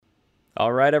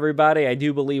All right, everybody, I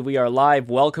do believe we are live.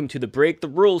 Welcome to the Break the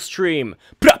Rules stream.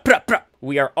 Brah, brah, brah.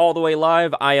 We are all the way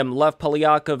live. I am Lev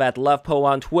Polyakov at LevPo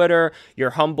on Twitter, your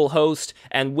humble host,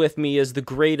 and with me is the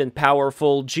great and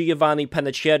powerful Giovanni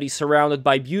Panicchetti, surrounded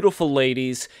by beautiful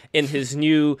ladies in his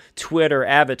new Twitter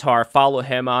avatar. Follow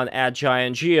him on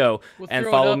 @GiantGeo. We'll And throw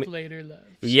it follow up me. later, Lev.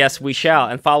 Yes, we shall.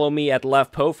 And follow me at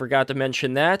LevPo. Forgot to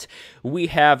mention that. We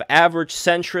have Average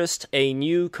Centrist, a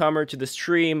newcomer to the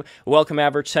stream. Welcome,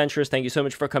 Average Centrist. Thank you so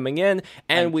much for coming in.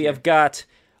 And we have got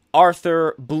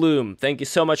Arthur Bloom. Thank you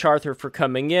so much, Arthur, for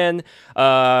coming in.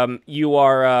 You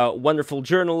are a wonderful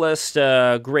journalist,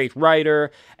 great writer,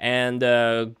 and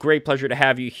great pleasure to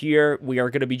have you here. We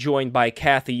are going to be joined by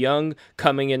Kathy Young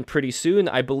coming in pretty soon.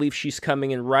 I believe she's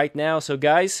coming in right now. So,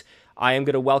 guys, I am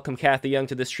going to welcome Kathy Young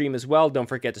to the stream as well. Don't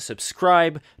forget to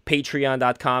subscribe.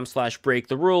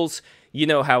 Patreon.com/breaktherules. You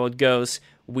know how it goes.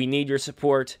 We need your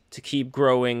support to keep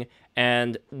growing.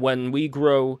 And when we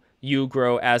grow, you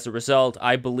grow as a result.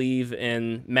 I believe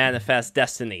in manifest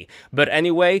destiny. But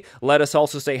anyway, let us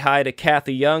also say hi to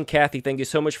Kathy Young. Kathy, thank you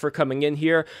so much for coming in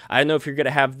here. I don't know if you're going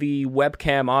to have the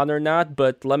webcam on or not,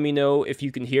 but let me know if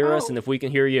you can hear us and if we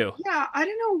can hear you. Yeah, I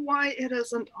don't know why it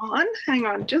isn't on. Hang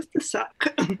on just a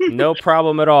sec. No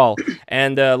problem at all.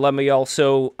 And let me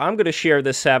also, I'm going to share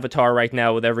this avatar right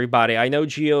now with everybody. I know,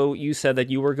 Gio, you said that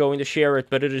you were going to share it,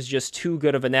 but it is just too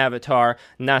good of an avatar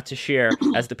not to share,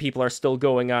 as the people are still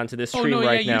going on to this stream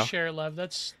right now. You share, Lev.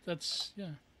 That's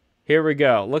yeah. Here we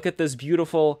go. Look at this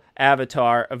beautiful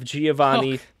avatar of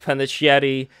Giovanni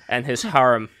Panicchetti and his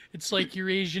harem. It's like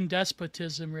Eurasian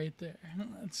despotism right there.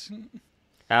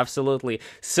 Absolutely.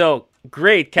 So,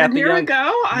 great, Kathy And here Young. we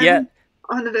go. I'm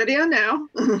on the video now.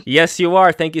 Yes, you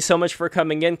are. Thank you so much for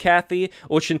coming in, Kathy.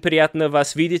 Очень приятно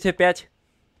вас видеть опять.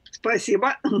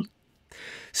 Спасибо.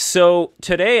 So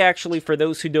today, actually, for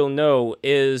those who don't know,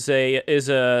 is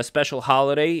a special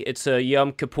holiday. It's a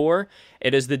Yom Kippur.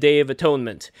 It is the Day of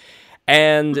Atonement.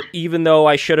 And even though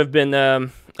I should have been,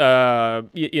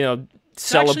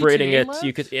 celebrating today, it,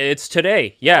 Lev? it's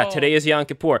today. Yeah, Oh. today is Yom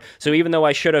Kippur. So even though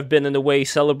I should have been in a way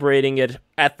celebrating it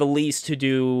at the least to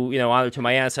do, honor to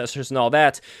my ancestors and all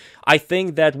that, I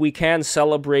think that we can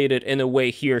celebrate it in a way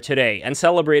here today. And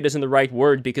celebrate isn't the right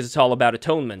word because it's all about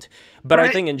atonement. But I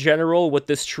Right. think in general, what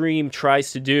this stream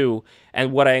tries to do,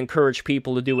 and what I encourage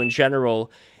people to do in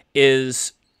general,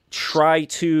 is try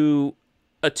to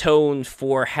atone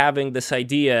for having this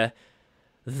idea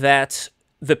that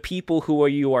the people who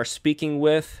you are speaking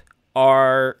with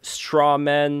are straw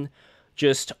men,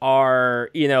 just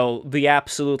are, the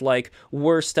absolute,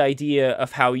 worst idea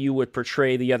of how you would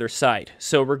portray the other side.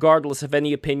 So regardless of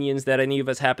any opinions that any of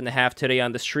us happen to have today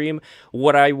on the stream,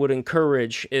 what I would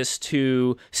encourage is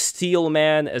to steel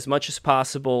man as much as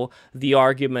possible the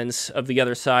arguments of the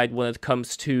other side when it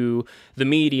comes to the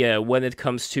media, when it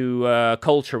comes to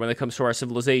culture, when it comes to our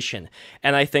civilization.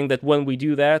 And I think that when we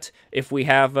do that, if we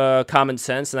have common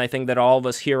sense, and I think that all of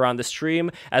us here on the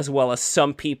stream, as well as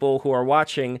some people who are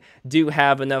watching, do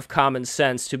have enough common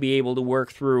sense to be able to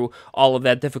work through all of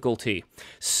that difficulty.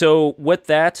 So with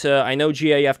that, I know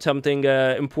Gia, you have something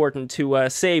important to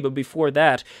say, but before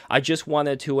that, I just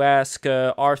wanted to ask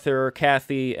Arthur,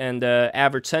 Kathy, and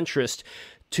Average Centrist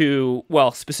to,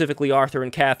 well, specifically Arthur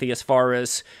and Kathy, as far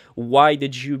as why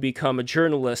did you become a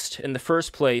journalist in the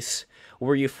first place?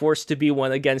 Were you forced to be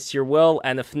one against your will?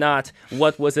 And if not,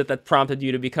 what was it that prompted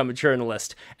you to become a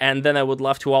journalist? And then I would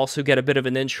love to also get a bit of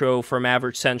an intro from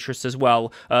Average Centrist as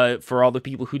well, for all the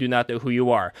people who do not know who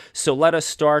you are. So let us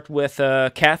start with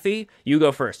Kathy. You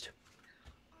go first.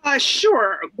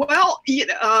 Sure. Well,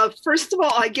 first of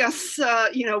all, I guess,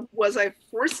 was I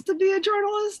forced to be a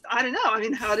journalist? I don't know. I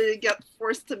mean, how did it get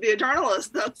forced to be a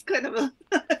journalist? That's kind of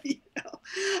a,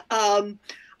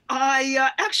 I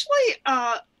actually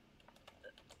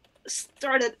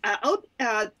started out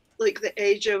at the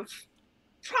age of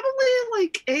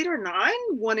probably 8 or 9,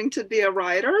 wanting to be a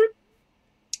writer.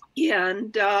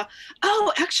 And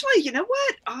actually, you know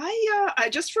what? I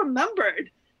just remembered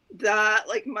that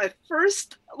my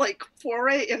first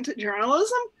foray into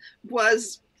journalism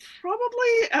was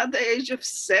probably at the age of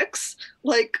 6.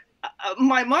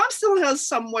 My mom still has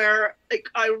somewhere,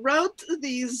 I wrote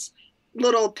these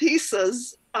little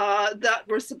pieces that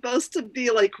were supposed to be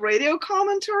radio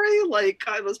commentary.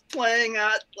 I was playing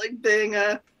at being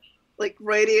a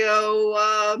radio.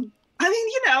 I mean,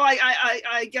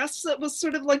 I guess it was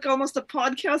sort of almost a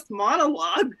podcast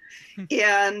monologue.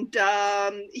 And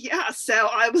so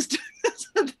I was doing this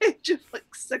at the age of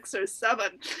 6 or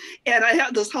 7, and I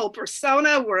had this whole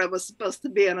persona where I was supposed to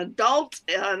be an adult,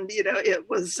 and it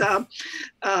was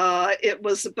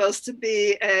supposed to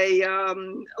be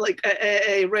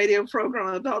a radio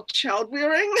program about child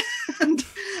rearing, and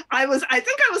I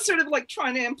think I was sort of like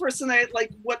trying to impersonate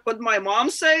like what would my mom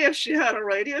say if she had a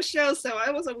radio show. So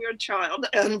I was a weird child,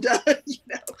 and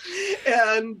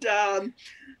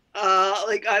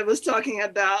like I was talking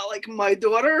about like my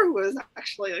daughter who was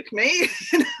actually like me.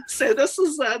 So this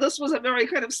was a very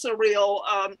kind of surreal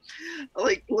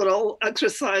like little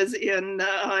exercise in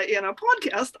a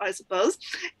podcast, I suppose.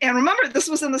 And remember, this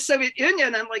was in the Soviet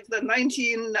Union and like the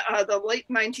late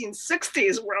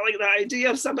 1960s, where like the idea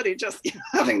of somebody just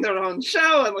having their own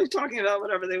show and like talking about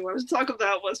whatever they wanted to talk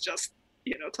about was just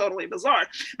totally bizarre.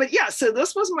 But yeah, so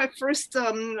this was my first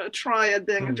try at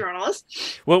being a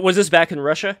journalist. What was this back in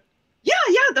Russia? Yeah,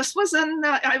 this was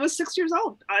I was 6 years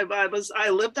old. I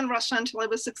lived in Russia until I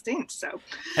was 16. So.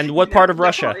 And what part of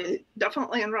Russia?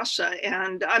 Definitely in Russia.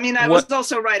 And I mean, I was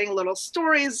also writing little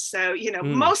stories. So,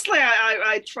 mostly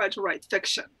I tried to write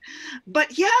fiction.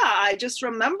 But yeah, I just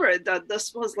remembered that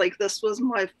this was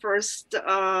my first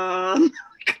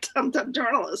attempt at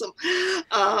journalism.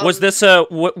 Was this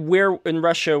where in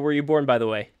Russia were you born, by the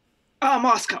way?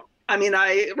 Moscow. I mean,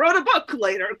 I wrote a book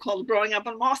later called Growing Up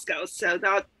in Moscow. So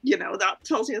that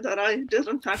tells you that I did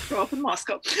in fact grow up in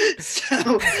Moscow.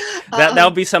 So that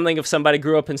would be something if somebody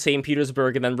grew up in St.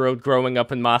 Petersburg and then wrote Growing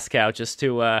Up in Moscow just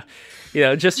to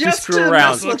just screw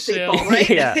around. Mess with people, right?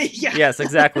 Yeah. Yes,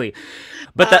 exactly.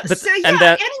 But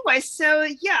anyway, so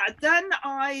yeah, then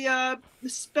I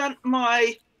spent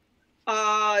my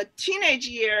teenage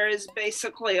years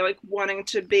basically like wanting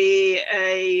to be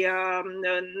a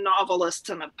novelist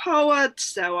and a poet.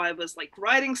 So I was like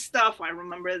writing stuff. I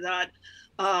remember that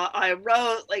I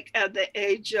wrote like at the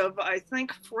age of, I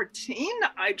think 14,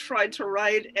 I tried to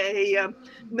write a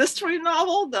mystery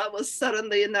novel that was set in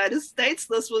the United States.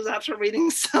 This was after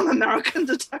reading some American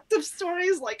detective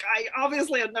stories. Like I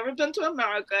obviously had never been to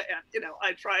America, and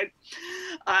I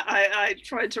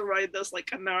tried to write this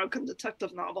like American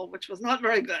detective novel, which was not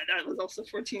very good. I was also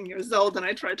 14 years old, and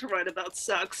I tried to write about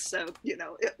sex. So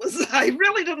it was, I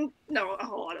really didn't know a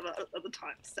whole lot about it at the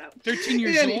time. So 13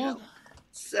 years old.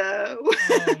 So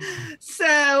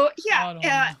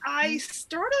yeah, I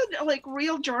started like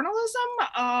real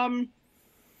journalism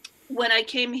when I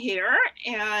came here,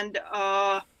 and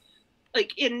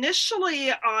like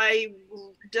initially I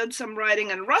did some writing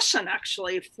in Russian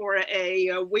actually for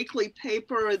a weekly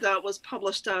paper that was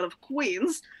published out of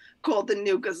Queens called the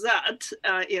New Gazette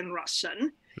in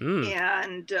Russian.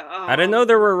 And I didn't know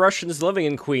there were Russians living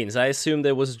in Queens. I assumed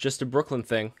it was just a Brooklyn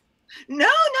thing. No,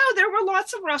 there were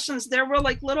lots of Russians. There were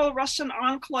like little Russian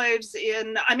enclaves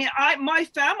my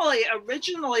family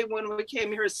originally when we came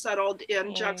here settled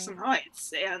in Jackson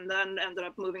Heights and then ended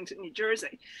up moving to New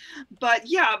Jersey. But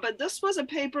this was a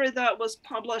paper that was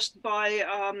published by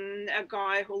a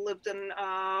guy who lived in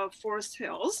Forest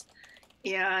Hills.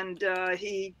 And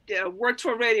he worked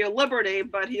for Radio Liberty,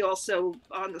 but he also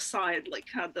on the side like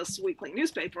had this weekly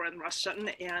newspaper in Russian,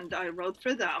 and I wrote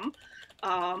for them.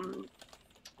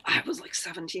 I was like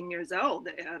 17 years old,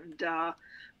 and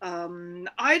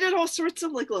I did all sorts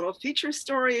of like little feature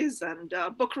stories and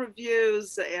book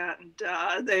reviews, and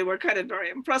they were kind of very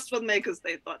impressed with me because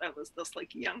they thought I was this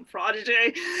like young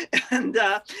prodigy. And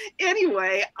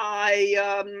anyway, I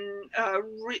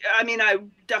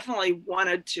definitely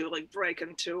wanted to like break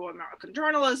into American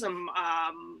journalism.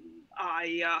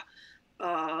 I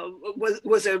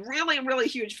was a really, really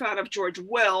huge fan of George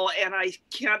Will, and I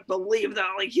can't believe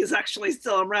that like he's actually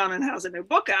still around and has a new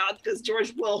book out, because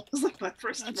George Will was like my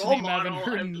first role model.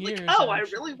 I'm like, I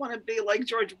really want to be like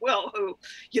George Will, who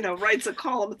writes a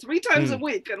column 3 times a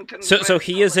week and can. So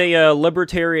he is a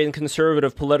libertarian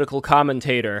conservative political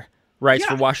commentator. Writes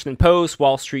for Washington Post,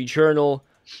 Wall Street Journal.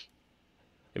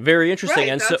 Very interesting,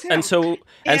 right, and so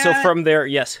from there,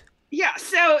 yes. Yeah.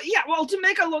 So well, to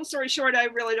make a long story short, I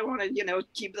really don't want to,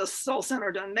 keep this all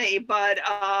centered on me, but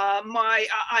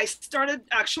I started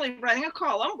actually writing a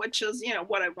column, which is,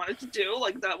 what I wanted to do.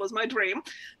 Like that was my dream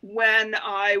when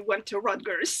I went to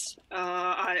Rutgers.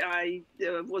 I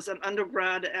was an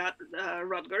undergrad at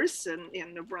Rutgers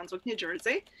in New Brunswick, New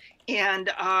Jersey.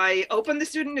 And I opened the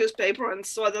student newspaper and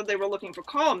saw that they were looking for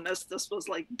columnists. This was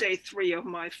like day 3 of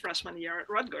my freshman year at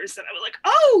Rutgers. And I was like,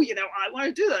 I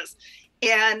want to do this.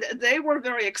 And they were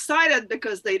very excited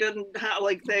because they didn't have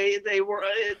they were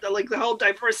like the whole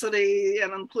diversity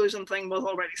and inclusion thing was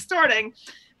already starting.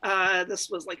 This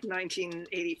was like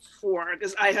 1984,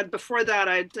 because I had before that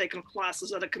I had taken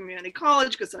classes at a community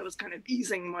college because I was kind of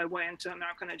easing my way into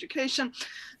American education.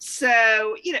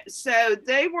 So so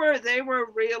they were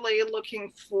really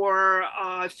looking for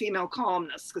female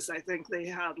columnists, because I think they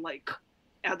had like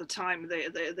at the time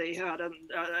they had a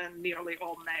nearly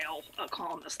all male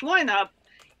columnist lineup.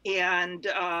 And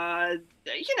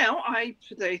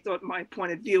they thought my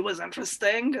point of view was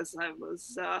interesting because I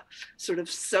was sort of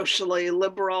socially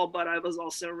liberal, but I was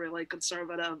also really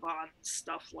conservative on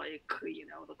stuff like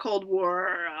the Cold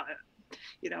War.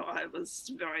 I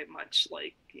was very much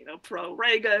like pro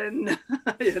Reagan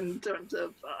in terms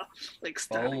of like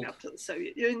standing up to the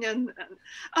Soviet Union. And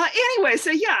anyway,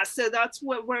 so that's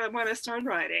when I started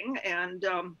writing. And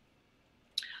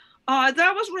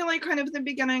that was really kind of the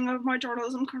beginning of my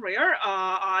journalism career.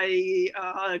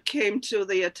 I came to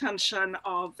the attention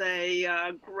of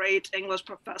a great English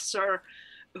professor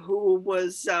who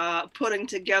was putting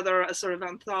together a sort of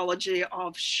anthology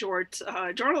of short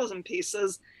journalism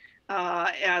pieces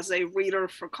as a reader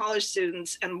for college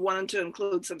students, and wanted to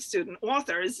include some student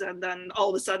authors. And then all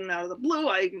of a sudden, out of the blue,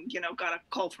 I got a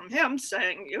call from him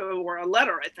saying, or a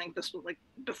letter. I think this was like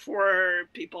before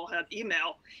people had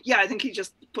email. Yeah, I think he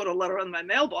just put a letter in my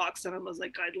mailbox, and it was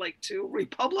like, I'd like to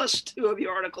republish 2 of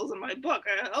your articles in my book.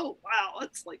 Oh wow,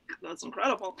 that's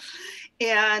incredible.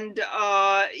 And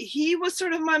he was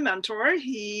sort of my mentor.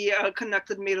 He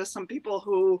connected me to some people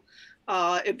who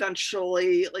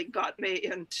eventually like got me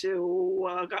into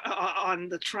on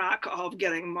the track of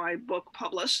getting my book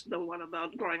published, the one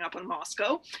about growing up in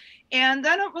Moscow. And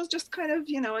then it was just kind of,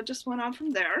 it just went on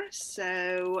from there.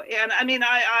 So, and I mean,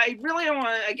 I really don't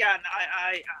want to, again,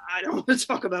 I don't want to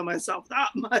talk about myself that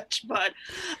much, but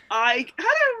I had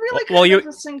a really kind of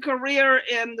interesting career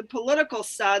in the political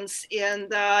sense, in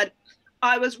that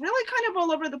I was really kind of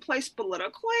all over the place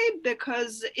politically,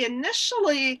 because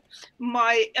initially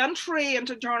my entry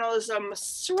into journalism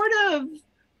sort of,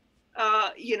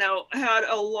 had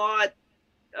a lot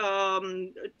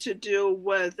to do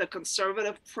with the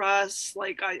conservative press.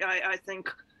 Like I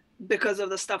think because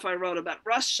of the stuff I wrote about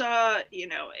Russia,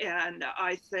 and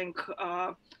I think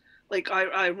like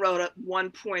I wrote at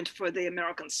one point for the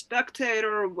American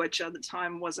Spectator, which at the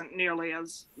time wasn't nearly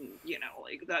as,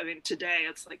 like that. I mean, today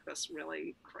it's like this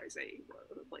really crazy,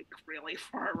 like really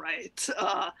far right.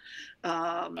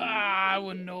 I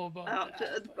wouldn't know about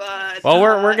that. But well,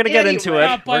 we're gonna get into it.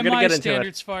 Not by we're gonna my get into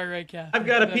standards, it. far right, Kathy. I've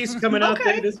got a piece coming out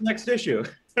this next issue.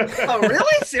 Oh,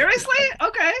 really? Seriously?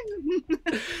 Okay.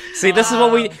 See, this is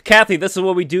what we, Kathy, this is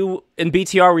what we do in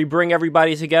BTR. We bring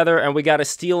everybody together, and we got to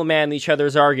steel man each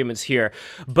other's arguments here.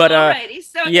 But alrighty,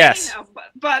 so yes,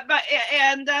 but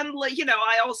and then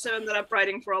I also ended up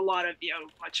writing for a lot of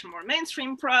much more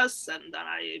mainstream press, and then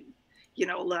I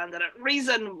landed at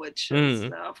Reason, which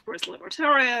is of course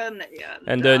libertarian,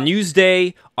 and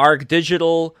Newsday, Arc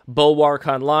Digital, Bulwark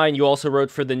Online. You also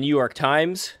wrote for the New York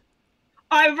Times.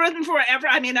 I've written forever.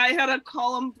 I mean, I had a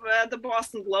column at the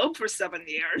Boston Globe for 7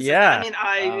 years. Yeah.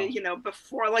 I mean,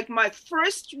 before, like, my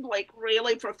first, like,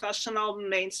 really professional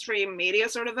mainstream media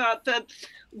sort of outfit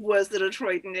was the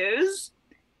Detroit News.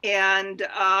 And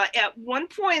at one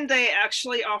point, they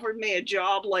actually offered me a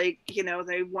job, like,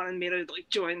 they wanted me to, like,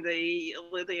 join the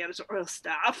editorial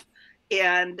staff.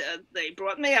 And they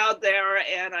brought me out there,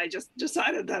 and I just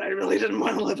decided that I really didn't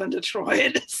want to live in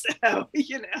Detroit. So,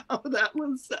 that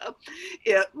was,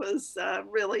 it was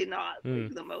really not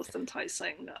like, the most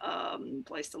enticing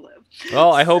place to live.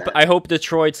 Well, I hope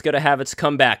Detroit's going to have its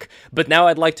comeback. But now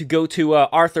I'd like to go to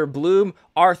Arthur Bloom.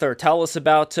 Arthur, tell us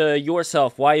about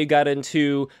yourself, why you got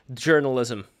into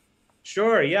journalism.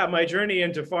 Sure, yeah, my journey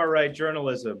into far-right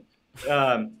journalism.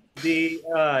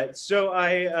 So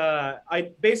I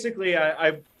basically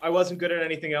wasn't good at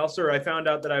anything else, or I found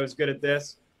out that I was good at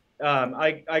this.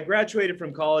 I graduated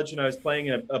from college, and I was playing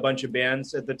in a bunch of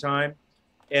bands at the time,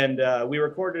 and we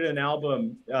recorded an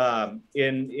album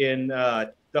in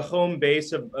the home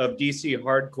base of DC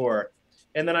hardcore,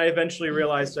 and then I eventually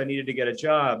realized I needed to get a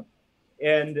job,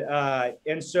 and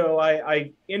so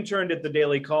I interned at the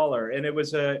Daily Caller, and it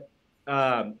was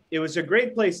a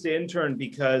great place to intern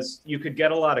because you could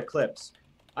get a lot of clips.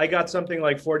 I got something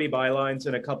like 40 bylines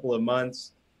in a couple of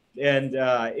months, and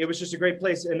it was just a great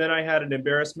place. And then I had an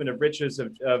embarrassment of riches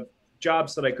of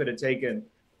jobs that I could have taken.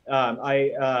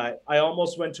 I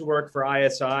almost went to work for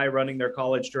ISI running their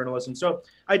college journalism. So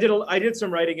I did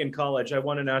some writing in college. I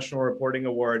won a National Reporting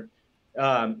Award.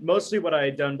 Mostly what I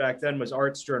had done back then was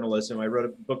arts journalism. I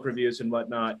wrote book reviews and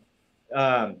whatnot.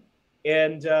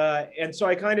 And so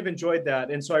I kind of enjoyed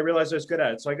that. And so I realized I was good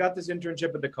at it. So I got this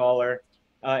internship at the Caller.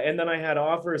 And then I had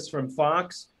offers from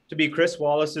Fox to be Chris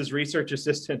Wallace's research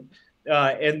assistant,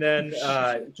 and then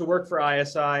to work for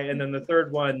ISI. And then the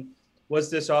third one was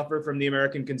this offer from the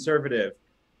American Conservative.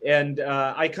 And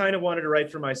I kind of wanted to write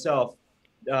for myself.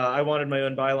 I wanted my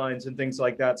own bylines and things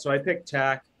like that. So I picked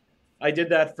TAC. I did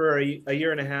that for a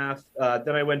year and a half.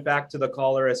 Then I went back to the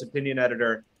Caller as opinion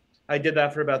editor. I did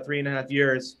that for about 3.5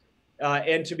 years.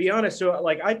 And to be honest, so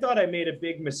like I thought I made a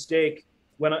big mistake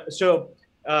when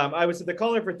I was at the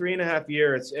Caller for 3.5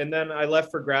 years, and then I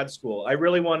left for grad school. I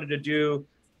really wanted to do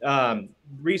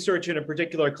research in a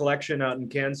particular collection out in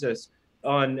Kansas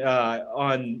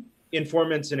on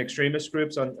informants and extremist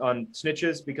groups, on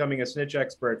snitches, becoming a snitch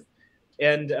expert.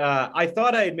 And I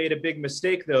thought I had made a big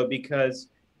mistake, though, because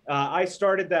I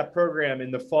started that program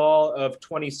in the fall of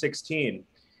 2016.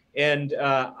 And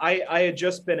I had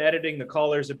just been editing the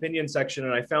Caller's opinion section,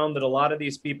 and I found that a lot of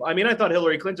these people, I mean, I thought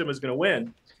Hillary Clinton was going to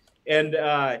win. And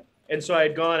so I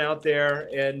had gone out there,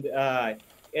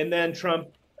 and then Trump,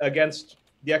 against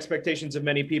the expectations of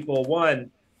many people, won.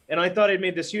 And I thought I'd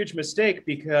made this huge mistake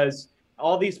because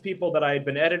all these people that I had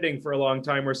been editing for a long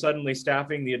time were suddenly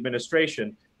staffing the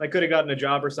administration. I could have gotten a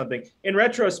job or something. In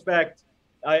retrospect,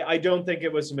 I don't think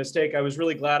it was a mistake. I was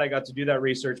really glad I got to do that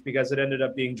research because it ended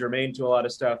up being germane to a lot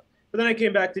of stuff. But then I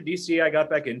came back to DC. I got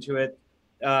back into it,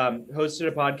 hosted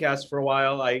a podcast for a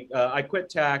while. I quit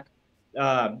TAC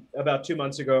about 2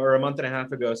 months ago, or a month and a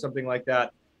half ago, something like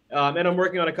that. And I'm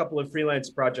working on a couple of freelance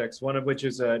projects, one of which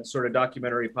is a sort of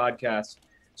documentary podcast.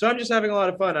 So I'm just having a lot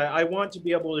of fun. I want to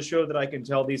be able to show that I can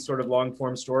tell these sort of long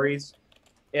form stories.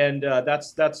 And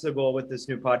that's the goal with this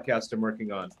new podcast I'm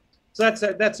working on. So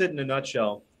that's it in a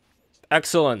nutshell.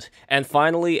 Excellent. And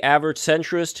finally, Average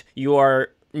Centrist, you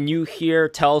are new here.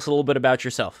 Tell us a little bit about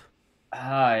yourself.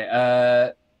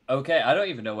 Hi. Okay, I don't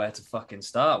even know where to fucking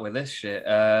start with this shit.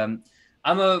 I'm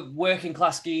a working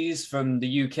class geese from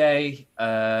the UK.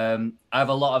 I have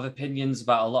a lot of opinions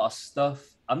about a lot of stuff.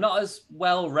 I'm not as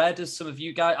well read as some of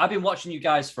you guys. I've been watching you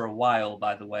guys for a while,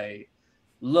 by the way.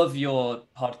 Love your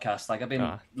podcast. Like, I've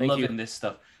been loving this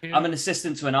stuff. Yeah. I'm an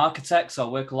assistant to an architect, so I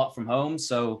work a lot from home.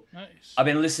 So nice. I've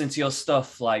been listening to your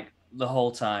stuff like the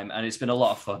whole time, and it's been a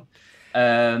lot of fun.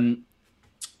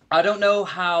 I don't know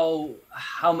how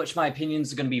much my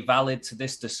opinions are going to be valid to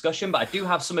this discussion, but I do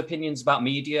have some opinions about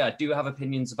media. I do have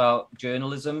opinions about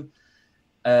journalism.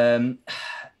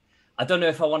 I don't know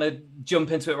if I want to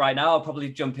jump into it right now. I'll probably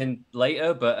jump in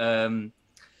later, but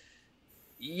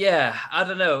yeah, I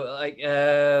don't know. Like,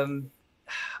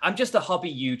 I'm just a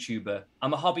hobby YouTuber.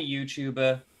 I'm a hobby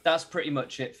YouTuber. That's pretty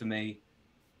much it for me.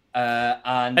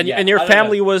 And your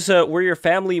family were your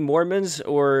family Mormons,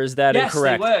 or is that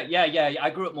incorrect? Yes, they were. Yeah. I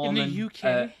grew up Mormon. In the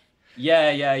UK?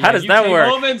 Yeah. How does UK that work?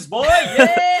 Mormons, boy,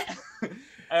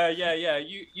 yeah!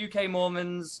 UK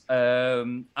Mormons.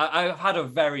 I've had a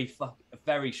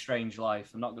very strange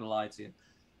life. I'm not going to lie to you.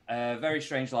 Very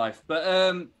strange life.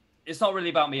 But it's not really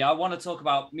about me. I want to talk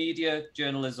about media,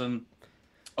 journalism,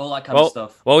 all that kind of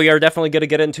stuff. Well, we are definitely going to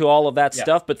get into all of that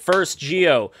stuff. But first,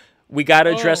 Gio, we got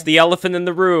to address the elephant in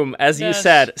the room, as you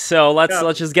said. So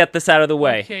let's just get this out of the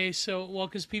way. Okay, so,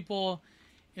 because people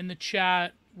in the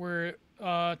chat were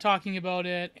talking about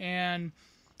it, and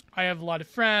I have a lot of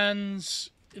friends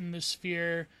in this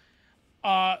sphere.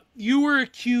 You were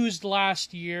accused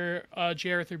last year,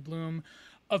 J. Arthur Bloom,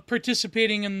 of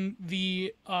participating in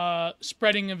the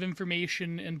spreading of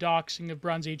information and doxing of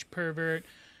Bronze Age pervert.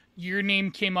 Your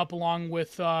name came up along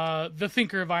with the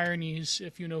Thinker of Ironies,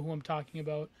 if you know who I'm talking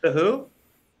about. The who?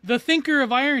 The Thinker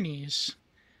of Ironies.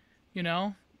 You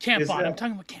know? Campbot. I'm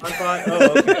talking about Campbot.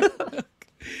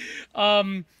 Oh,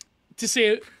 okay. To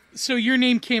say, so your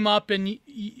name came up, and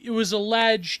it was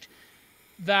alleged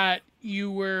that you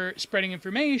were spreading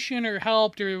information or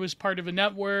helped, or it was part of a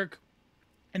network.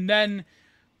 And then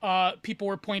people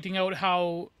were pointing out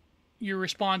how your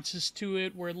responses to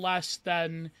it were less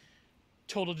than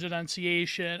total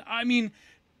denunciation. I mean,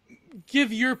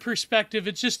 give your perspective.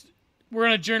 It's just, we're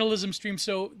on a journalism stream,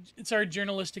 so it's our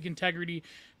journalistic integrity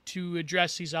to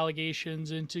address these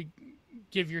allegations and to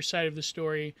give your side of the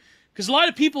story. Because a lot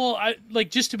of people,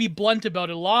 just to be blunt about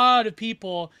it, a lot of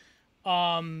people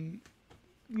don't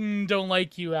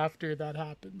like you after that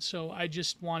happened. So I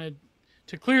just wanted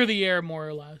to clear the air, more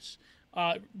or less,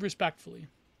 respectfully.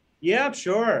 Yeah,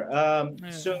 sure.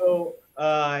 So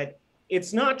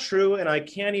it's not true, and I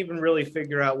can't even really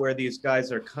figure out where these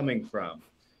guys are coming from.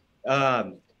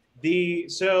 I'll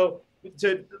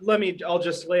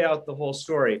just lay out the whole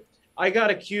story. I got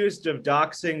accused of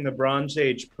doxing the Bronze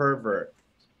Age pervert,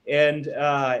 and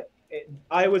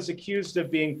I was accused of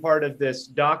being part of this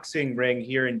doxing ring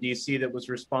here in DC that was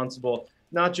responsible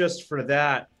not just for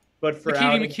that, but for the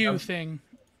Katie McHugh thing.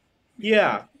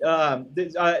 Yeah,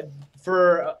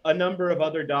 for a number of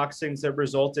other doxings that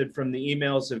resulted from the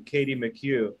emails of Katie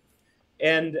McHugh.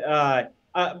 And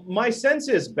my sense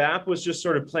is BAP was just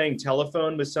sort of playing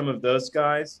telephone with some of those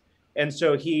guys. And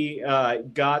so he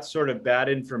got sort of bad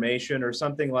information or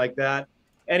something like that.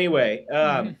 Anyway,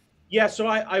 yeah, so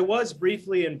I was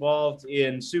briefly involved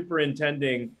in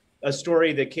superintending a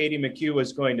story that Katie McHugh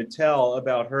was going to tell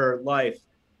about her life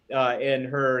and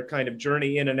her kind of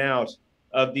journey in and out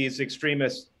of these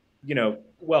extremist,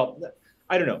 well,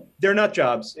 I don't know. They're nut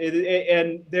jobs,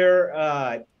 and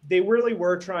they really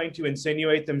were trying to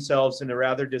insinuate themselves in a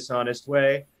rather dishonest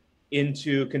way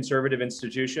into conservative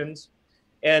institutions.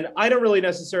 And I don't really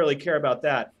necessarily care about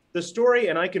that. The story,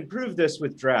 and I can prove this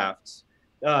with drafts,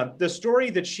 the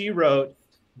story that she wrote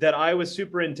that I was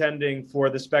superintending for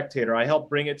The Spectator, I helped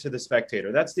bring it to The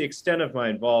Spectator. That's the extent of my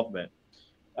involvement.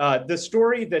 The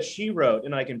story that she wrote,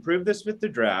 and I can prove this with the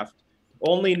draft,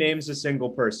 only names a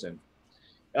single person.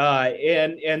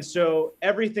 And so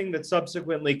everything that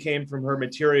subsequently came from her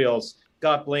materials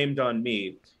got blamed on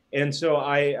me. And so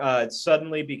I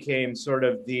suddenly became sort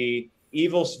of the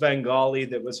evil Svengali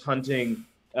that was hunting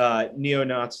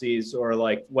neo-Nazis or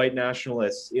like white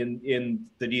nationalists in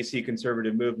the DC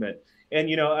conservative movement. And,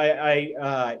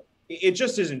 it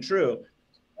just isn't true.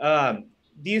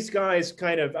 These guys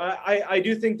kind of, I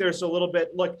do think there's a little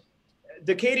bit, look,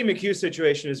 the Katie McHugh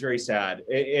situation is very sad.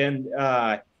 And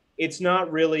it's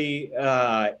not really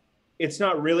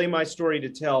my story to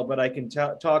tell, but I can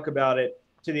talk about it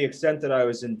to the extent that I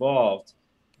was involved.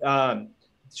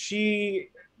 She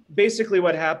basically,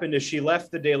 what happened is she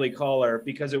left the Daily Caller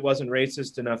because it wasn't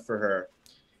racist enough for her.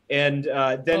 And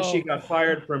then she got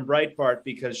fired from Breitbart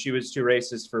because she was too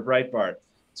racist for Breitbart.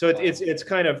 So it's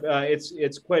kind of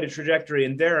it's quite a trajectory.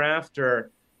 And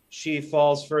thereafter, she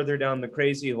falls further down the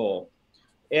crazy hole.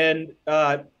 And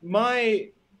my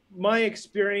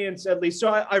experience, at least,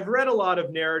 so I've read a lot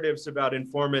of narratives about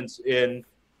informants in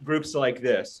groups like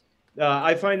this.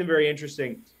 I find them very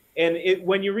interesting. And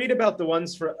when you read about the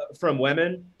ones from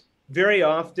women, very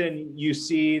often you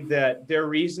see that their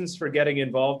reasons for getting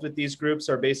involved with these groups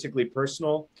are basically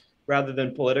personal rather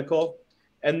than political.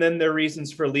 And then their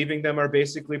reasons for leaving them are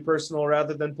basically personal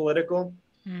rather than political.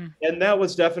 And that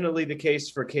was definitely the case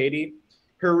for Katie.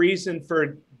 Her reason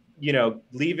for,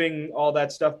 leaving all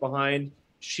that stuff behind,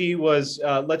 she was,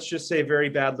 let's just say, very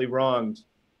badly wronged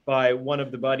by one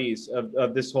of the buddies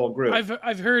of this whole group.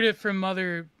 I've heard it from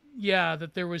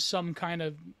that there was some kind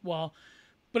of,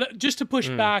 but just to push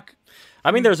back.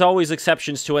 I mean, there's always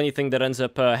exceptions to anything that ends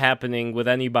up happening with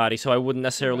anybody, so I wouldn't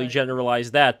necessarily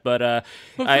generalize that. But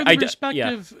from the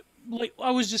perspective, like I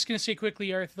was just going to say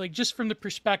quickly, Arth, like just from the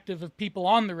perspective of people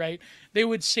on the right, they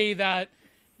would say that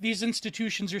these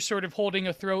institutions are sort of holding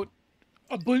a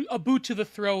boot to the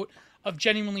throat of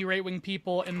genuinely right-wing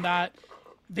people, and that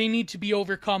they need to be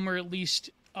overcome or at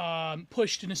least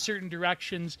pushed in a certain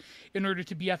directions in order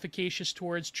to be efficacious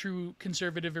towards true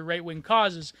conservative or right-wing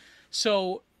causes.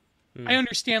 So I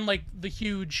understand like the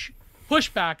huge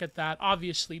pushback at that,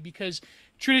 obviously, because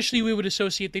traditionally we would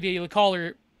associate the Daily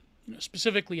Caller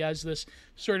specifically as this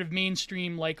sort of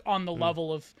mainstream, like on the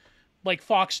level of like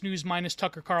Fox News minus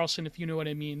Tucker Carlson, if you know what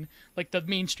I mean, like the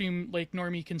mainstream, like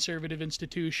normie conservative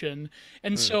institution.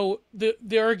 And so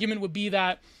the argument would be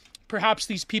that perhaps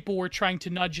these people were trying to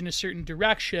nudge in a certain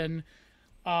direction.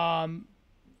 I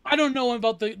don't know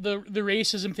about the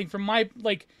racism thing. From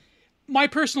my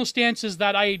personal stance is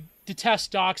that I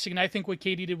detest doxing, and I think what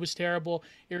Katie did was terrible,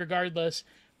 irregardless.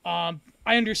 I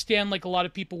understand like a lot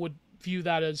of people would view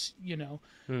that as,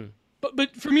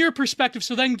 but from your perspective,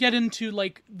 so then get into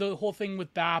like the whole thing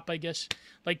with BAP, I guess.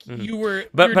 Like you were,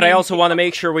 but I also want to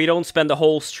make sure we don't spend the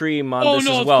whole stream on this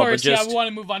as well. Course, we want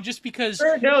to move on just because.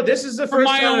 Sure, no, this is the first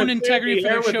my time own integrity for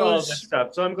the with all this shows.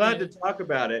 stuff, so I'm glad to talk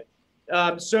about it.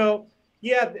 So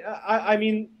yeah, I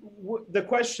mean, the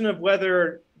question of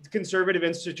whether conservative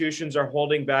institutions are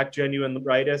holding back genuine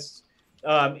rightists,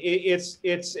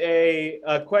 it's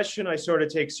a question I sort of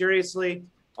take seriously.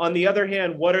 On the other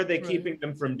hand, what are they keeping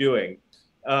them from doing?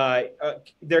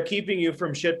 They're keeping you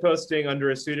from shitposting under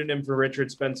a pseudonym for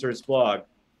Richard Spencer's blog.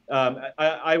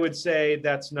 I would say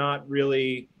that's not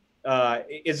really.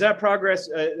 Is that progress?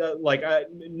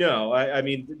 No. I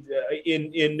mean,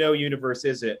 in no universe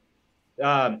is it.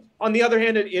 On the other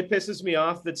hand, it pisses me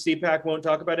off that CPAC won't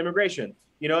talk about immigration.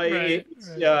 This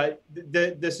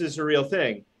is a real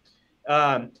thing.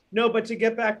 No, but to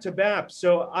get back to BAP,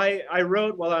 so I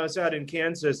wrote while I was out in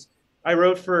Kansas. I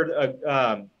wrote for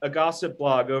a gossip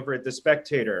blog over at The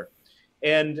Spectator,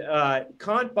 and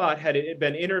Kantbot had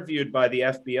been interviewed by the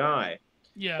FBI.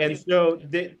 Yeah. And so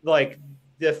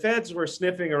the feds were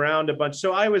sniffing around a bunch.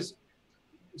 So I was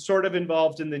sort of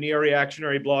involved in the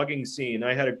neo-reactionary blogging scene.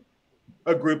 I had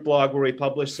a group blog where we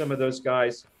published some of those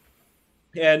guys.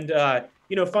 And,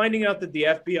 finding out that the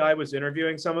FBI was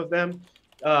interviewing some of them,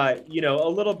 a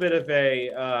little bit of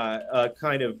a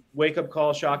kind of wake-up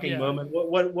call, shocking moment.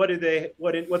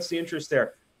 What's the interest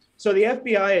there? So the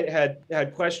FBI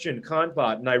had questioned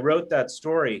Kantbot, and I wrote that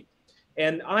story.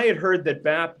 And I had heard that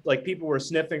BAP, like people were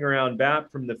sniffing around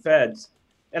BAP from the feds.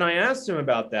 And I asked him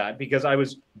about that because I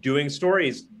was doing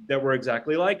stories that were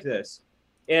exactly like this.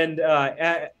 And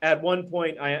at one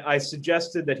point, I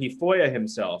suggested that he FOIA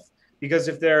himself, because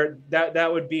if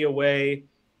that would be a way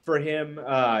for him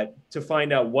to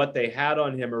find out what they had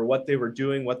on him or what they were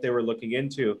doing, what they were looking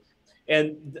into.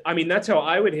 And I mean, that's how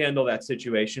I would handle that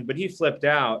situation. But he flipped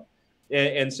out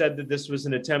and said that this was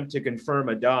an attempt to confirm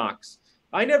a dox.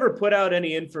 I never put out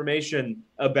any information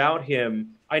about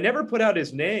him. I never put out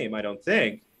his name, I don't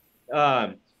think.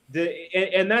 And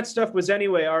that stuff was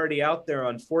anyway already out there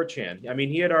on 4chan. I mean,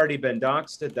 he had already been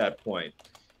doxxed at that point.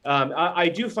 I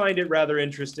do find it rather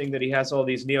interesting that he has all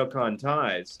these neocon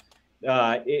ties.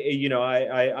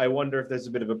 I wonder if there's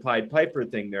a bit of a Pied Piper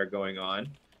thing there going on.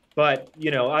 But,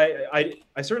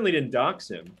 I certainly didn't dox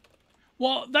him.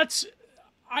 Well, that's...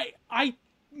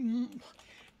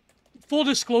 Full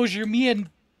disclosure, me and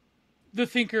the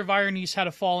Thinker of Ironies had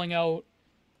a falling out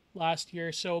last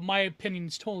year, so my opinion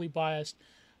is totally biased.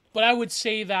 But I would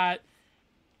say that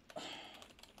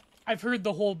I've heard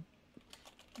the whole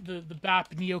the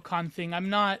BAP neocon thing. I'm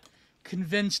not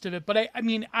convinced of it, but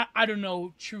I don't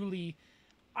know, truly.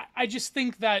 I just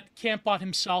think that Kantbot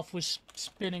himself was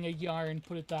spinning a yarn,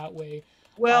 put it that way.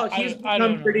 Well, he's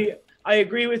become pretty... I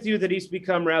agree with you that he's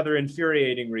become rather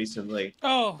infuriating recently.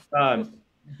 Oh,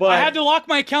 but I had to lock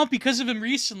my account because of him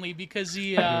recently, because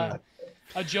he a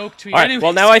joke tweet. All right. Anyways,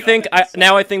 Well, now I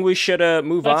think we should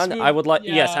move on. Move, I would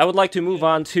like to move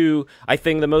on to, I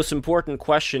think, the most important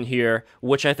question here,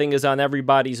 which I think is on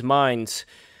everybody's minds.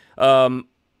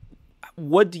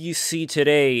 What do you see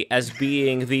today as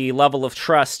being the level of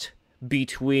trust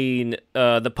between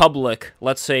the public,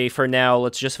 let's say for now,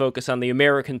 let's just focus on the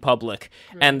American public,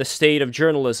 and the state of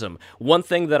journalism? One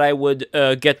thing that I would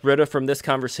get rid of from this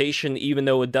conversation, even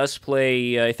though it does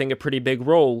play, I think, a pretty big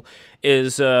role,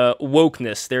 is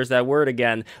wokeness. There's that word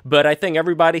again. But I think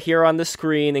everybody here on the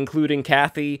screen, including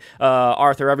Kathy,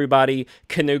 Arthur, everybody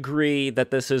can agree that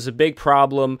this is a big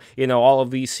problem, all of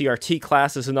these CRT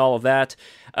classes and all of that.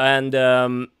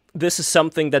 And this is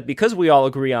something that, because we all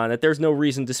agree on it, there's no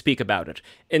reason to speak about it.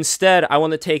 Instead, I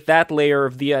want to take that layer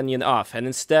of the onion off, and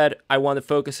instead, I want to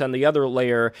focus on the other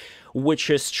layer, which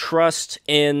is trust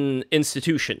in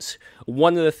institutions.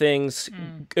 One of the things,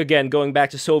 again, going back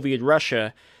to Soviet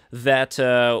Russia, that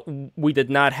we did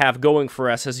not have going for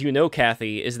us, as you know,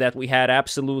 Kathy, is that we had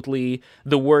absolutely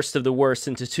the worst of the worst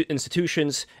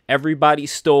institutions. Everybody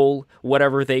stole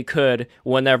whatever they could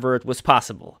whenever it was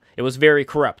possible. It was very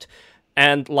corrupt.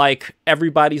 And,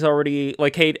 everybody's already,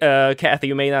 hey, Kathy,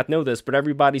 you may not know this, but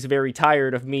everybody's very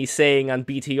tired of me saying on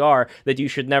BTR that you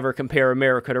should never compare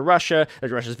America to Russia,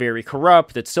 that Russia's very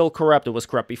corrupt, it's still corrupt, it was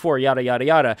corrupt before, yada, yada,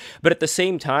 yada. But at the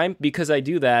same time, because I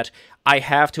do that, I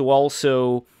have to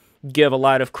also give a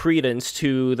lot of credence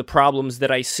to the problems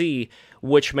that I see,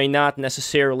 which may not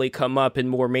necessarily come up in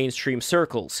more mainstream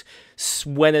circles.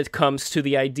 When it comes to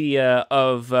the idea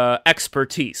of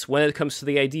expertise, when it comes to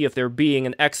the idea of there being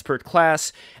an expert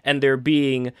class and there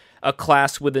being a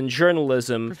class within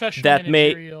journalism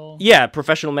that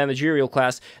professional managerial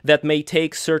class that may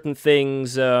take certain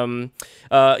things, that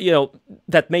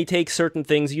may take certain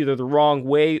things either the wrong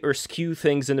way or skew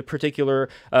things in a particular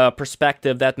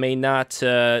perspective that may not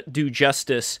do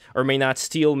justice or may not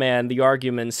steelman the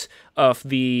arguments of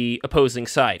the opposing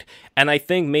side. And I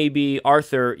think maybe,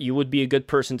 Arthur, you would be a good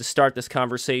person to start this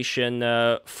conversation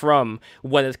from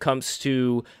when it comes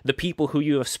to the people who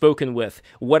you have spoken with.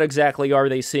 What exactly are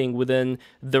they seeing within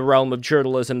the realm of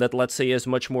journalism that, let's say, is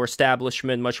much more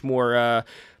establishment, much more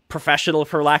professional,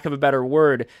 for lack of a better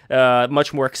word,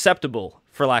 much more acceptable,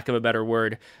 for lack of a better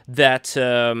word, that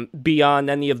beyond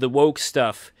any of the woke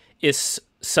stuff is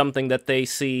something that they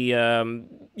see,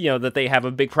 that they have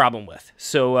a big problem with.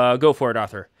 So go for it,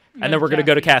 Arthur. And then we're going to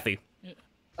go to Kathy.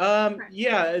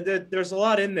 There's a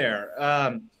lot in there.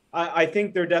 I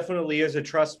think there definitely is a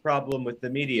trust problem with the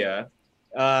media.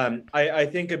 I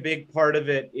think a big part of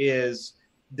it is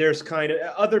there's kind of,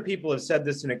 other people have said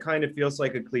this and it kind of feels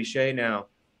like a cliche now,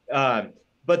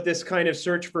 but this kind of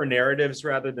search for narratives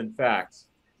rather than facts.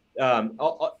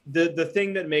 The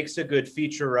thing that makes a good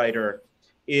feature writer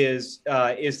is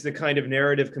the kind of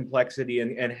narrative complexity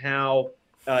and how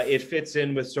it fits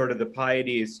in with sort of the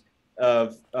pieties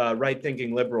of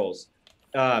right-thinking liberals.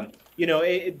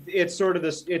 it's sort of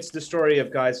this. It's the story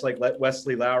of guys like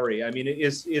Wesley Lowery. I mean,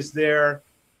 is there?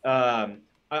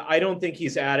 I don't think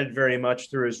he's added very much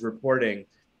through his reporting,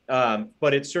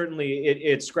 but it certainly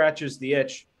it scratches the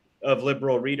itch of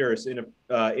liberal readers in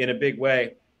a big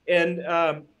way. And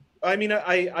I mean,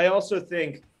 I also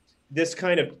think this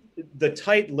kind of the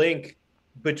tight link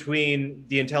between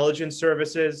the intelligence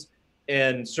services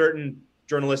and certain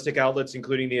journalistic outlets,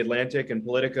 including The Atlantic and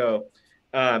Politico.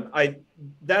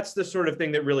 That's the sort of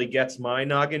thing that really gets my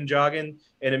noggin jogging,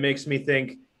 and it makes me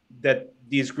think that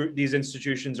these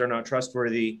institutions are not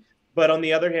trustworthy. But on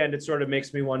the other hand, it sort of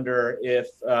makes me wonder if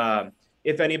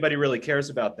anybody really cares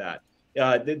about that.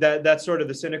 That's sort of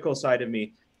the cynical side of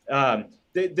me.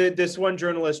 This one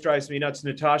journalist drives me nuts,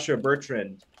 Natasha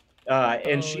Bertrand,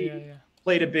 and she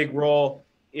played a big role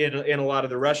in a lot of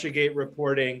the Russiagate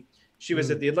reporting. She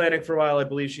was at The Atlantic for a while. I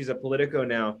believe she's at Politico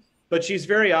now. But she's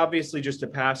very obviously just a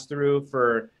pass-through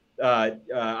for,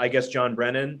 I guess, John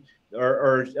Brennan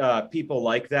or people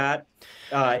like that.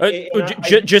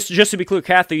 Just to be clear,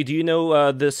 Kathy, do you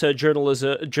know this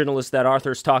journalist that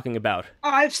Arthur's talking about?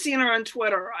 I've seen her on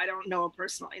Twitter. I don't know her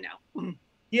personally, no.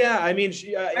 Yeah, I mean,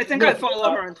 I think I follow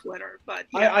her on Twitter, but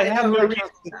yeah, I have no reason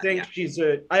to think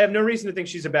I have no reason to think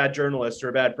she's a bad journalist or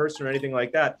a bad person or anything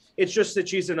like that. It's just that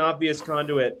she's an obvious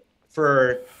conduit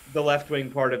for the left-wing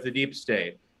part of the deep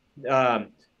state. And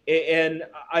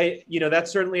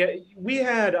that's certainly, we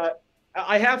had,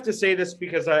 I have to say this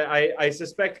because I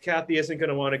suspect Kathy isn't going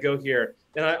to want to go here.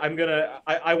 And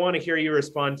I want to hear you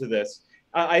respond to this.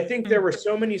 I think there were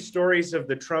so many stories of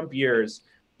the Trump years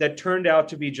that turned out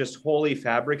to be just wholly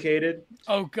fabricated.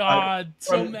 Oh God,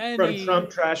 so many. From Trump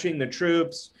trashing the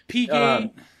troops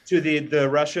to the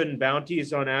Russian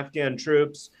bounties on Afghan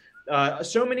troops.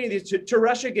 So many of these, to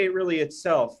Russiagate really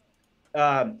itself,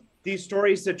 these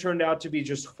stories that turned out to be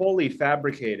just wholly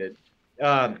fabricated.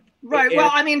 Right.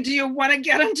 Well, I mean, do you want to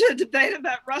get into a debate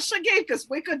about Russiagate? Because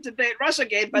we could debate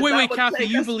Russiagate, but wait, that would Kathy, take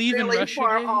you us believe really in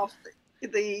far Russiagate? off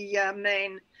the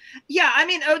main. Yeah, I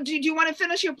mean, do you want to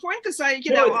finish your point? Because I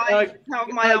have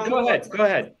my own. Go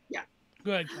ahead. Yeah.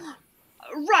 Good.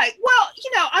 Right. Well,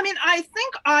 I mean, I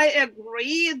think I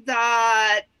agree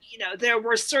that, there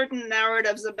were certain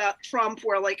narratives about Trump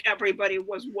where like everybody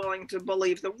was willing to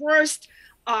believe the worst.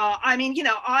 I mean,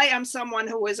 I am someone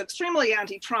who is extremely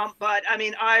anti-Trump, but I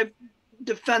mean, I've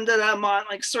defended him on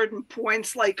like certain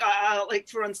points, like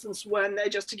for instance, when,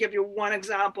 just to give you one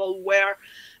example, where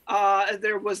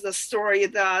there was the story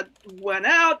that went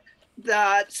out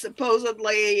that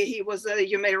supposedly he was,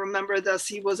 you may remember this,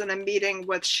 he was in a meeting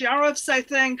with sheriffs, I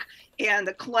think, and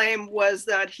the claim was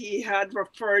that he had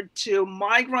referred to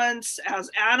migrants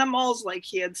as animals, like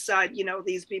he had said,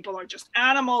 these people are just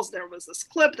animals. There was this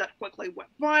clip that quickly went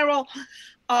viral.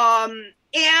 And,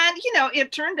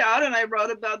 it turned out, and I wrote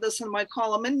about this in my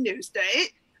column in Newsday,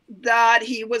 that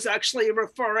he was actually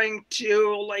referring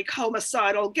to like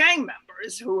homicidal gang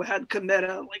members who had committed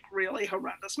like really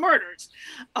horrendous murders.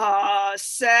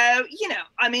 So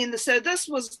this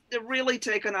was really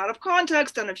taken out of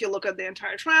context. And if you look at the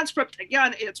entire transcript,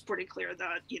 again, it's pretty clear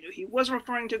that, he was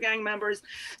referring to gang members.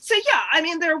 So yeah, I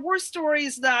mean, there were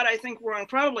stories that I think were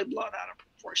incredibly blown out of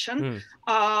proportion.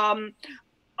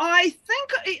 I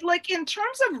think, like, in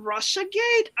terms of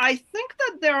Russiagate, I think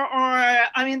that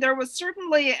there was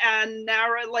certainly a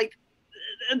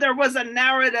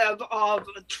narrative of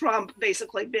Trump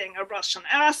basically being a Russian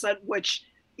asset, which,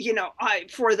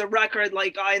 for the record,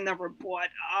 like, I never bought.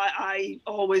 I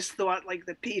always thought, like,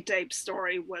 the P-tape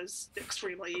story was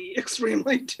extremely,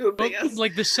 extremely dubious. But,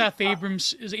 like the Seth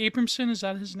Abramson, is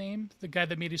that his name? The guy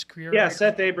that made his career? Yeah,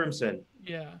 Seth Abramson.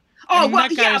 Yeah. Oh,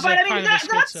 well, yeah, but I mean, that's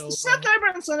Seth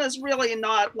Abramson is really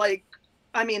not like,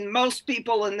 I mean, most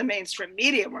people in the mainstream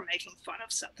media were making fun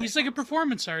of Seth. He's like a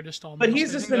performance artist almost. But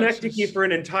he's a synecdoche for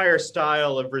an entire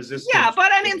style of resistance. Yeah,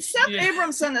 but I mean, Seth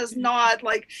Abramson is not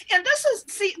like, and this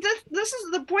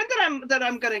is the point that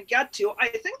I'm going to get to. I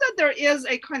think that there is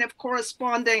a kind of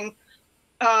corresponding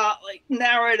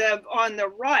narrative on the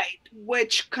right,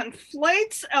 which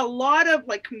conflates a lot of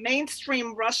like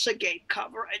mainstream Russiagate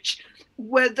coverage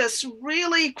with this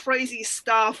really crazy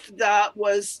stuff that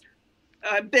was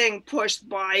being pushed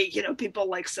by, people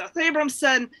like Seth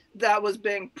Abramson, that was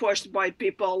being pushed by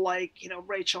people like,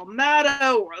 Rachel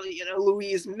Maddow or,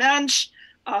 Louise Mensch.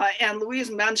 And Louise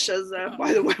Mensch,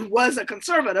 by the way, was a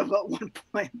conservative at one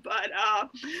point, but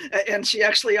and she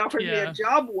actually offered me a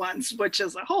job once, which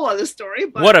is a whole other story.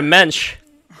 But what a mensch!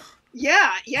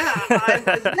 Yeah. No,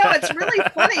 it's really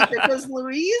funny because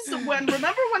Louise,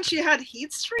 remember when she had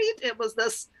Heat Street? It was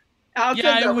this outfit.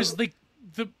 Yeah, it was like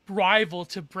the rival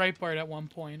to Breitbart at one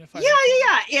point. If I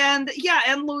and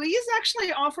Louise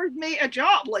actually offered me a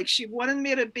job. Like, she wanted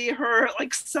me to be her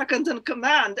like second in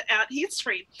command at Heat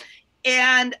Street,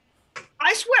 and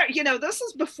I swear, this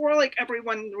is before like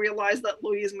everyone realized that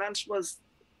Louise Mensch was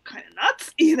kind of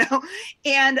nuts,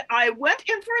 and I went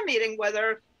in for a meeting with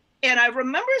her. And I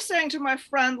remember saying to my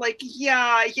friend, like,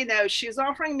 yeah, she's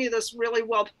offering me this really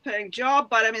well-paying job,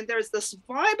 but I mean, there's this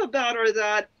vibe about her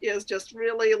that is just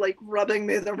really like rubbing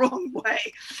me the wrong way.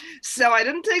 So I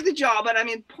didn't take the job. And I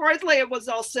mean, partly it was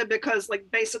also because like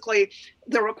basically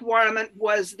the requirement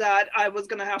was that I was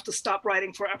going to have to stop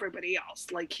writing for everybody else.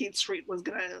 Like Heat Street was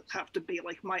going to have to be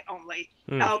like my only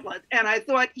outlet. And I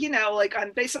thought, like,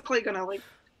 I'm basically going to like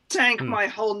tank my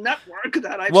whole network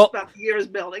that I've spent years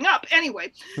building up.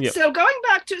 Anyway, so going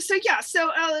back to,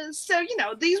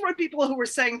 these were people who were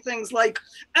saying things like,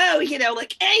 oh,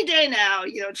 like any day now,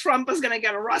 Trump is going to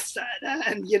get arrested.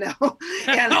 And, like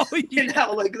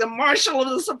the marshal of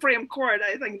the Supreme Court,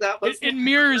 I think that was. It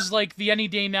mirrors like the any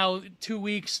day now, 2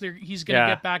 weeks, he's going to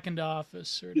get back into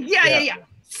office. Yeah.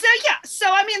 So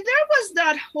I mean, there was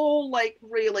that whole like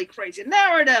really crazy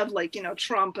narrative, like,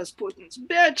 Trump is Putin's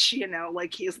bitch,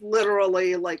 like he's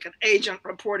literally like an agent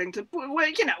reporting to,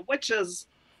 which is,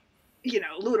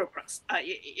 ludicrous.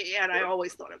 And I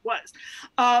always thought it was.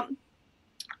 On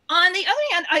the other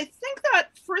hand, I think that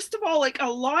first of all, like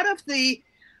a lot of the,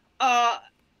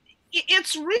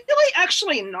 it's really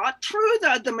actually not true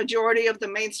that the majority of the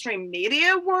mainstream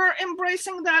media were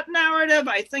embracing that narrative.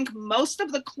 I think most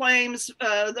of the claims,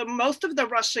 most of the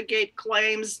Russiagate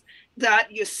claims that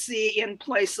you see in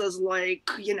places like,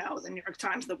 the New York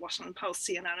Times, the Washington Post,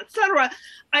 CNN, etc.,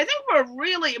 I think were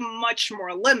really much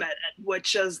more limited,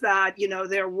 which is that,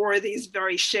 there were these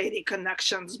very shady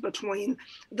connections between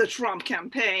the Trump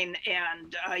campaign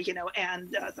and,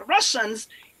 the Russians.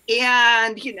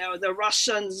 And, the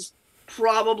Russians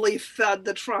probably fed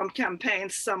the Trump campaign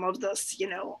some of this,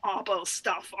 Oppo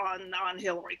stuff on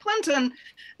Hillary Clinton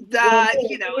that,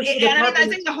 I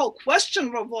think the whole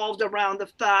question revolved around the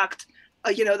fact,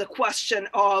 the question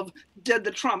of, did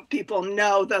the Trump people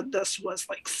know that this was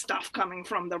like stuff coming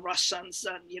from the Russians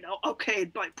and,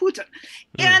 okayed by Putin?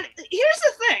 And here's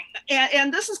the thing,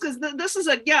 and this is because this is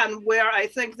again where I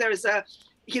think there's a,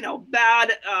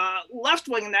 bad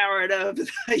left-wing narrative,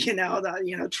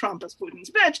 that, Trump is Putin's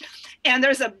bitch. And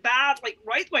there's a bad, like,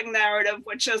 right-wing narrative,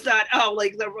 which is that,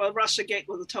 like, the Russiagate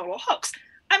was a total hoax.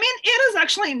 I mean, it is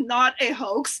actually not a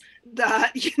hoax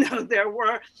that, there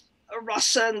were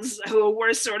Russians who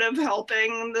were sort of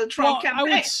helping the Trump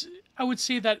campaign. I would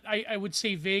say that I would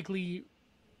say vaguely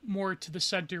more to the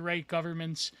center-right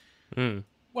governments,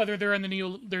 whether they're in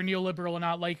they're neoliberal or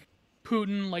not, like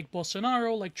Putin, like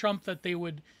Bolsonaro, like Trump, that they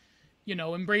would,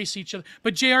 embrace each other.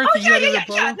 But JR, No,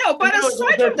 but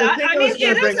aside from that, I mean,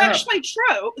 it is actually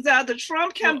true that the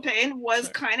Trump campaign was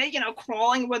kind of,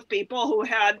 crawling with people who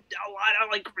had a lot of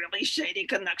like really shady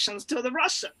connections to the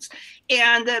Russians.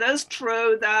 And it is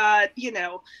true that,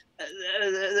 the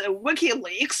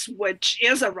WikiLeaks, which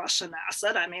is a Russian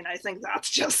asset. I mean, I think that's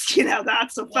just,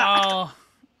 that's a fact.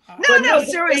 No,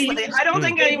 seriously. I don't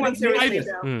think anyone seriously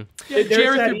knows.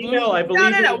 There's that email, I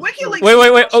believe. No. WikiLeaks.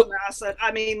 Wait. Asset. I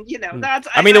mean, that's.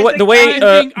 I mean, the way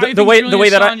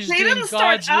that I. They didn't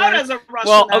start out as a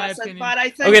Russian asset, but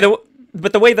I think. Okay.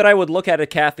 But the way that I would look at it,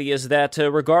 Kathy, is that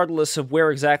regardless of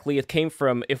where exactly it came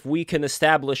from, if we can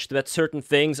establish that certain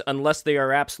things, unless they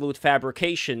are absolute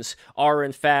fabrications, are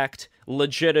in fact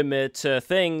legitimate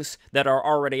things that are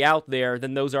already out there,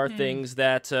 then those are things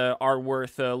that are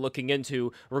worth looking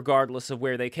into, regardless of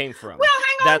where they came from. Well,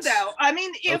 hang on, though. I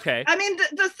mean,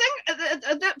 the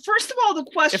thing, first of all, the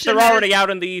question if they're already out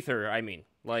in the ether, I mean.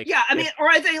 Like, yeah, I mean,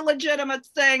 are they legitimate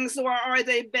things, or are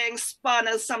they being spun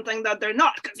as something that they're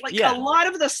not? Because, like, a lot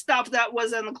of the stuff that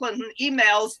was in the Clinton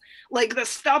emails, like the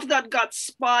stuff that got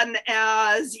spun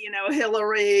as,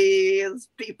 Hillary's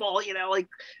people, like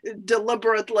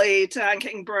deliberately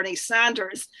tanking Bernie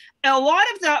Sanders, a lot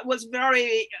of that was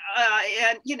very,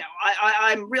 and,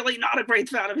 I'm really not a great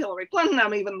fan of Hillary Clinton.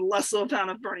 I'm even less so a fan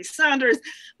of Bernie Sanders.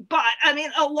 But, I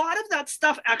mean, a lot of that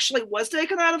stuff actually was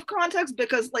taken out of context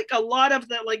because, like, a lot of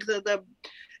the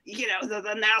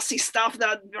nasty stuff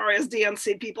that various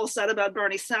DNC people said about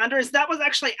Bernie Sanders, that was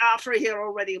actually after he had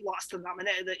already lost the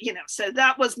nomination, so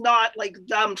that was not, like,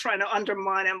 them trying to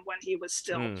undermine him when he was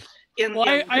still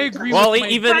I agree. Well, with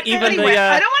even anyway,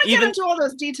 I don't want to get into all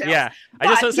those details. Yeah, I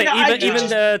just want to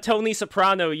say Tony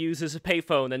Soprano uses a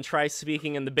payphone and tries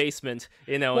speaking in the basement,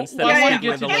 instead of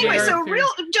speaking in the living room. Anyway, so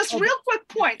real quick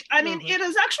point. I mean, it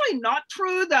is actually not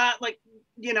true that like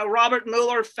Robert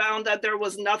Mueller found that there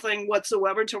was nothing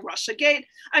whatsoever to Russiagate.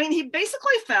 I mean, he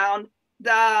basically found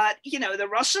that, the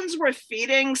Russians were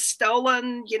feeding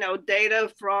stolen,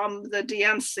 data from the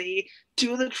DNC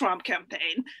to the Trump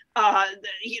campaign.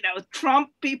 Trump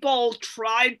people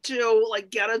tried to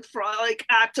get it from,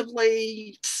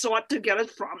 actively sought to get it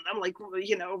from them.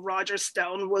 Roger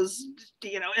Stone was,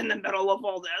 in the middle of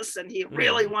all this, and he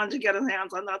really wanted to get his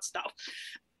hands on that stuff.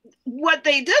 What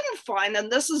they didn't find,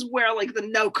 and this is where the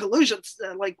no collusion,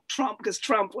 Trump, because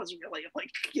Trump was really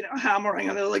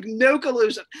hammering on it, no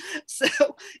collusion. So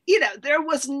there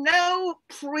was no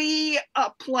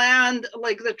pre-planned,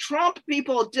 the Trump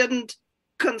people didn't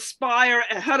conspire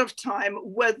ahead of time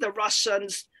with the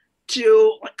Russians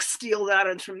to steal that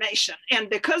information, and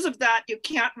because of that, you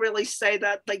can't really say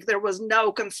that there was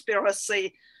no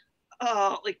conspiracy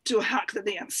to hack the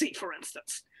DNC, for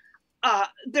instance.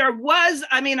 There was,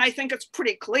 I think it's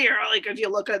pretty clear, if you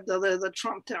look at the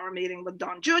Trump Tower meeting with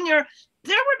Don Jr.,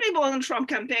 there were people in the Trump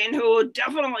campaign who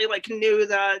definitely knew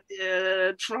that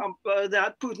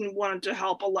that Putin wanted to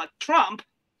help elect Trump,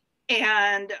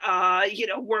 and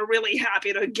were really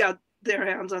happy to get their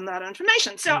hands on that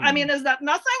information. So, is that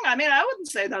nothing? I wouldn't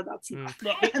say that that's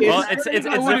nothing. Well, it's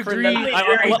different.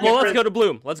 Let's go to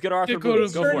Bloom. Let's go to Arthur Bloom.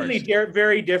 It's certainly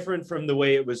very different from the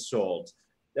way it was sold.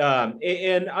 The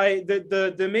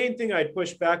main thing I'd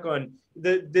push back on,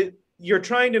 you're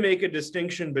trying to make a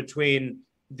distinction between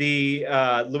the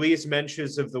Louise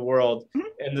Menches of the world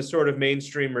and the sort of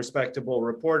mainstream respectable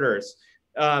reporters.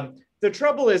 The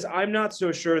trouble is, I'm not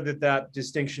so sure that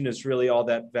distinction is really all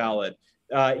that valid.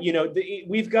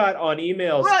 We've got on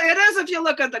emails. Well, it is if you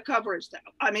look at the coverage, though.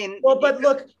 Well, but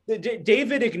look,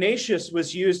 David Ignatius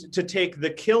was used to take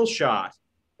the kill shot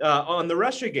on the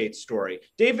Russiagate story.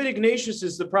 David Ignatius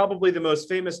is probably the most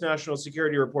famous national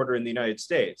security reporter in the United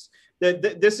States.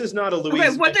 This is not a Louise.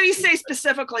 Okay, what did he say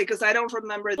specifically? Because I don't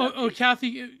remember that. Oh,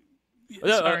 Kathy.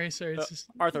 Sorry. It's just...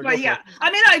 Arthur. But yeah,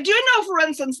 I do know, for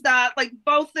instance, that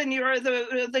both the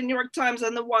New York Times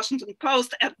and the Washington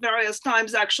Post at various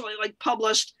times actually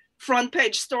published front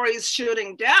page stories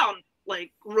shooting down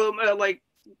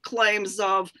claims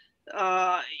of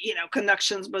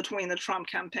connections between the Trump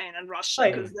campaign and Russia.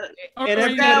 Right.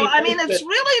 It's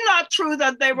really not true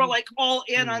that they were all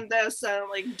in on this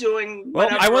and doing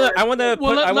whatever. Well, I want to.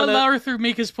 Let Arthur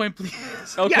make his point, please.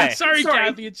 Okay. Yeah, sorry,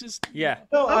 Kathy. It's just No,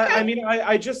 okay.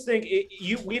 I just think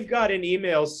we've got an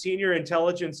email, senior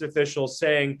intelligence officials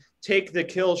saying take the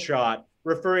kill shot,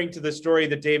 referring to the story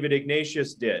that David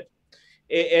Ignatius did.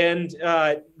 And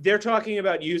they're talking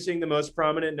about using the most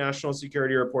prominent national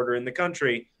security reporter in the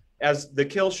country as the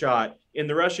kill shot in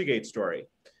the Russiagate story.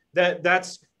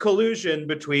 That's collusion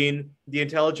between the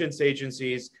intelligence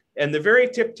agencies and the very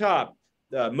tip top,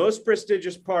 most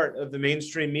prestigious part of the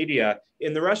mainstream media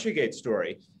in the Russiagate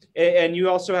story. And you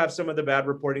also have some of the bad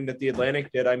reporting that the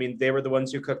Atlantic did. They were the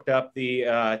ones who cooked up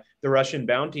the Russian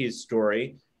bounties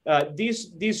story.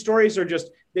 These stories are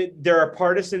just, there are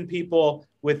partisan people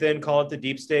within, call it the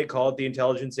deep state, call it the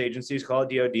intelligence agencies, call it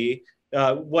DOD,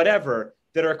 whatever,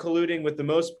 that are colluding with the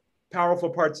most powerful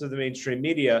parts of the mainstream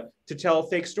media to tell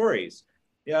fake stories.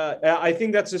 I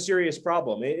think that's a serious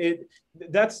problem.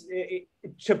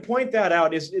 To point that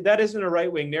out that isn't a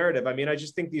right-wing narrative. I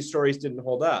just think these stories didn't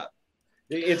hold up.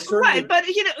 It's certainly... Right, but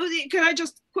can I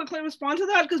just quickly respond to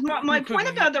that? Because my point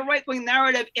about the right-wing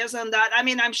narrative isn't that.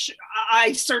 I'm sure,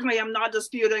 I certainly am not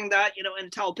disputing that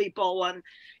Intel people and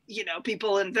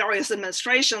people in various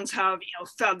administrations have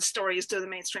fed stories to the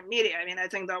mainstream media. I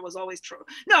think that was always true.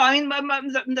 No,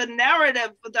 the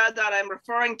narrative that I'm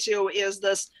referring to is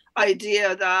this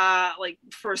idea that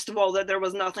first of all that there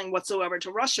was nothing whatsoever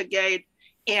to Russiagate,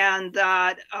 and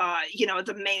that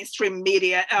the mainstream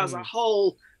media as a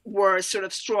whole were sort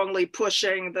of strongly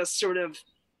pushing the sort of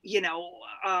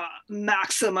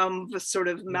maximum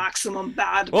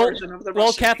bad version of the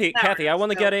Russian Kathy, narrative. I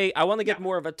want to get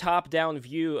more of a top-down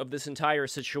view of this entire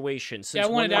situation. Since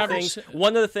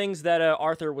one of the things that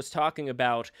Arthur was talking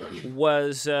about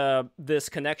was this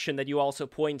connection that you also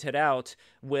pointed out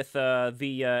with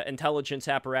the intelligence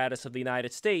apparatus of the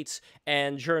United States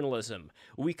and journalism.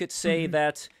 We could say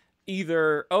that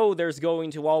either, there's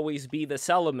going to always be this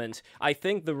element. I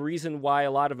think the reason why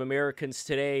a lot of Americans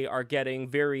today are getting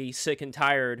very sick and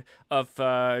tired of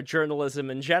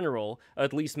journalism in general,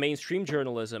 at least mainstream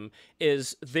journalism,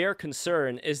 is their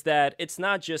concern is that it's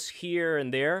not just here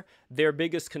and there. Their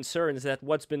biggest concern is that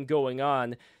what's been going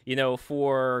on,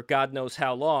 for God knows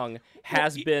how long,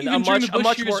 has been a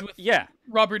much more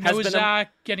Robert Nozick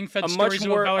getting fed stories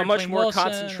about a much more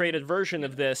concentrated version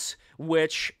of this,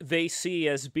 which they see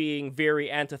as being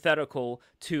very antithetical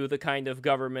to the kind of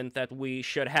government that we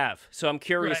should have. So I'm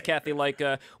curious, Kathy,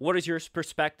 what is your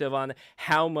perspective on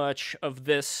how much of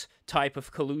this type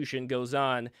of collusion goes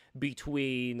on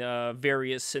between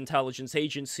various intelligence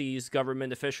agencies,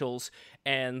 government officials,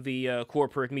 and the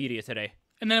corporate media today.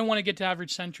 And then I want to get to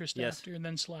average centrist Yes. after, and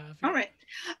then Slav. All right.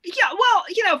 Yeah, well,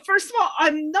 first of all,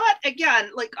 I'm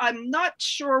not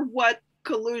sure what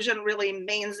collusion really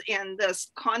means in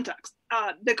this context,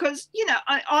 because,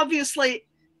 obviously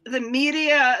the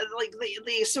media, like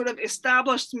the sort of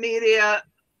established media,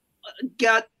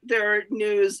 get their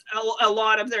news, a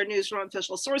lot of their news from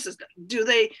official sources. Do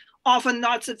they often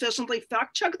not sufficiently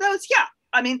fact check those? Yeah.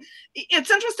 I mean, it's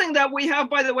interesting that we have,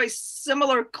 by the way,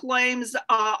 similar claims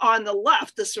on the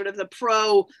left, the sort of the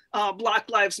pro Black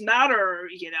Lives Matter,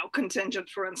 contingent,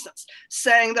 for instance,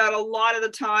 saying that a lot of the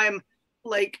time,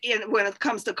 like when it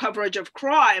comes to coverage of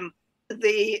crime,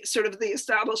 the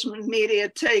establishment media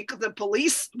take the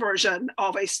police version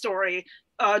of a story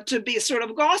to be sort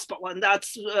of gospel, and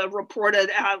that's reported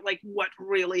at like what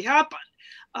really happened.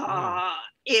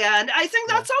 And I think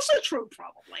that's also true,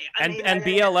 probably. And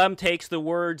BLM takes the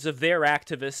words of their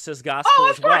activists as gospel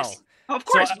of as well. course. Of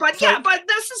course, but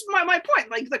this is my point.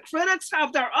 Like, the critics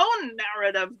have their own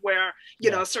narrative where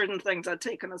certain things are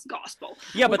taken as gospel.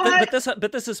 Yeah, but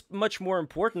this is much more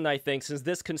important, I think, since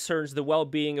this concerns the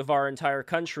well-being of our entire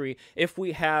country. If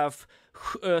we have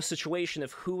a situation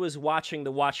of who is watching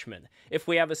the Watchmen, if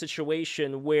we have a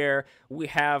situation where we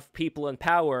have people in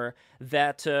power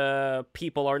that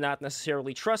people are not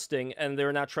necessarily trusting, and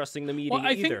they're not trusting the media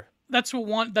either. Think that's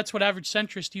what average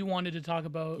centrist you wanted to talk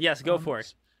about. Yes, go for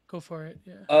it. Go for it.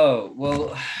 Yeah. Oh,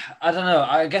 well, I don't know.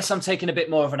 I guess I'm taking a bit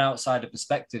more of an outsider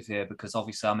perspective here because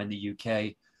obviously I'm in the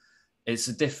UK. It's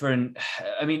a different,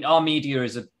 I mean, our media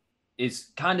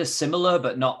is kind of similar,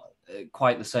 but not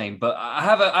quite the same. But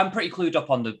I'm pretty clued up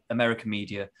on the American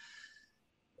media.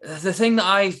 The thing that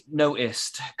I've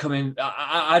noticed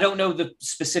I don't know the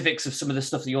specifics of some of the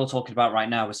stuff that you're talking about right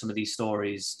now with some of these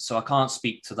stories, so I can't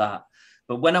speak to that.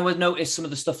 But when I would notice some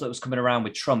of the stuff that was coming around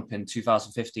with Trump in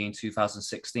 2015,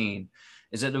 2016,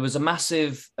 is that there was a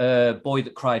massive boy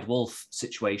that cried wolf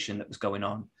situation that was going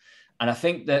on. And I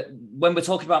think that when we're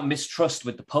talking about mistrust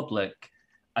with the public,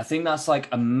 I think that's like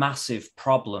a massive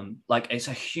problem. Like, it's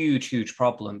a huge, huge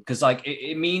problem because like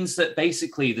it means that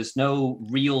basically there's no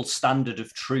real standard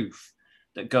of truth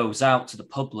that goes out to the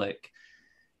public.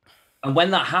 And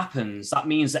when that happens, that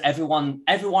means that everyone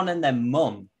and their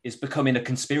mum is becoming a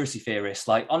conspiracy theorist.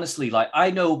 Like, honestly, like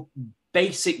I know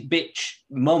basic bitch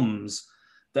mums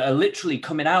that are literally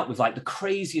coming out with like the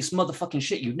craziest motherfucking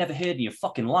shit you've never heard in your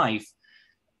fucking life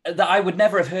that I would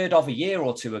never have heard of a year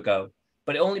or two ago.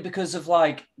 But only because of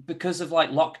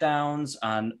lockdowns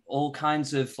and all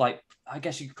kinds of like, I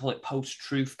guess you could call it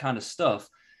post-truth kind of stuff.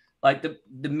 Like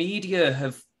the media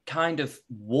have kind of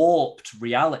warped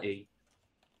reality.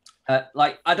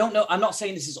 Like, I don't know, I'm not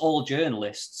saying this is all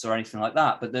journalists or anything like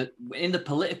that, but in the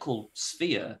political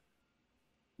sphere,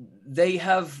 they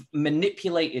have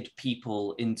manipulated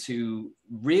people into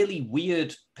really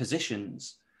weird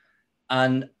positions.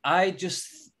 And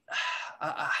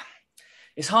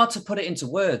it's hard to put it into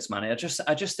words, man. I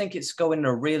just think it's going in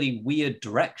a really weird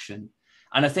direction.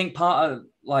 And I think part of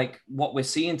like what we're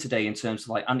seeing today in terms of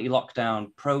like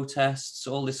anti-lockdown protests,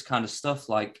 all this kind of stuff,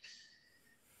 like,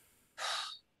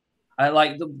 I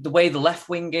like the way the left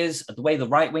wing is, the way the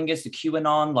right wing is, the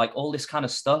QAnon, like all this kind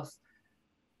of stuff.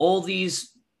 All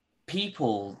these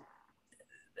people,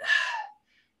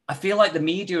 I feel like the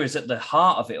media is at the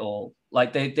heart of it all.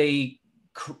 Like they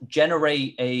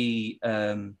generate a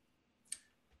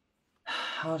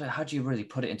how do you really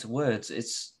put it into words?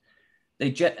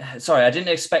 Sorry, I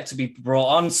didn't expect to be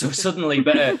brought on so suddenly,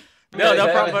 but no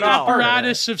problem at all.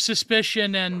 Apparatus of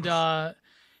suspicion and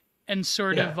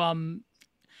sort of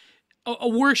a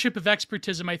worship of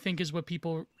expertism, I think, is what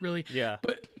people really If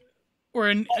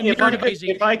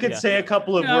I could say a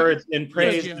couple of words in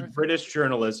praise of British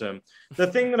journalism, the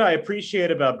thing that I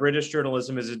appreciate about British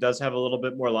journalism is it does have a little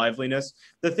bit more liveliness.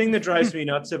 The thing that drives me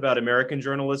nuts about American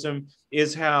journalism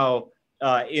is how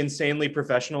insanely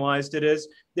professionalized it is.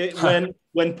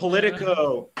 When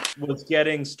Politico was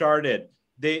getting started,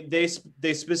 they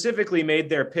specifically made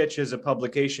their pitch as a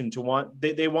publication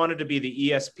they wanted to be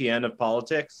the ESPN of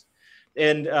politics.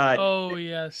 And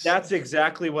that's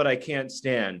exactly what I can't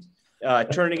stand.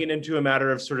 Turning it into a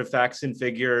matter of sort of facts and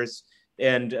figures,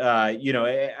 and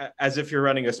as if you're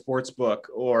running a sports book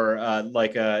or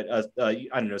like a I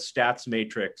don't know, stats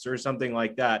matrix or something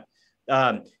like that.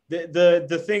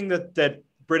 The thing that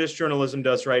British journalism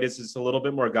does right is it's a little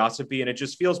bit more gossipy, and it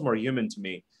just feels more human to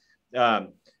me.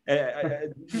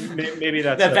 Maybe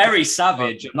that's they're very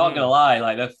savage. I'm not gonna lie,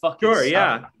 like they're fucking sure,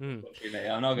 yeah. I'm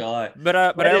not gonna lie. But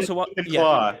I also want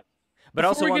But I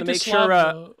also Before we want to get make to sure.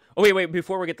 Slava, Oh wait.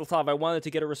 Before we get to Slav, I wanted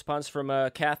to get a response from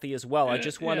Kathy as well. I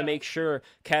just want to yeah. make sure,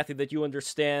 Kathy, that you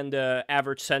understand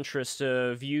average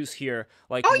centrist views here,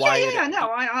 like Oh why yeah. No,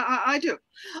 I do.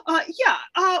 Yeah.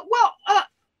 Well,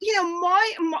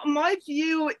 my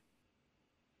view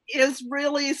is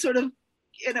really sort of,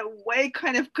 in a way,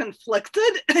 kind of conflicted,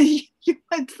 you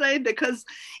might say, because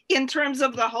in terms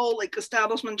of the whole like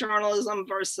establishment journalism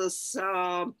versus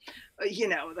the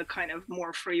kind of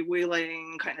more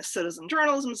freewheeling kind of citizen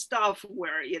journalism stuff,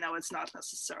 where it's not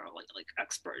necessarily like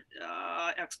expert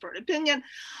opinion.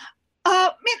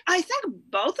 I mean, I think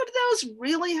both of those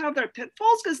really have their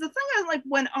pitfalls, because the thing is, like,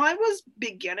 when I was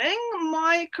beginning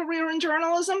my career in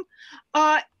journalism,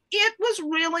 it was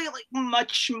really like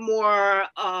much more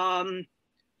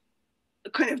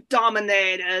kind of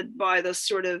dominated by the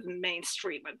sort of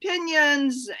mainstream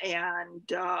opinions,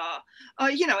 and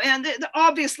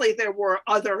obviously there were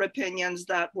other opinions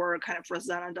that were kind of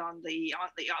presented on the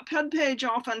op-ed page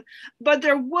often, but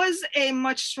there was a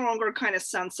much stronger kind of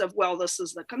sense of, well, this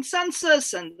is the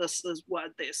consensus and this is what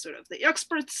the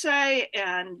experts say,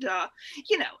 and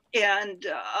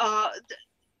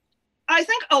I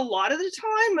think a lot of the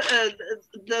time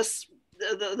this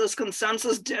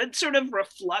consensus did sort of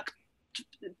reflect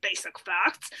basic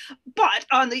facts. But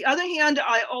on the other hand,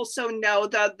 I also know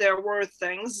that there were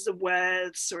things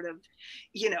with sort of,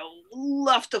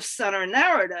 left of center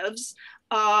narratives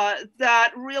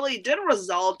that really did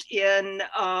result in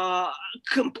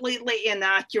completely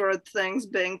inaccurate things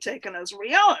being taken as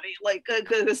reality. Like,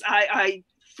 because I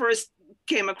first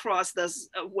came across this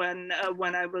when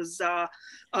I was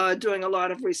doing a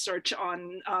lot of research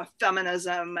on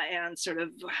feminism, and sort of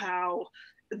how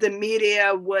the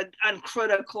media would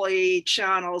uncritically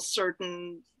channel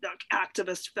certain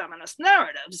activist feminist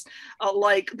narratives.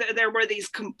 There were these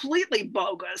completely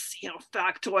bogus,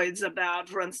 factoids about,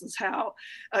 for instance, how,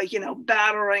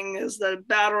 battering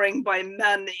by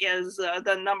men is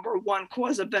the number one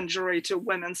cause of injury to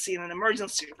women seen in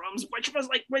emergency rooms, which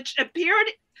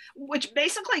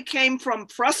basically came from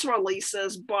press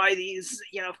releases by these,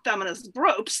 feminist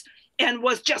groups, and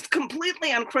was just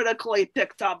completely uncritically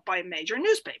picked up by major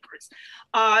newspapers.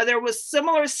 There was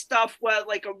similar stuff where,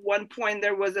 like, at one point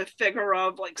there was a figure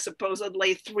of like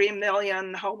supposedly 3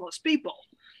 million homeless people.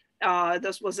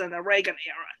 This was in the Reagan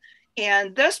era.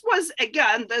 And this was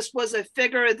a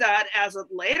figure that, as it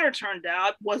later turned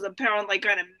out, was apparently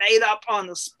kind of made up on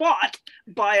the spot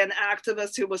by an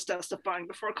activist who was testifying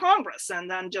before Congress,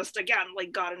 and then just, again,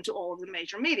 like, got into all of the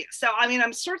major media. So, I mean,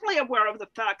 I'm certainly aware of the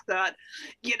fact that,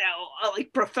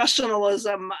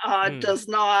 professionalism does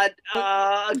not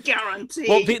guarantee.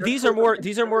 Well, these are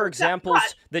more examples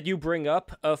that you bring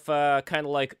up of kind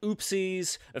of like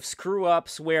oopsies, of screw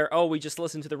ups, where, we just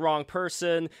listened to the wrong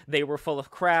person, they were full of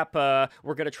crap.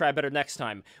 We're going to try better next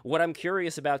time. What I'm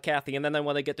curious about, Kathy, and then I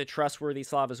want to get to Trustworthy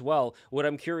Slav as well, what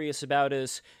I'm curious about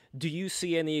is, do you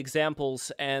see any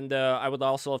examples, and I would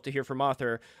also love to hear from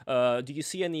Arthur, do you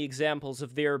see any examples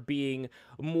of there being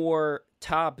more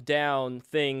top-down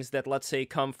things that, let's say,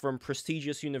 come from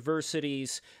prestigious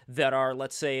universities that are,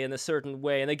 let's say, in a certain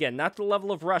way, and again, not the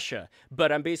level of Russia,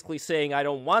 but I'm basically saying I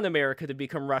don't want America to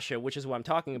become Russia, which is why I'm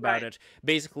talking about it,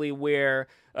 basically where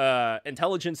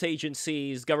intelligence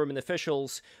agencies, government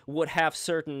officials would have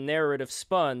certain narrative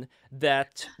spun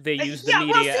that they use the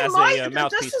media as a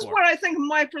mouthpiece for. This is where I think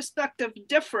my perspective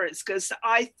differs, because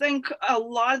I think a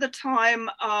lot of the time,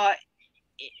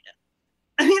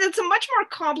 it's a much more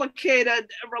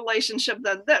complicated relationship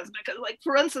than this, because, like,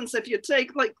 for instance, if you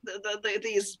take like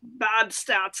these bad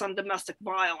stats on domestic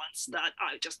violence that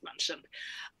I just mentioned,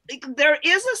 like, there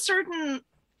is a certain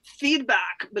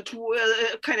feedback loop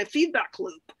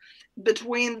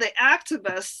between the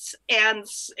activists and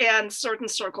certain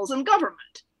circles in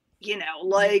government,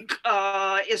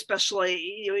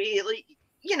 especially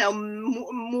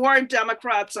more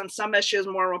Democrats on some issues,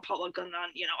 more Republican on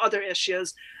other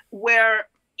issues, where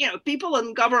people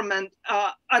in government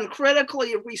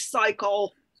uncritically recycle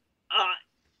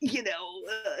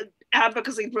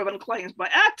advocacy driven claims by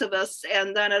activists,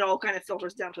 and then it all kind of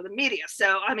filters down to the media.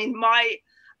 So, I mean,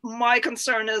 my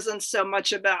concern isn't so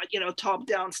much about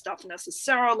top-down stuff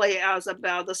necessarily, as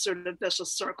about the sort of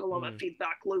vicious circle of a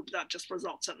feedback loop that just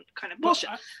results in kind of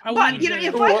bullshit.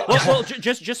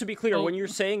 Just to be clear, when you're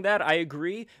saying that, I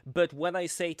agree. But when I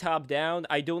say top-down,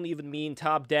 I don't even mean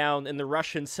top-down in the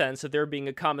Russian sense of there being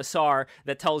a commissar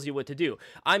that tells you what to do.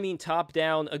 I mean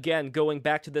top-down, again, going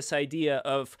back to this idea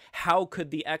of how could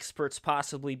the experts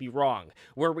possibly be wrong,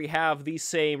 where we have these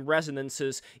same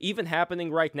resonances even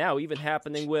happening right now, even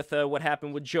happening with what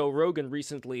happened with Joe Rogan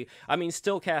recently. I mean,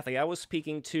 still, Kathy, I was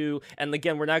speaking to, and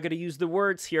again, we're not going to use the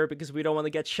words here because we don't want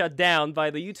to get shut down by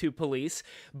the YouTube police,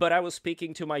 but I was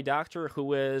speaking to my doctor,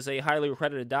 who is a highly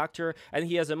accredited doctor, and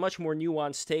he has a much more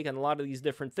nuanced take on a lot of these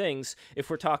different things if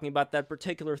we're talking about that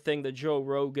particular thing that Joe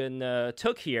Rogan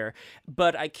took here.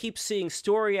 But I keep seeing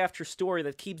story after story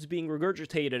that keeps being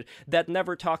regurgitated that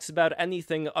never talks about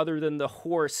anything other than the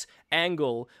horse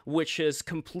angle, which is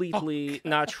completely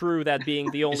not true, that being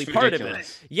the only part of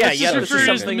it. Yeah, this yeah, is this is referred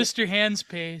something... as the Mr. Hands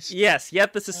pace. Yes,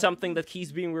 yet this is something that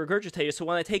keeps being regurgitated. So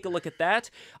when I take a look at that,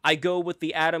 I go with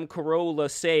the Adam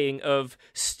Carolla saying of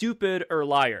stupid or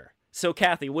liar. So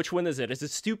Kathy, which one is it? Is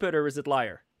it stupid or is it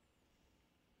liar?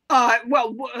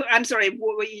 Well, I'm sorry,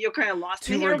 you kind of lost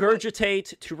me here. To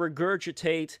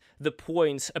regurgitate the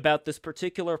points about this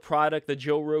particular product that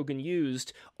Joe Rogan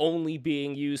used only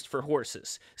being used for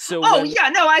horses. So yeah,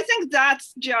 no, I think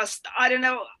that's just, I don't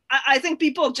know. I think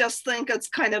people just think it's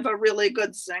kind of a really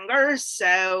good zinger.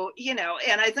 So, you know,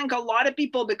 and I think a lot of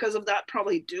people because of that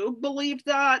probably do believe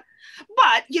that.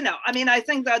 But, you know, I mean, I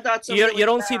think that that's... You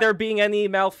don't see there being any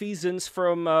malfeasance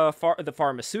from the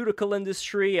pharmaceutical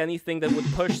industry, anything that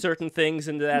would push certain things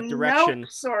into that direction? No,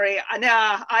 sorry.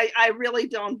 Nah, I really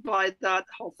don't buy that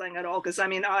whole thing at all. Because, I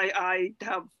mean, I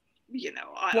have... You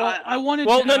know, I wanted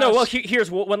well, to no, ask... no. Well,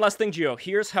 here's one last thing, Gio.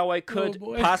 Here's how I could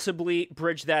possibly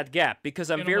bridge that gap,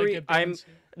 because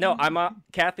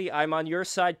Kathy, I'm on your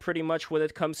side pretty much when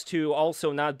it comes to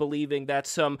also not believing that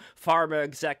some pharma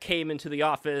exec came into the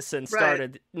office and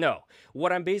started. Right. No,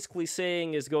 what I'm basically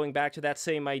saying is going back to that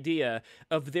same idea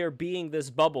of there being this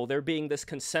bubble, there being this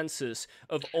consensus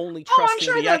of only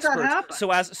trusting the experts.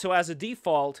 So as a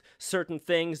default, certain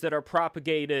things that are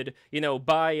propagated, you know,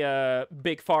 by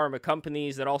big pharma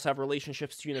companies that also have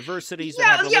relationships to universities.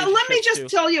 Yeah. Let me just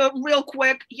tell you real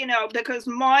quick, you know, because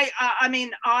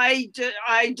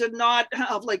I did not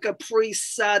have like a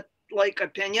preset like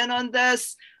opinion on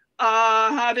this.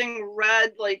 Having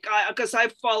read because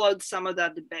I've followed some of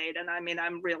that debate, and I mean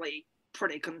I'm really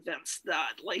pretty convinced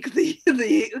that like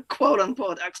the quote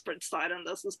unquote expert side on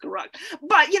this is correct.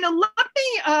 But you know, let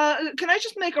me can I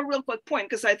just make a real quick point,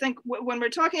 because I think when we're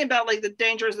talking about like the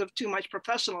dangers of too much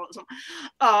professionalism,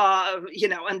 you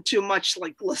know, and too much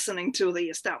like listening to the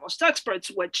established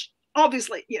experts, which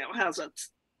obviously, you know, has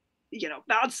its, you know,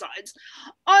 bad sides.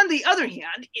 On the other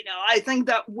hand, you know, I think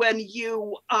that when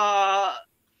you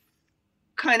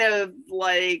kind of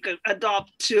like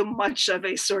adopt too much of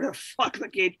a sort of fuck the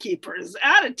gatekeepers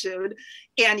attitude,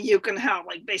 and you can have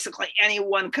like basically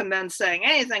anyone come in saying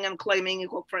anything and claiming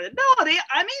equal credibility,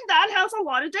 I mean, that has a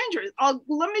lot of dangers.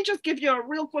 Let me just give you a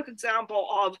real quick example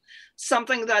of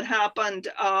something that happened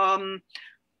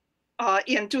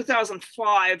in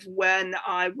 2005 when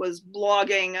I was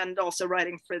blogging and also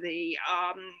writing for the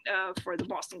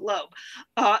Boston Globe.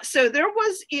 So there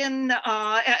was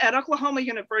at Oklahoma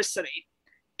University,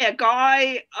 a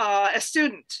guy, a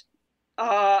student,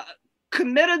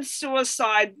 committed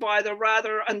suicide by the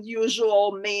rather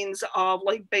unusual means of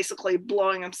like basically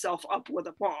blowing himself up with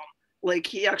a bomb. Like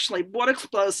he actually bought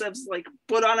explosives, like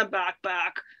put on a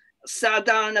backpack, sat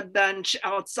down on a bench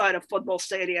outside a football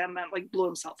stadium and like blew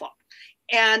himself up.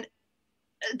 And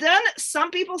then some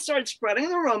people started spreading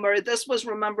the rumor. This was,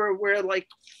 remember, we're like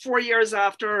 4 years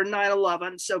after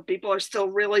 9/11. So people are still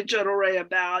really jittery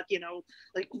about, you know,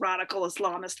 like radical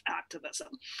Islamist activism.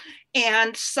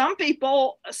 And some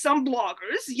people, some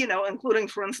bloggers, you know, including,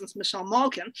 for instance, Michelle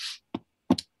Malkin,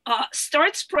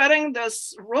 start spreading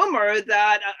this rumor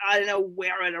that I don't know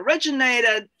where it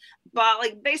originated, but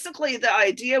like basically the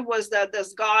idea was that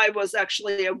this guy was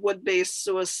actually a would-be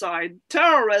suicide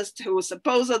terrorist who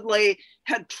supposedly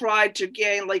had tried to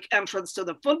gain like entrance to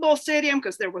the football stadium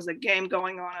because there was a game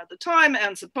going on at the time,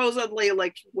 and supposedly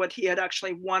like what he had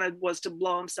actually wanted was to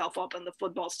blow himself up in the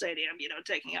football stadium, you know,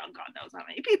 taking out God knows how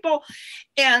many people.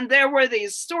 And there were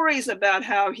these stories about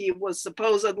how he was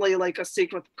supposedly like a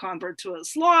secret convert to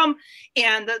Islam,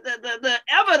 and the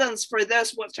evidence for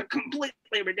this was completely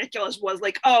ridiculous. Was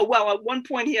like, oh well, at one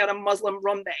point he had a Muslim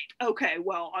roommate. Okay,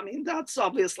 well, I mean that's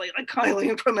obviously like highly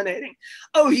incriminating.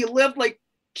 Oh, he lived like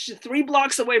 3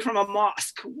 blocks away from a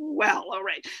mosque. Well, all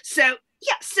right. So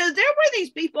yeah, so there were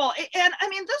these people, and I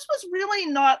mean, this was really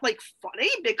not like funny,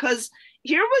 because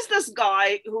here was this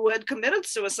guy who had committed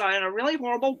suicide in a really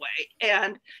horrible way,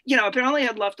 and you know, apparently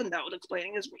had left a note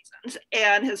explaining his reasons,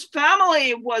 and his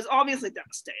family was obviously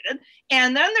devastated.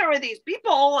 And then there were these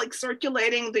people like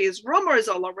circulating these rumors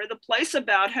all over the place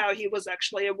about how he was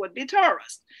actually a would-be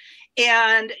terrorist.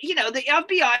 And, the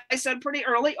FBI said pretty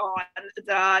early on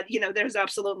that, there's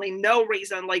absolutely no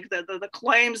reason, like the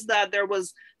claims that there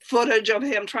was footage of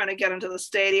him trying to get into the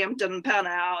stadium didn't pan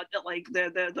out. Like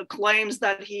the claims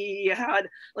that he had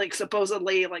like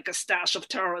supposedly like a stash of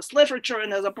terrorist literature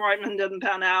in his apartment didn't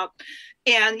pan out.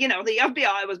 And, the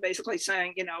FBI was basically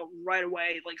saying, right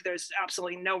away, like there's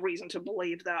absolutely no reason to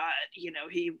believe that,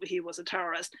 he was a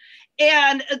terrorist.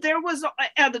 And there was,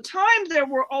 at the time, there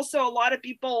were also a lot of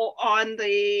people on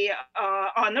the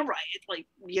right, like,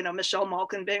 Michelle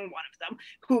Malkin being one of them,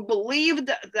 who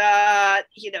believed that,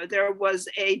 there was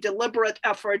a deliberate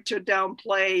effort to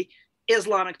downplay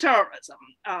Islamic terrorism,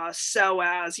 so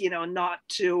as not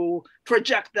to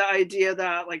project the idea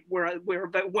that like we're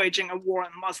waging a war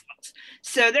on Muslims.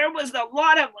 So there was a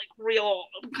lot of like real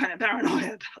kind of paranoia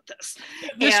about this.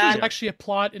 This was actually a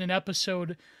plot in an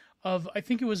episode of, I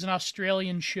think it was an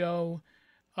Australian show,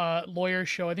 lawyer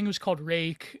show. I think it was called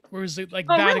Rake, where it was like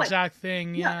that really? Exact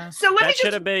thing. Yeah. So let me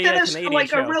just finish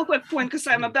like a real quick point, because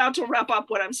I'm about to wrap up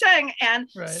what I'm saying. And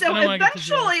so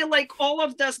eventually, like all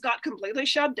of this got completely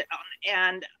shut down.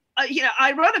 And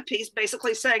I wrote a piece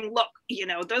basically saying, look,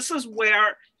 this is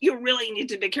where you really need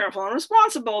to be careful and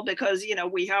responsible, because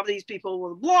we have these people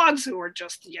with blogs who are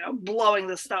just blowing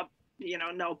this stuff,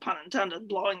 no pun intended,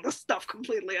 blowing the stuff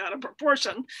completely out of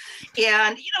proportion,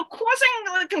 and causing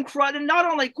like not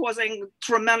only causing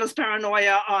tremendous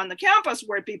paranoia on the campus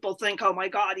where people think, oh my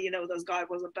god, this guy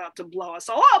was about to blow us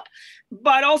all up,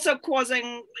 but also causing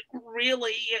like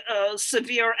really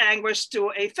severe anguish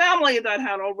to a family that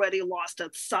had already lost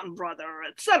its son, brother,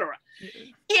 etc.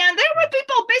 And there were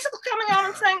people basically coming on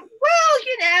and saying,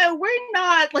 well, we're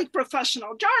not like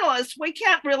professional journalists. We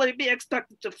can't really be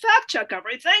expected to fact check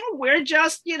everything. We're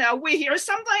just, we hear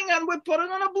something and we put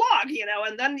it on a blog,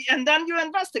 and then you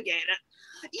investigate it.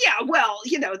 Yeah, well,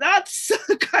 that's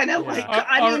kind of like.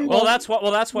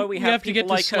 That's why we have to get to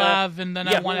like Slav, and then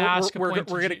I want to ask. We're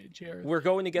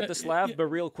going to get to Slav, but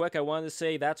real quick, I wanted to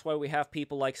say that's why we have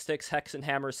people like Styx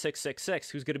Hexenhammer 666,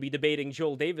 who's going to be debating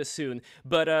Joel Davis soon.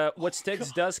 But what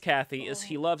Styx does, Kathy, is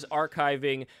he loves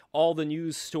archiving all the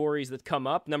news stories that come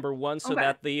up. Number one, so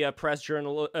that the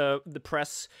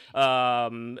press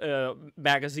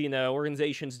magazine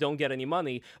organizations don't get any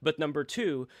money. But number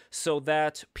two, so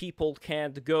that people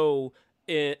can't go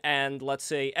and, let's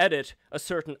say, edit a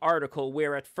certain article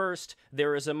where at first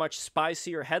there is a much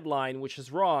spicier headline, which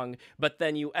is wrong, but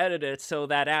then you edit it so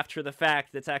that after the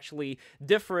fact it's actually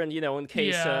different, in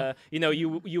case,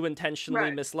 you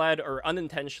intentionally misled or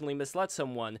unintentionally misled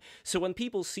someone. So when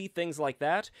people see things like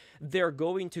that, they're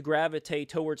going to gravitate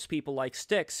towards people like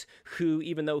Styx, who,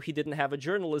 even though he didn't have a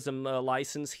journalism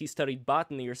license, he studied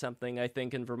botany or something, I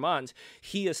think, in Vermont.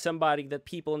 He is somebody that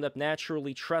people end up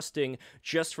naturally trusting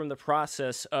just from the process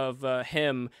of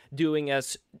him doing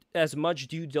as much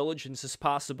due diligence as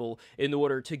possible in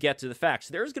order to get to the facts.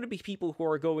 There's going to be people who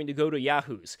are going to go to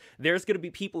Yahoos. There's going to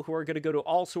be people who are going to go to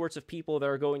all sorts of people that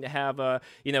are going to have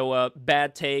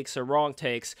bad takes or wrong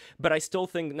takes. But I still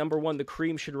think, number one, the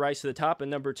cream should rise to the top,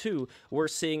 and number two, we're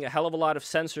seeing a hell of a lot of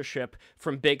censorship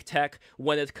from big tech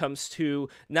when it comes to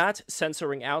not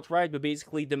censoring outright, but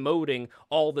basically demoting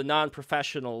all the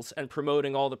non-professionals and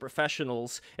promoting all the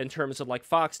professionals in terms of like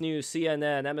Fox News,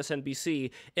 CNN,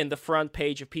 MSNBC in the front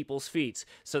page of people's feeds.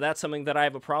 So that's something that I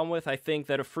have a problem with. I think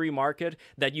that a free market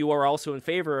that you are also in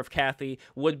favor of, Kathy,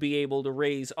 would be able to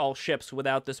raise all ships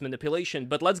without this manipulation.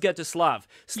 But let's get to Slav.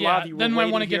 Slav, you were then I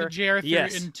want to here. get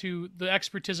Jareth into the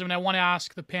expertism, and I want to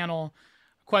ask the panel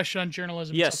a question on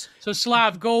journalism. Yes. So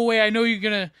Slav, go away. I know you're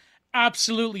going to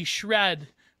absolutely shred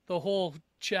the whole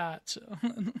chat. So.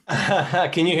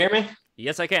 Can you hear me?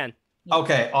 Yes, I can.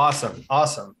 Okay, awesome.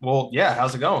 Well, yeah,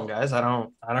 how's it going, guys? I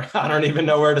don't even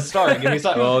know where to start. Give me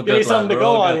something. Give me something to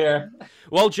go on here.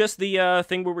 Well, just the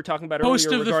thing we were talking about host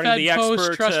earlier of the regarding Fed the Post,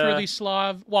 expert. Trustworthy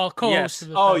Slav. Well, co-host of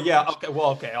the Oh Fed yeah. Post.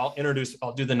 Okay.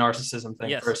 I'll do the narcissism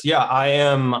thing first. Yeah, I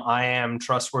am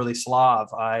Trustworthy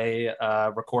Slav. I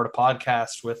record a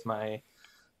podcast with my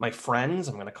friends.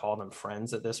 I'm going to call them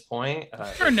friends at this point.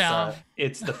 For now,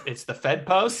 it's the Fed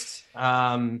Post.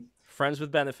 Friends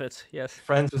with benefits, yes.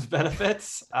 Friends with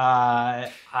benefits. I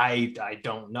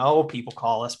don't know. People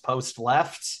call us post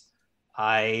left.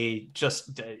 I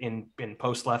just in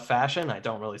post left fashion. I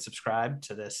don't really subscribe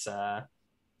to this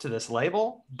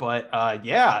label, but a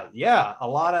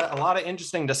lot of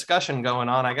interesting discussion going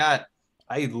on. I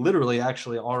literally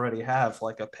actually already have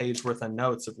like a page worth of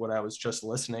notes of what I was just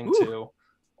listening to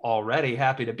already.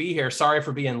 Happy to be here. Sorry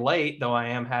for being late, though I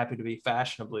am happy to be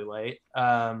fashionably late.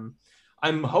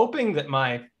 I'm hoping that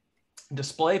my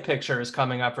display picture is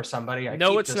coming up for somebody.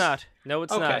 No, it's not. No,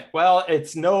 it's okay. not. Well,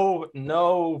 it's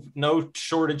no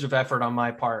shortage of effort on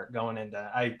my part going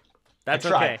into. That's I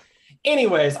tried. okay.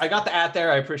 Anyways, I got the at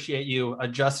there. I appreciate you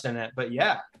adjusting it. But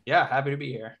yeah, happy to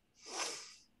be here.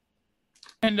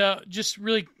 And just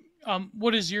really,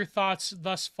 what is your thoughts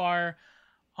thus far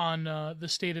on the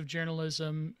state of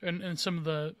journalism and some of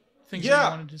the things that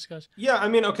you want to discuss? Yeah, I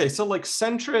mean, okay, so like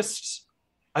centrist,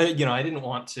 I didn't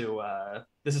want to.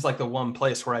 This is like the one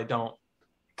place where I don't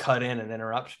cut in and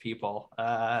interrupt people.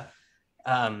 But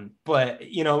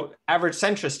average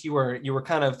centrist, you were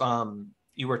kind of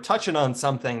you were touching on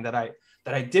something that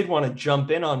I did want to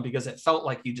jump in on because it felt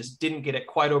like you just didn't get it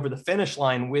quite over the finish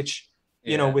line, which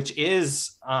which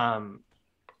is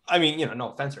I mean, no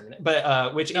offense or anything,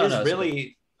 but which is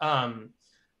really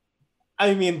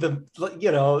I mean,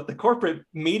 the corporate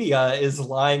media is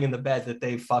lying in the bed that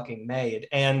they've fucking made.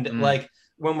 And like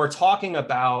when we're talking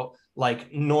about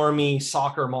like normie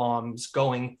soccer moms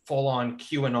going full on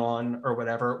QAnon or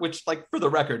whatever, which like for the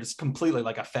record is completely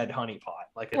like a fed honeypot,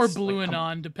 like it's, or blue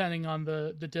anon, depending on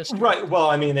the district. Right. Well,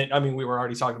 I mean, we were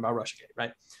already talking about Russiagate,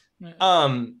 right?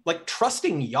 Yeah. Like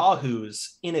trusting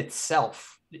Yahoos in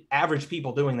itself, average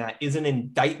people doing that is an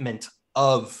indictment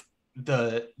of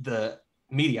the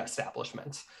media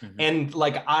establishment. And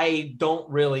like honestly,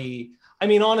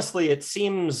 it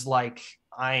seems like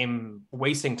I'm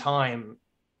wasting time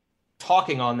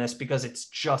talking on this because it's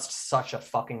just such a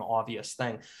fucking obvious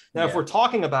thing. Now, if we're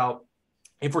talking about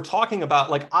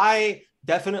like, I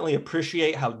definitely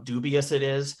appreciate how dubious it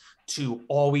is to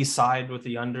always side with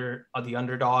the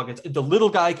underdog. It's the little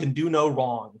guy can do no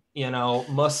wrong,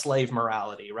 must slave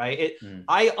morality, right?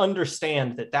 I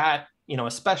understand that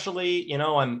especially,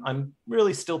 I'm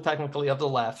really still technically of the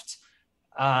left.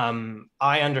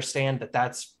 I understand that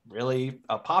that's really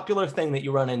a popular thing that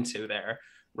you run into there,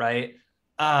 right?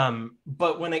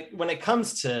 But when it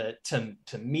comes to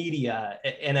media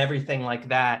and everything like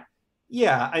that,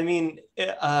 I mean,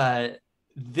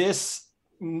 this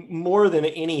more than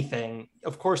anything,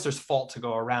 of course, there's fault to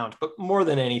go around, but more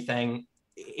than anything,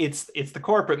 it's the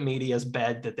corporate media's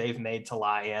bed that they've made to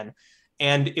lie in.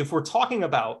 And if we're talking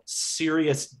about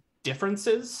serious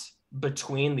differences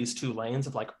between these two lanes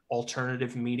of like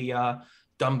alternative media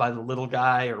done by the little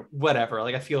guy or whatever,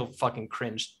 like I feel fucking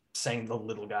cringe saying the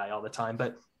little guy all the time,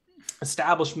 but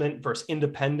establishment versus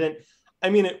independent,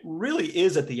 I mean, it really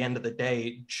is at the end of the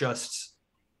day, just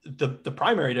the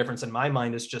primary difference in my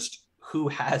mind is just who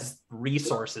has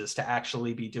resources to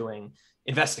actually be doing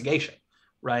investigation,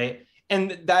 right?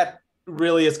 And that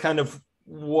really is kind of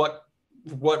what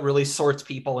really sorts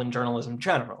people in journalism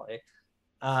generally.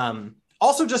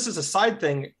 Also, just as a side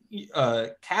thing,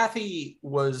 Kathy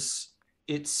was,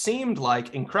 it seemed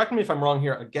like, and correct me if I'm wrong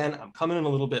here, again, I'm coming in a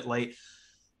little bit late,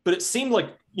 but it seemed like,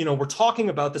 we're talking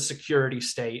about the security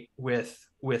state with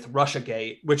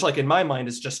Russiagate, which like in my mind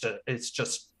is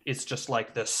it's just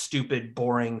like the stupid,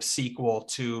 boring sequel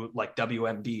to like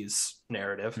WMD's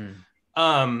narrative.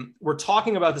 We're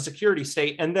talking about the security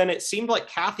state. And then it seemed like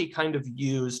Kathy kind of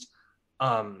used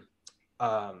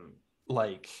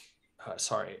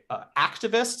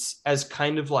activists as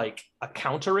kind of like a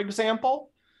counterexample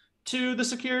to the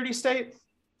security state.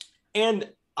 And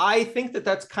I think that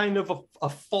that's kind of a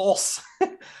false,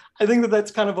 I think that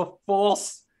that's kind of a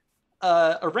false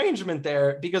arrangement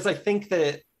there, because I think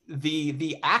that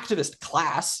the activist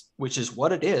class, which is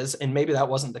what it is, and maybe that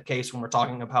wasn't the case when we're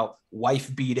talking about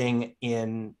wife beating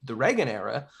in the Reagan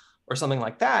era or something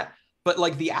like that, but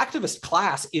like the activist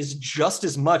class is just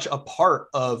as much a part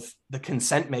of the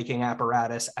consent making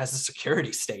apparatus as the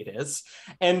security state is.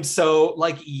 And so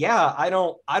like, I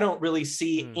don't really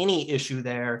see any issue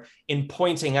there in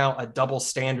pointing out a double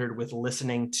standard with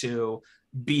listening to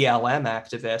BLM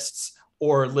activists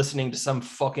or listening to some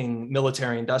fucking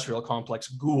military industrial complex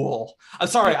ghoul. I'm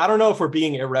sorry, I don't know if we're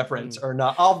being irreverent or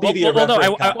not. I'll be the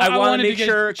irreverent. No, I want to make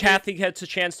sure Kathy gets a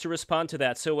chance to respond to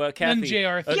that. So, Kathy.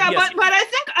 JR. But I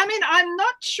think, I'm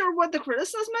not sure what the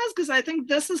criticism is, because I think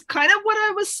this is kind of what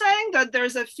I was saying, that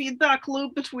there's a feedback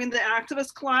loop between the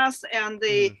activist class and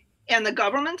the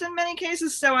government in many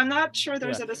cases. So I'm not sure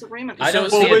there's a disagreement. I don't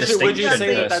see a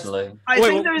distinction personally. I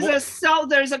think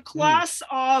there's a class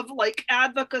of like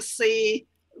advocacy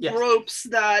groups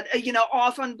that,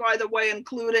 often, by the way,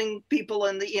 including people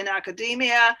in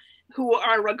academia who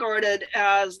are regarded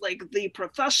as like the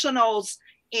professionals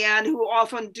and who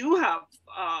often do have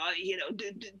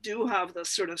do have this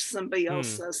sort of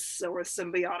symbiosis or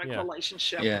symbiotic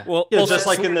relationship. Well, just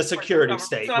like in the security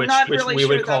state, so which really we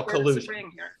would call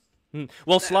collusion.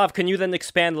 Well, Slav, can you then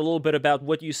expand a little bit about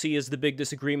what you see as the big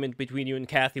disagreement between you and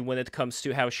Kathy when it comes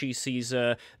to how she sees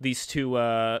these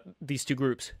two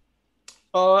groups?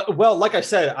 Well, like I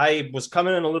said, I was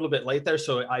coming in a little bit late there,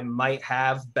 so I might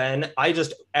have been.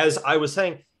 As I was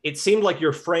saying, it seemed like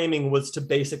your framing was to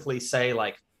basically say,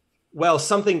 like, well,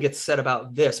 something gets said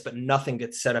about this, but nothing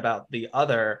gets said about the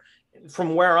other.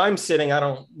 From where I'm sitting, I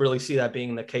don't really see that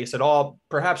being the case at all.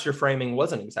 Perhaps your framing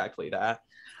wasn't exactly that.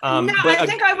 No, I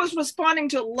think I was responding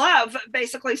to Lev,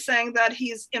 basically saying that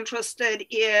he's interested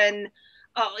in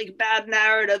like bad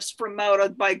narratives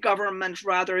promoted by government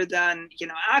rather than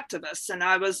activists.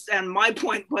 And my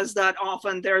point was that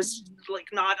often there's like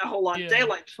not a whole lot of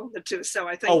daylight between the two. So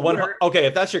I think. Okay.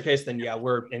 If that's your case, then yeah,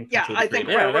 we're in. Yeah, I think.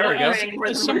 Yeah, there we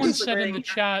go. Someone said in the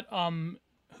chat,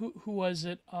 who was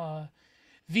it?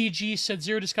 VG said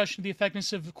zero discussion of the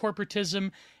effectiveness of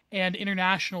corporatism and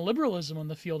international liberalism on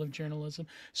the field of journalism.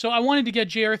 So I wanted to get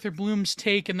J. Arthur Bloom's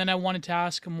take, and then I wanted to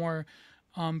ask a more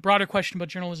broader question about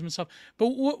journalism and stuff. But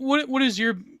what is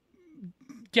your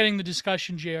getting the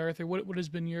discussion, J. Arthur? What has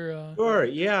been your? Sure.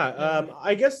 Yeah.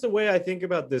 I guess the way I think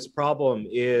about this problem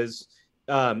is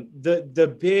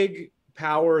the big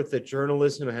power that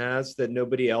journalism has that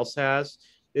nobody else has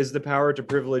is the power to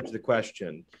privilege the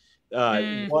question.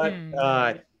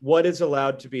 What is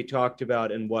allowed to be talked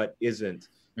about and what isn't.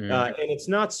 And it's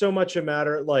not so much a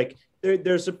matter like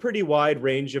there's a pretty wide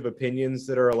range of opinions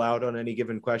that are allowed on any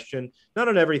given question, not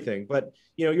on everything, but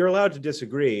you're allowed to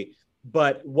disagree.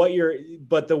 But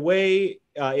the way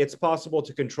it's possible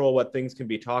to control what things can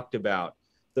be talked about,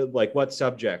 like what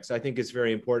subjects, I think is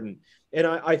very important. And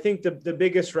I think the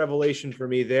biggest revelation for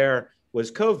me there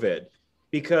was COVID,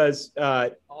 because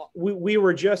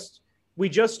we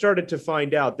just started to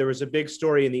find out. There was a big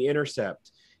story in The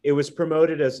Intercept. It was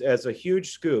promoted as a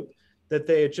huge scoop that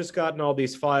they had just gotten all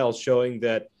these files showing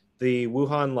that the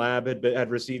Wuhan lab had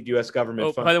received U.S.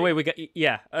 government funding. By the way, we got all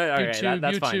YouTube, right,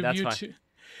 that's YouTube, fine. That's YouTube.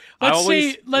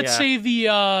 fine. Let's say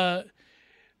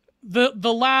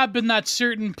the lab in that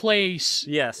certain place.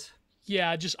 Yes.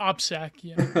 Yeah, just OPSEC.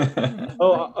 Yeah.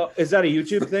 Is that a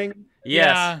YouTube thing?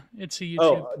 Yes. Yeah, it's a YouTube.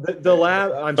 Oh, the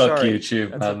lab. I'm Fuck sorry.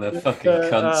 YouTube, man. They're fucking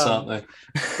cunts, aren't they?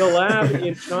 The lab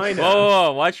in China.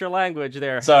 Whoa, watch your language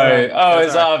there. Sorry. Is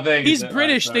that a thing? He's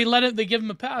British. They give him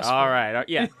a pass. All right.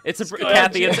 Yeah, it's a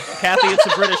Kathy. It's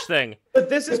a British thing. But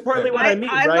this is partly what I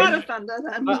mean, I'm right? not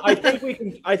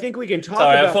offended. I think we can talk.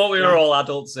 Sorry, about I thought we were all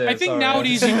adults here. I think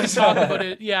nowadays you can talk about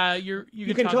it. Yeah,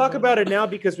 you can talk about it now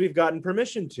because we've gotten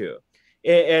permission to,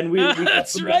 and we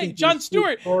that's right. Jon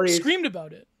Stewart screamed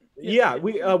about it. Yeah,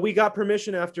 we got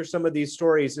permission after some of these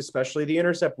stories, especially the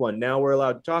Intercept one. Now we're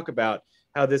allowed to talk about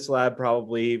how this lab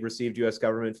probably received U.S.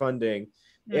 government funding.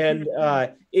 And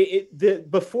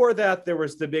before that, there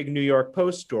was the big New York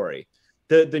Post story.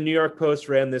 The New York Post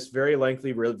ran this very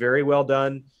lengthy, very well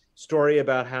done story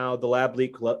about how the lab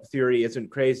leak theory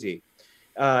isn't crazy.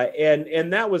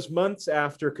 And that was months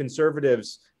after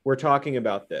conservatives were talking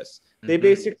about this. They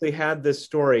basically had this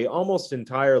story almost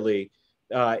entirely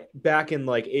back in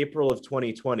like April of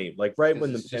 2020, like right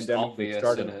when the pandemic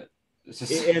started.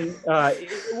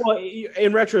 Well,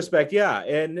 in retrospect, yeah.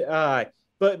 And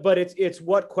but it's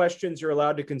what questions you're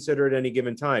allowed to consider at any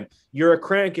given time. You're a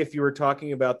crank if you were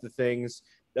talking about the things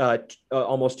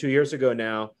almost 2 years ago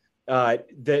now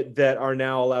that are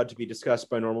now allowed to be discussed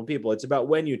by normal people. It's about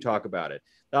when you talk about it.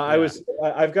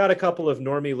 I've got a couple of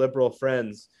normie liberal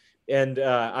friends, and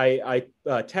I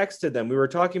texted them. We were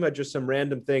talking about just some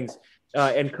random things.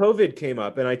 And COVID came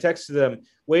up, and I texted them,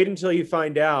 "Wait until you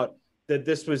find out that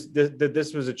this was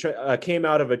came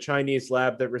out of a Chinese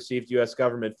lab that received U.S.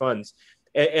 government funds."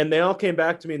 And they all came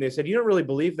back to me and they said, "You don't really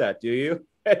believe that, do you?"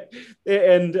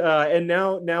 and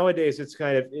nowadays it's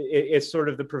it's sort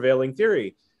of the prevailing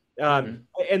theory. And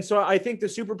so I think the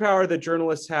superpower that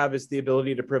journalists have is the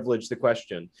ability to privilege the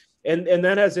question, and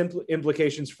that has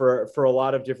implications for a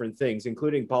lot of different things,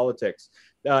 including politics.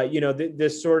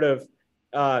 This sort of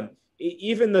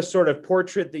even the sort of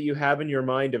portrait that you have in your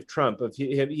mind of Trump,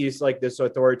 he's like this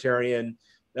authoritarian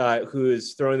who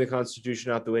is throwing the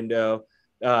Constitution out the window.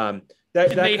 The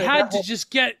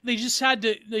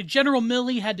General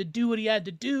Milley had to do what he had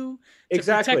to do to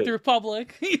protect the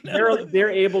Republic.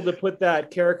 They're able to put that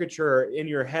caricature in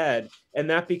your head, and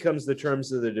that becomes the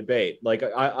terms of the debate. Like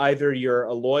either you're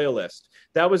a loyalist.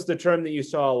 That was the term that you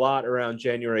saw a lot around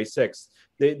January 6th.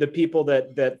 The people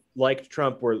that liked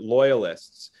Trump were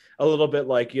loyalists. A little bit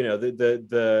like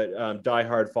the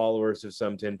diehard followers of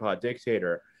some tin pot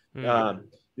dictator.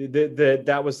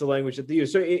 that was the language that they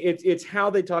use. So it's how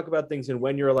they talk about things and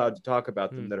when you're allowed to talk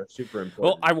about them that are super important.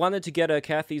 Well, I wanted to get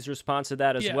Kathy's response to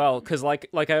that as well, because like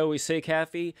I always say,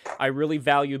 Kathy, I really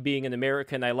value being an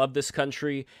American. I love this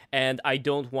country, and I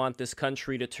don't want this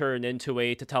country to turn into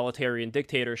a totalitarian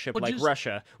dictatorship like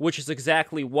Russia, which is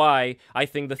exactly why I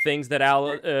think the things that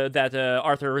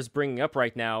Arthur is bringing up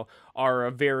right now are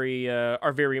very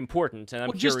important. And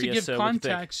I'm curious. Just to give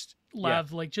context,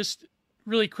 Lev, like just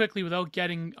really quickly without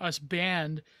getting us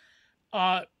banned,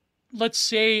 let's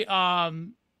say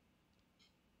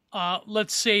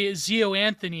Zio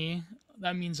Anthony,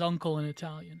 that means uncle in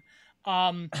Italian.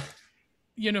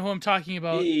 You know who I'm talking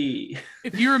about. Hey.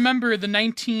 If you remember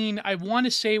I want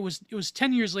to say it was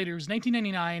 10 years later, it was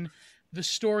 1999, the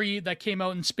story that came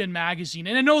out in Spin Magazine.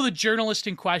 And I know the journalist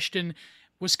in question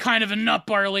was kind of a nut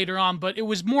bar later on, but it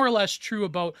was more or less true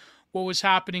about what was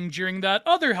happening during that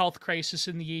other health crisis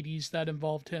in the 80s that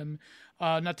involved him.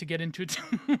 Not to get into it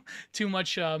too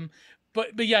much.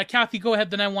 But yeah, Kathy, go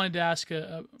ahead. Then I wanted to ask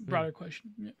a broader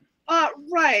question. Yeah.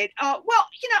 Right. Well,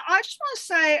 I just want to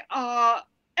say,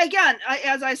 again,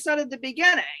 as I said at the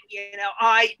beginning,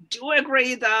 I do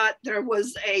agree that there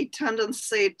was a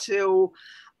tendency to,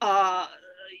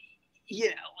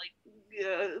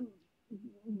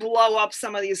 blow up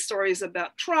some of these stories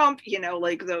about Trump,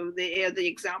 like the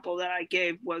example that I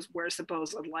gave was where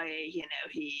supposedly,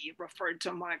 he referred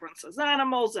to migrants as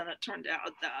animals, and it turned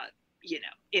out that,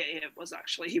 it was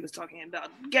actually, he was talking about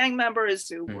gang members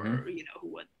who were,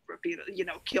 who had repeatedly,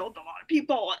 killed a lot of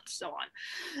people and so on.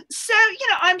 So,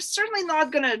 I'm certainly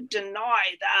not going to deny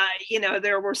that,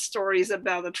 there were stories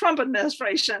about the Trump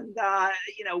administration that,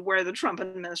 where the Trump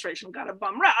administration got a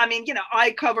bum rap. I mean,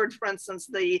 I covered, for instance,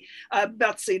 the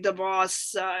Betsy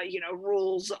DeVos,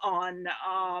 rules on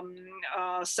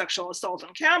sexual assault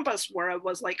on campus, where it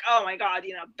was like, oh my God,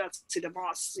 Betsy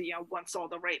DeVos, wants all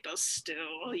the rapists to,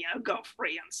 go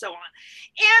free and so on.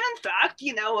 And in fact,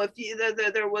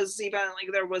 if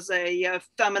there was a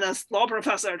feminist law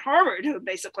professor at Harvard who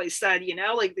basically said,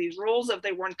 like these rules, if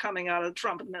they weren't coming out of the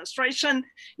Trump administration,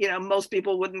 most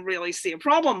people wouldn't really see a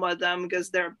problem with them because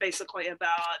they're basically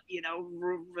about,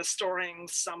 restoring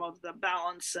some of the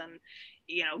balance and,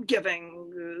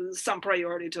 giving some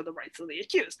priority to the rights of the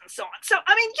accused and so on. So,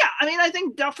 I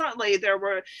think definitely there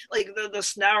were like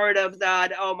this narrative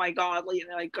that, oh my God,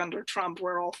 like under Trump,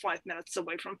 we're all 5 minutes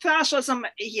away from fascism.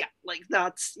 Yeah, like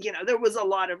that's, there was a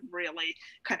lot of really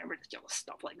kind of ridiculous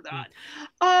stuff like that.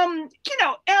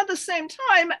 At the same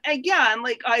time, again,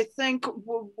 like I think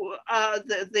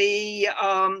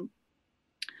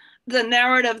the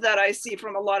narrative that I see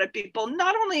from a lot of people,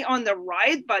 not only on the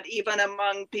right, but even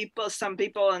among some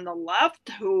people on the left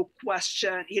who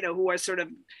question, who are sort of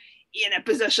in a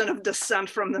position of dissent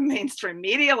from the mainstream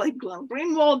media, like Glenn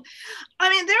Greenwald.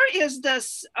 I mean, there is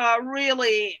this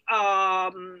really,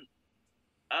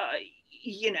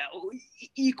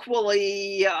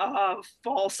 equally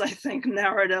false, I think,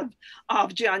 narrative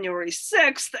of January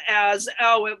 6th as,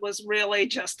 oh, it was really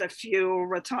just a few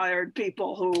retired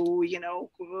people who,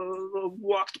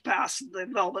 walked past the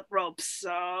velvet ropes,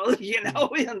 in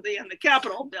the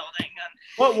Capitol building. And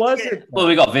what was it? Well,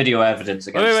 we got video evidence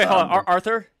against Wait, hold on.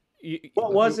 Arthur?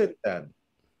 What was it then?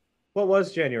 What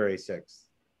was January 6th?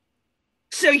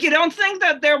 So you don't think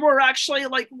that there were actually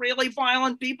like really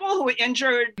violent people who were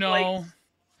injured? No. Like,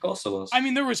 Of course there was. I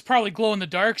mean, there was probably glow in the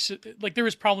darks. Like there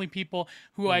was probably people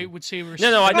who I would say were.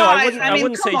 No, I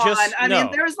wouldn't say come just. on. I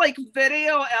mean, there's like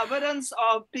video evidence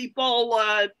of people.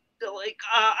 I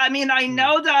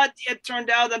know that it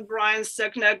turned out that Brian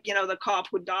Sicknick, the cop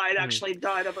who died, actually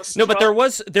died of a stroke. No, but there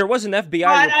was an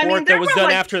FBI report that was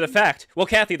done after the fact. Well,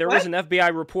 Kathy, there was an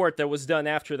FBI report that was done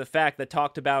after the fact that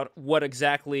talked about what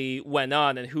exactly went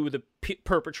on and who the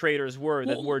perpetrators were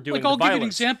that were doing the violence. I'll give you an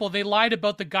example. They lied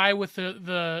about the guy with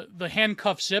the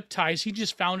handcuff zip ties. He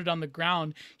just found it on the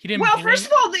ground. He didn't. Well, first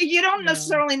of all, you don't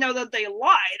necessarily know that they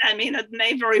lied. I mean, it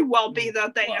may very well be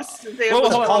that they.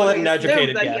 Call it an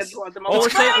educated guess.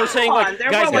 We're saying like,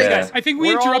 guys. I think we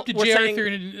interrupted J. Arthur,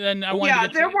 and then I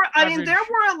wanted to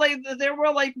get there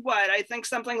were like what I think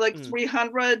something like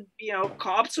 300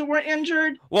 cops who were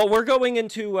injured. Well, we're going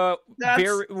into we're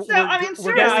getting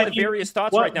into various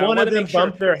thoughts right now. One of them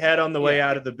bumped their head on the way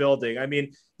out of the building. I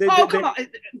mean, Oh, come on,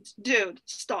 dude,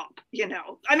 stop. You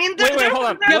know, I mean, Wait, hold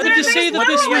on. Yeah, but to say that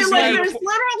this was like there's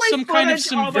literally some kind of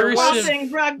footage being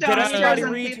dragged Did downstairs anybody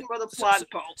and read- beaten with a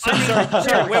flagpole.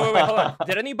 Sorry, wait, hold on.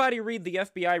 Did anybody read the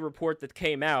FBI report that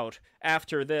came out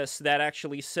after this that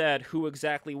actually said who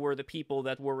exactly were the people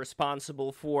that were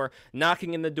responsible for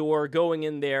knocking in the door, going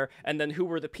in there, and then who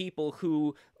were the people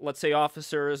who, let's say,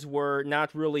 officers were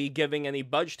not really giving any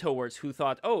budge towards, who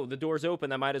thought, oh, the door's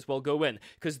open, I might as well go in?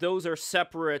 Because those are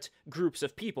separate groups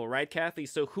of people, right, Kathy?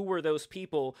 So who were those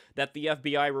people that the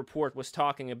FBI report was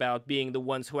talking about being the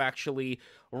ones who actually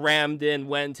rammed in,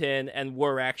 went in, and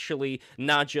were actually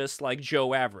not just like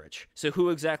Joe Average? So who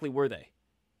exactly were they?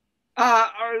 In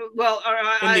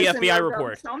the FBI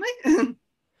report. Tell me.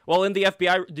 Well, in the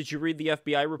FBI, did you read the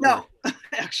FBI report? No,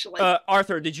 actually.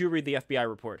 Arthur, did you read the FBI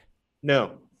report?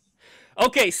 No.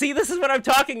 Okay, see, this is what I'm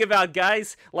talking about,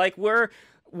 guys. Like, we're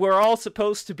all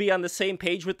supposed to be on the same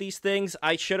page with these things.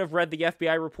 I should have read the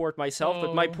FBI report myself,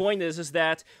 but my point is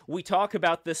that we talk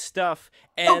about this stuff,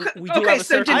 and we do have a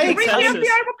certain did you read the consensus.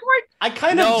 FBI report? I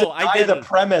kind of deny the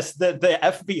premise that the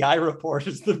FBI report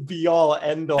is the be-all,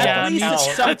 end-all. At least account.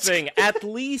 it's something. At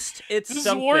least it's This is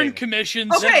something. Warren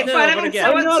Commission's. Okay, No, but I but mean, again,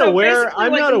 so I'm not so aware. basically,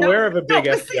 I'm like, not no- aware of a big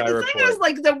no, but see, FBI the report. thing is,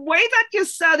 like, the way that you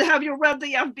said, "Have you read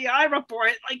the FBI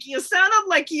report?" Like, you sounded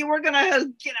like you were gonna,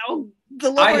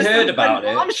 deliver I heard some about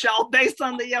it. bombshell based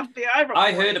on the FBI report.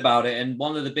 I heard about it, and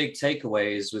one of the big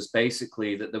takeaways was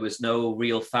basically that there was no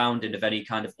real founding of any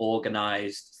kind of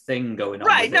organized thing going on.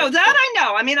 Right? with No, it. that I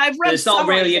know. I mean, I've read. It's not some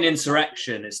really an of it.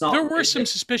 insurrection. It's not. There were some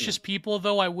suspicious people,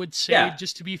 though, I would say, Yeah.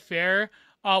 just to be fair.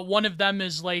 One of them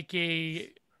is like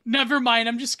a. Never mind.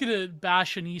 I'm just gonna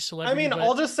bash any I celebrity. mean, but-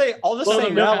 I'll just say Well,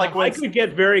 now, like I when could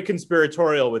get very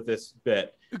conspiratorial with this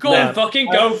bit. go. Then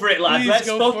fucking go for it, lad. Please Let's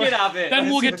go for fucking it. have it. Then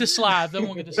we'll get to Slav.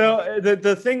 So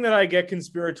the thing that I get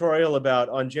conspiratorial about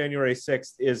on January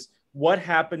 6th is what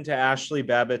happened to Ashley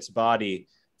Babbitt's body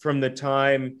from the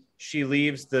time she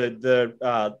leaves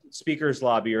the speaker's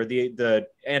lobby or the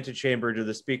antechamber to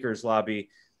the speaker's lobby,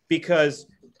 because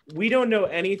we don't know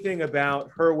anything about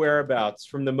her whereabouts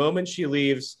from the moment she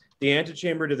leaves the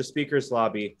antechamber to the speaker's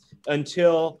lobby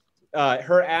until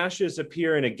her ashes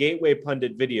appear in a Gateway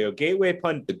Pundit video. Gateway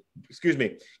Pundit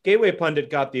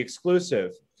got the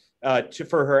exclusive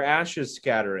for her ashes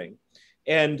scattering.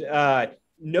 And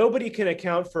nobody can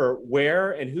account for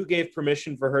where and who gave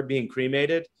permission for her being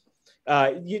cremated.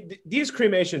 These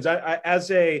cremations,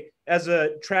 as a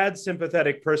trad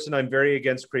sympathetic person, I'm very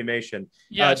against cremation.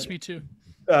 Yes, me too.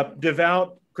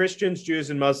 Devout Christians, Jews,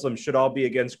 and Muslims should all be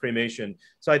against cremation.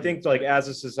 So I think, like, as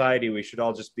a society, we should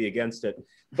all just be against it.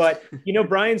 But,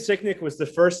 Brian Sicknick was the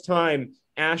first time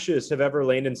ashes have ever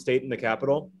lain in state in the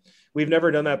Capitol. We've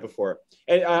never done that before.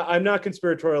 And I'm not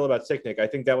conspiratorial about Sicknick. I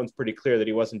think that one's pretty clear that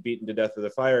he wasn't beaten to death with a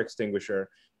fire extinguisher.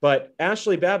 But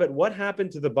Ashley Babbitt, what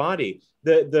happened to the body?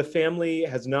 The family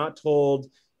has not told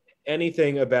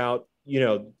anything about,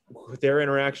 their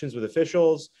interactions with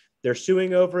officials. They're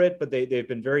suing over it, but they've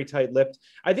been very tight-lipped.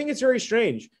 I think it's very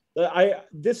strange. I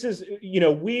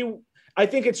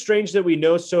think it's strange that we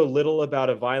know so little about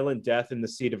a violent death in the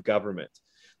seat of government.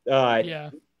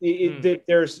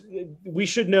 We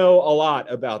should know a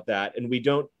lot about that, and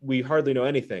we hardly know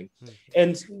anything.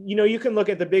 And you can look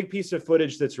at the big piece of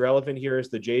footage that's relevant here is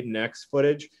the Jaden X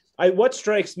footage. What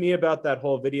strikes me about that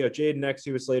whole video, Jaden X,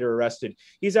 he was later arrested.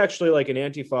 He's actually like an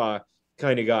Antifa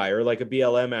kind of guy or like a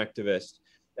BLM activist.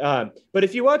 But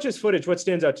if you watch his footage, what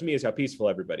stands out to me is how peaceful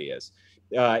everybody is.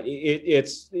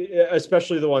 It's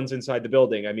especially the ones inside the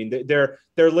building. I mean, they're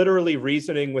literally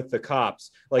reasoning with the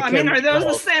cops. Like, are those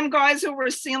the same guys who were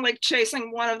seen like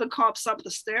chasing one of the cops up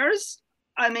the stairs?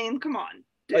 I mean, come on.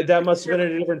 That must have been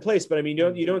in a different place, but I mean,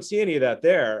 you don't see any of that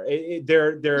there.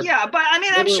 They're yeah, but I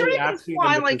mean, I'm sure you can asking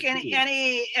find them to like proceed.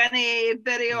 any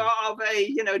video of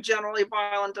a generally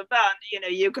violent event.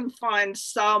 You can find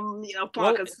some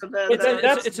pockets of it.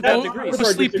 It's about degrees.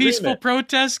 Mostly peaceful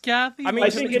protest, Kathy. I mean, I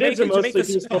think it is a mostly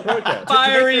peaceful protest.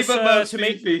 Fiery, this, but to mostly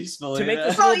make- peaceful. to make yeah.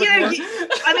 this Well, a little bit more-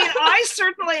 I mean, I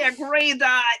certainly agree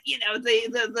that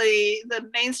the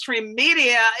mainstream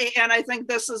media, and I think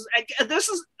this is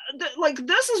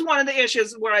one of the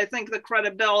issues where I think the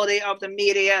credibility of the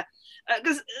media,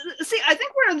 because I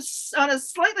think we're on a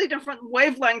slightly different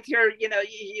wavelength here. You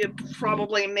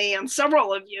probably me and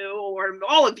several of you or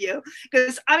all of you,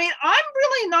 because I mean, I'm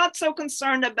really not so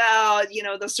concerned about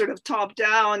the sort of top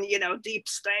down deep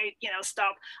state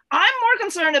stuff. I'm more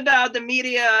concerned about the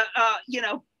media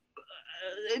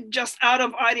just out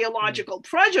of ideological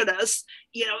prejudice,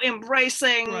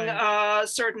 embracing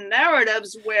certain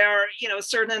narratives where,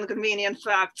 certain inconvenient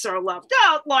facts are left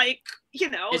out, like,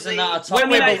 isn't that a top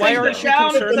wait, but why aren't you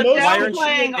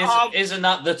concerned? Isn't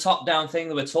that the top-down thing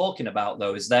that we're talking about,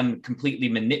 though? Is them completely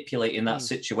manipulating that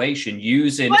situation,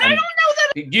 using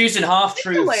using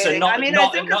half-truths and not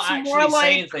actually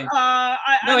saying things.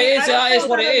 It is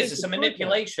what it is. It's a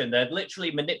manipulation. They're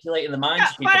literally manipulating the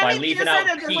minds of people by leaving out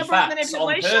key facts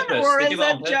on purpose. Or they is do it on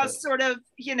it purpose. just sort of,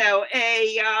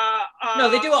 No,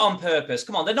 they do it on purpose.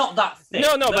 Come on, they're not that thick.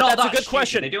 No, They're but not that's a that good stupid.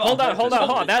 question. They do it Hold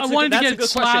on. I wanted to get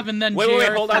Slav and then wait,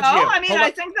 hold on. No, Gio. I mean, Hold I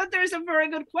on. think that there's a very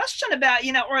good question about,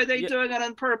 are they doing it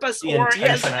on purpose, The or is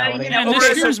intentionality. And or this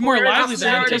is seems it more more lively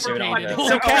than narrative anticipated. or-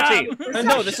 So, or- Kathy, or-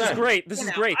 no, this is great. This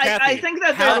is great, I Kathy. think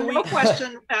that how there's do no we-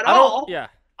 question at I don't- all. Yeah.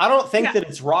 I don't think Yeah. that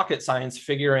it's rocket science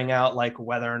figuring out like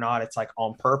whether or not it's like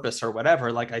on purpose or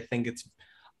whatever. Like, I think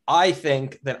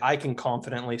that I can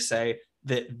confidently say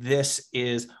that this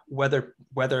is whether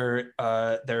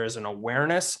there is an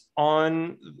awareness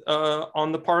on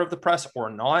the part of the press or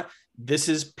not. This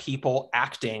is people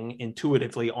acting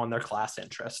intuitively on their class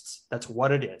interests. That's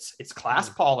what it is. It's class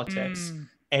politics.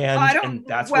 And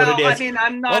that's what it is. I mean,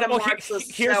 I'm not a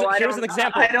Marxist. Here's an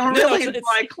example. I don't No, really it's-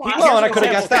 buy class. Well, and I could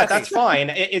have example, guessed that. Kathy. That's fine.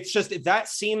 It's just that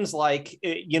seems like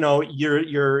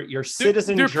your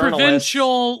citizen They're journalists.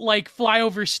 provincial, like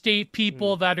flyover state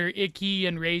people that are icky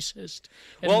and racist.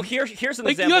 And, Well, here's an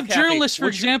like example. you have Kathy. journalists, for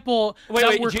Would you- example, Wait,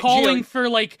 that were Gio- calling for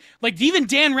like even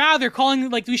Dan Rather calling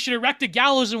like we should erect a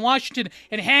gallows in Washington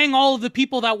and hang all of the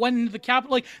people that went into the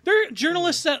Capitol. Like there are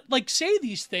journalists that like say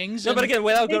these things. No, but again,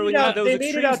 without going into those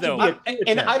extremes, though. I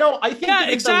think that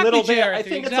it's exactly, a little bit. Jared, I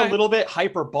think it's exactly. a little bit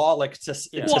hyperbolic to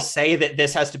say that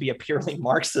this has to be a purely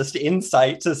Marxist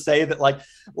insight. To say that like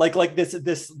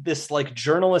this like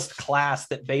journalist class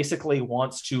that basically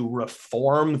wants to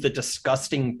reform the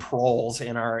disgusting proles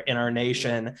in our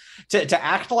nation. To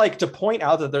act like to point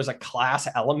out that there's a class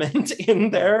element in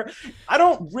there. I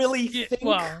don't really think.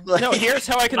 No, here's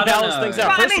how I can I don't balance know. things Well,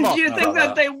 out. I First mean, of all, do you think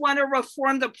that they want to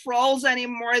reform the proles any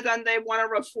more than they want to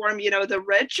reform, the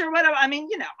rich or whatever? I mean,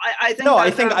 I think. No, that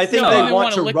I think that's- they wanna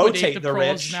want to liquidate rotate the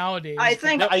proles rich. nowadays. I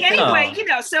think I think- anyway,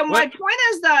 so my What- point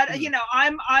is that,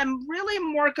 I'm really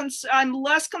more I'm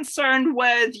less concerned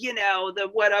with, the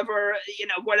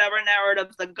whatever narrative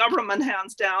the government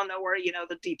hands down, or,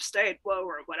 the deep state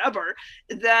or whatever,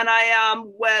 than I am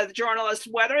with journalists,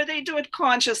 whether they do it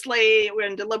consciously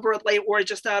and deliberately or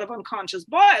just out of unconscious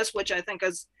bias, which I think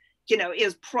is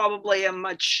probably a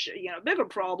much bigger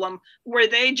problem, where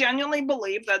they genuinely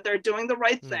believe that they're doing the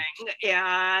right thing,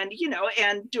 and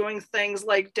doing things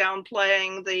like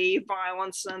downplaying the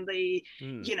violence and the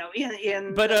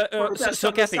in But, protests so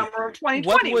of the Kathy, summer of 2020,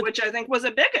 what would- which I think was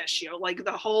a big issue. Like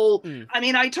the whole, I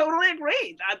mean, I totally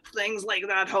agree that things like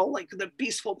that whole like the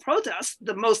peaceful protest,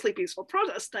 the mostly peaceful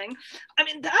protest thing, I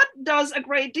mean, that does a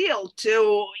great deal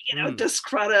to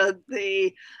discredit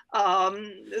the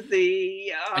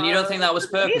And you don't think that was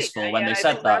the media. purposeful when they I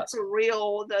said think that? that's a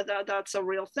real that's a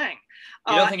real thing.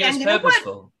 You don't think it was and you know what?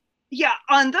 purposeful? Yeah,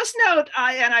 on this note,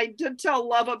 I did tell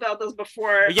Love about this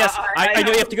before. Yes, I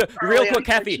know you have to go real quick,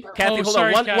 Kathy. unfortunately. Kathy, Oh, hold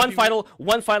sorry, on. Kathy.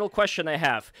 One final question I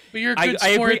have. But you're a good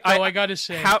I sport, agree. though, I gotta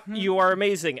say. How you are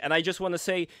amazing, and I just want to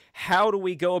say, how do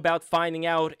we go about finding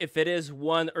out if it is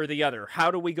one or the other?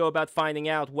 How do we go about finding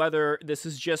out whether this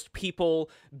is just people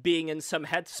being in some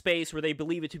headspace where they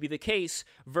believe it to be the case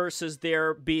versus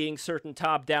there being certain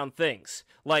top-down things?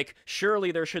 Like,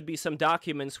 surely there should be some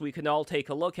documents we can all take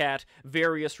a look at,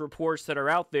 various reports that are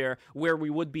out there where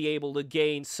we would be able to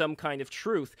gain some kind of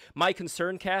truth. My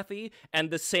concern, Kathy,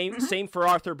 and the same for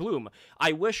Arthur Bloom.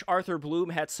 I wish Arthur Bloom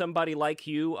had somebody like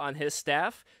you on his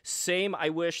staff. Same, I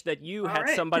wish that you had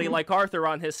somebody like Arthur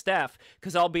on his staff,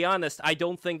 because I'll be honest, I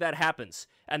don't think that happens.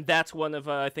 And that's one of,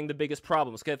 I think, the biggest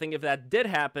problems. Because I think if that did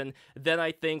happen, then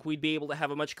I think we'd be able to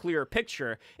have a much clearer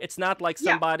picture. It's not like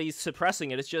somebody's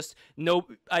suppressing it. It's just, no,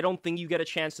 I don't think you get a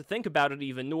chance to think about it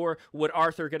even, nor would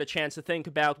Arthur get a chance to think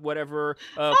about whatever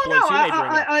points you may bring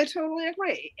up. I totally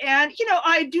agree. And,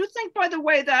 I do think, by the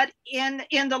way, that in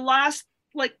the last,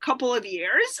 couple of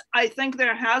years, I think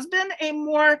there has been a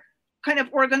more kind of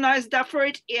organized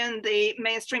effort in the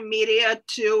mainstream media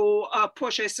to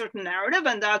push a certain narrative,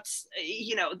 and that's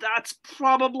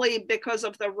probably because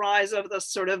of the rise of the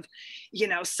sort of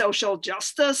social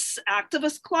justice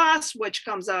activist class, which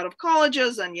comes out of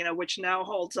colleges and which now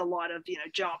holds a lot of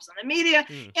jobs in the media.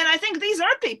 And I think these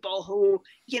are people who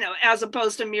as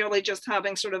opposed to merely just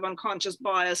having sort of unconscious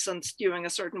bias and skewing a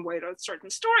certain way to certain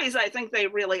stories, I think they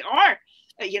really are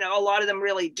a lot of them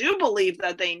really do believe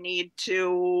that they need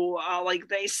to, like,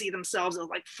 they see themselves as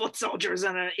like foot soldiers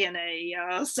in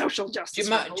a social justice.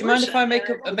 Do you mind if I make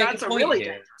a that's point a really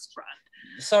here? dangerous trend.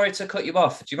 Sorry to cut you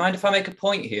off. Do you mind if I make a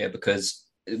point here? Because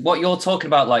what you're talking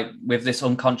about, like with this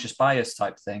unconscious bias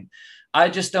type thing, I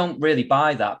just don't really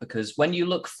buy that, because when you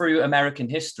look through American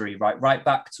history, right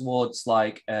back towards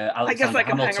like Alexander I guess I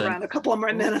can Hamilton. hang around a couple of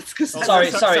more minutes. Because Sorry,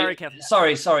 Kevin.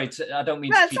 sorry. I don't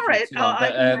mean to keep you too long, I but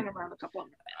can hang around a couple of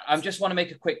minutes. I just want to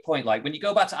make a quick point. Like when you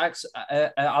go back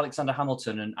to Alexander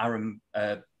Hamilton and Aaron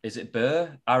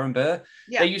Burr?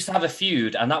 Yeah. They used to have a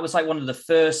feud, and that was like one of the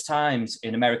first times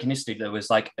in American history there was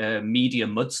like media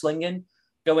mudslinging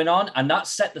going on, and that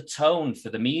set the tone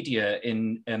for the media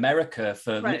in America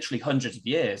for literally hundreds of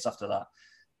years after that.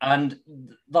 And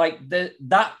like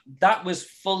that was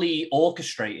fully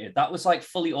orchestrated. That was like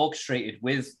fully orchestrated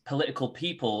with political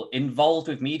people involved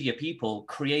with media people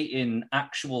creating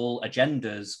actual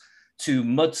agendas to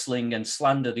mudsling and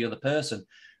slander the other person.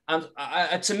 And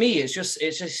to me, it just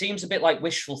seems a bit like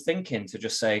wishful thinking to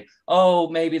just say, "Oh,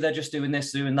 maybe they're just doing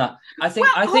this, doing that." I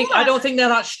don't think they're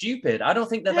that stupid. I don't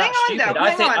think they're that stupid.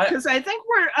 Because I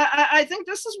think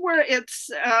this is where it's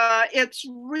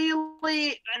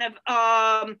really kind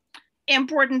of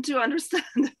important to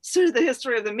understand sort of the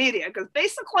history of the media. Because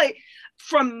basically,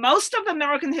 from most of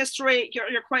American history,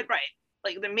 you're quite right.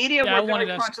 Like the media were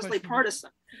very consciously partisan.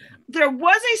 There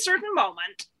was a certain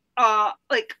moment,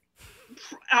 like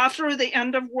after the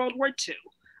end of World War II,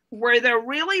 where there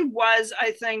really was,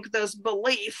 I think, this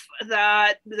belief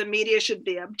that the media should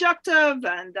be objective,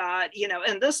 and that,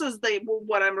 and this is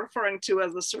what I'm referring to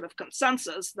as the sort of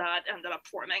consensus that ended up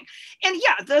forming. And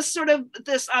yeah, this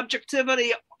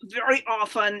objectivity very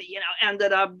often,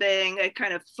 ended up being a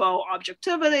kind of faux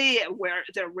objectivity, where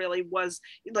there really was,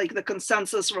 like, the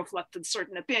consensus reflected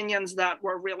certain opinions that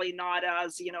were really not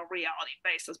as, reality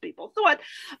based as people thought.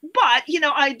 But,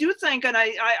 I do think, and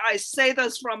I say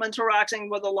this from interacting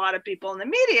with a lot of people in the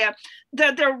media,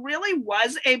 that there really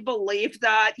was a belief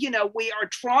that, we are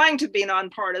trying to be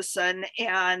nonpartisan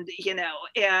and,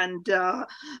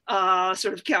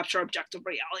 sort of capture objective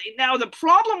reality. Now, the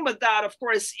problem with that, of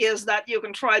course, is that you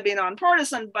can try to be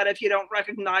nonpartisan, but if you don't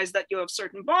recognize that you have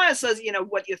certain biases,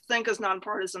 what you think is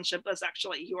nonpartisanship is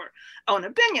actually your own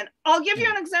opinion. I'll give you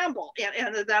an example,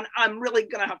 and then I'm really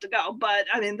going to have to go. But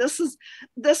I mean, this is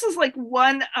like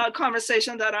one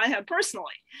conversation that I had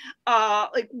personally.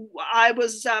 Like I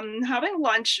was having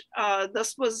lunch.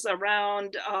 This was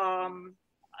around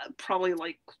probably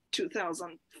like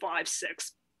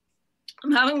 2005-06.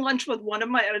 I'm having lunch with one of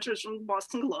my editors from the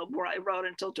Boston Globe, where I wrote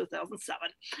until 2007.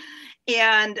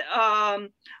 And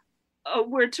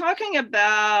we're talking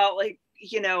about, like,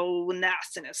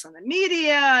 nastiness in the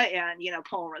media and,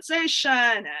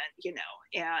 polarization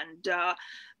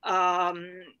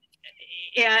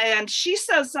and she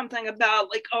says something about,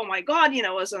 like, oh my God,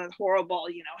 isn't it horrible,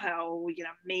 how,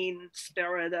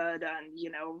 mean-spirited and,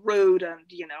 rude and,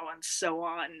 and so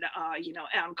on,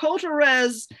 Ann Coulter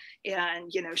is.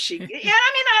 And, she, I mean,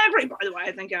 I agree, by the way.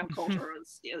 I think Ann Coulter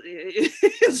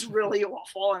is really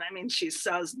awful. And I mean, she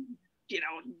says,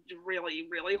 really,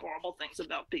 really horrible things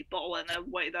about people in a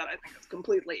way that I think is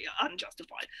completely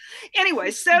unjustified.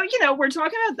 Anyway, so, we're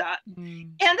talking about that.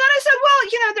 And then I said, well,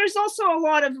 there's also a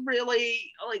lot of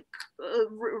really, like,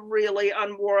 really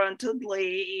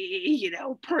unwarrantedly,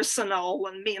 personal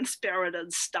and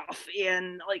mean-spirited stuff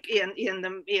in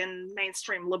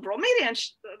mainstream liberal media. And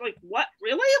she's like, what,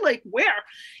 really? Like, where?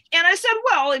 And I said,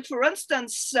 well, like, for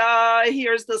instance,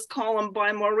 here's this column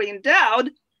by Maureen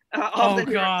Dowd, of the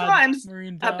New York Times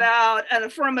about an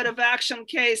affirmative action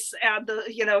case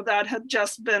that had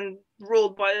just been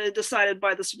decided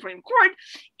by the Supreme Court,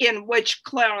 in which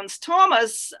Clarence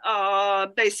Thomas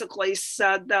basically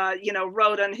said that,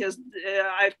 wrote in his,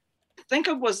 I think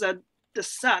it was a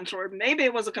dissent, or maybe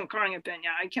it was a concurring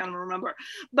opinion, I can't remember,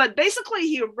 but basically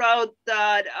he wrote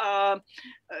that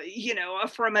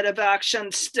affirmative action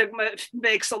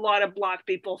makes a lot of Black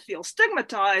people feel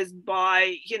stigmatized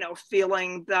by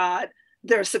feeling that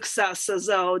their success is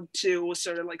owed to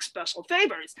sort of like special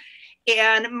favors.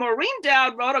 And Maureen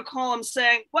Dowd wrote a column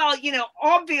saying, well,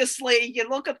 obviously you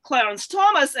look at Clarence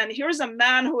Thomas, and here's a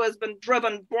man who has been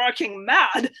driven barking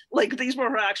mad, like these were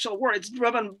her actual words,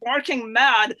 driven barking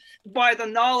mad by the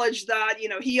knowledge that,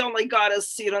 he only got his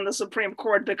seat on the Supreme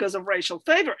Court because of racial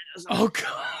favoritism. Oh,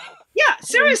 God. Yeah,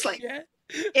 seriously.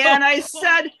 And I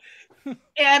said,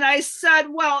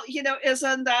 well,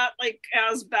 isn't that like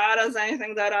as bad as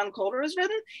anything that Ann Coulter has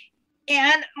written?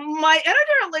 And my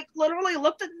editor, like, literally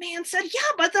looked at me and said,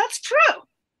 yeah, but that's true.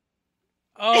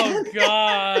 Oh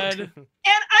God. And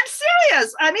I'm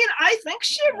serious. I mean, I think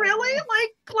she really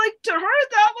like to her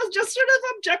that was just sort of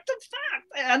objective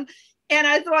fact. And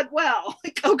I thought, well,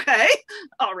 like, okay,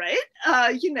 all right.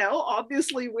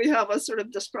 Obviously we have a sort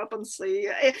of discrepancy.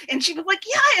 And she was like,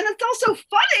 yeah, and it's also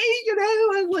funny,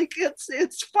 and like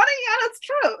it's funny and it's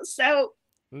true. So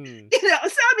so I mean,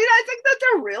 I think that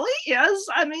there really is.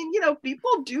 I mean,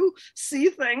 people do see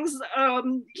things,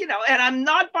 and I'm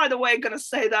not, by the way, going to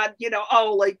say that,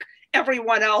 like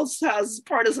everyone else has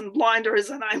partisan blinders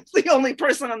and I'm the only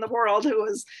person in the world who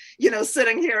is,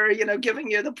 sitting here,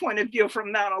 giving you the point of view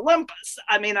from Mount Olympus.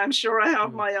 I mean, I'm sure I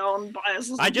have my own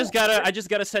biases. I just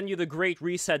gotta send you the Great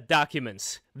Reset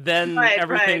documents. Then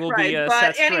everything will be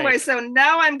but set anyway, straight. so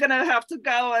now I'm gonna have to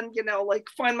go and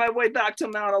find my way back to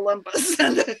Mount Olympus.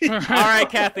 All right,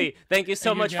 Kathy, thank you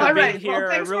so much for being here.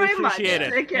 I really appreciate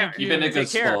it. Take care. You've been a good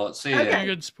sport. See you. Okay. A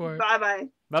good sport. Bye.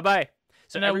 Bye.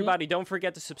 So And everybody, don't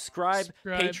forget to subscribe.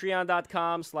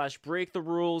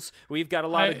 Patreon.com/breaktherules. We've got a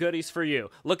lot of goodies for you.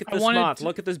 Look at this moth.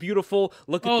 Look at this beautiful.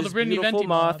 Look at this beautiful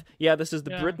moth. Yeah, this is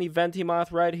the Brittany Venti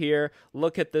moth right here.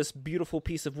 Look at this beautiful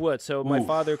piece of wood. So my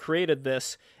father created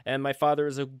this, and my father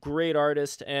is a great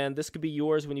artist, and this could be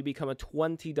yours when you become a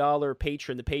 $20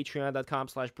 patron to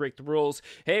patreon.com/breaktherules.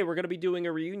 Hey, we're gonna be doing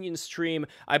a reunion stream,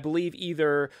 I believe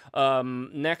either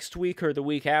next week or the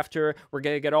week after. We're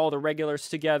gonna get all the regulars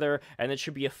together, and it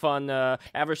should be a fun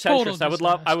Average Centrist.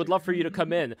 I would love for you to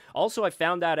come in. Also, I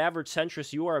found out, Average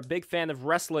Centrist, you are a big fan of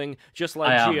wrestling, just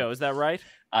like Gio. Is that right?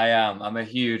 I am. I'm a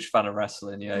huge fan of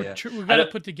wrestling. Yeah, We've got to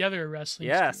put together a wrestling.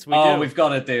 Yes, team. we do. Oh, we've got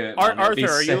to do it. Arthur,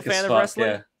 are you a fan of wrestling?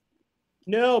 Yeah.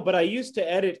 No, but I used to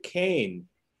edit Kane.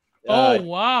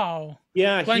 Wow.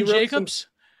 Yeah, Glenn Jacobs.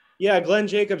 Glenn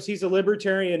Jacobs. He's a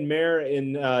libertarian mayor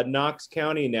in Knox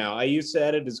County now. I used to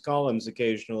edit his columns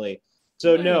occasionally.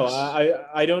 So Nice. no,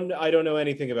 I don't know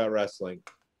anything about wrestling.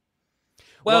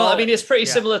 Well, I mean, it's pretty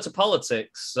similar to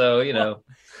politics, so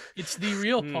It's the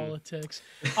real politics.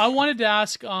 I wanted to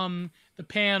ask the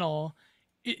panel,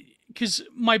 because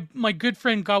my good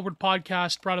friend Godward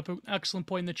Podcast brought up an excellent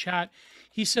point in the chat.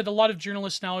 He said a lot of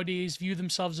journalists nowadays view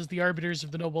themselves as the arbiters of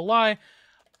the noble lie.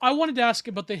 I wanted to ask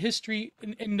about the history,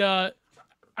 and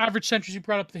Average Centrist, you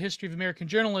brought up the history of American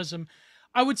journalism.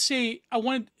 I would say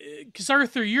because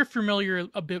Arthur, you're familiar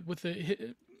a bit with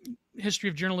the history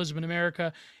of journalism in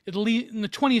America, in the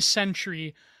 20th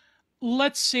century.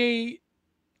 Let's say,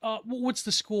 what's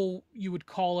the school you would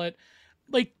call it?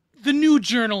 Like the new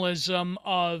journalism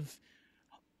of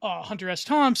Hunter S.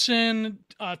 Thompson,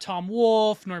 Tom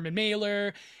Wolfe, Norman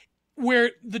Mailer,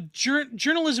 where the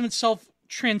journalism itself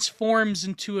transforms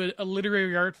into a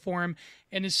literary art form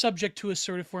and is subject to a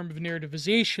sort of form of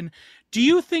narrativization. Do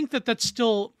you think that that's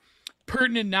still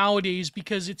pertinent nowadays?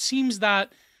 Because it seems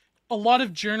that a lot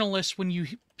of journalists, when you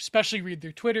especially read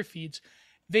their Twitter feeds,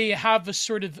 they have a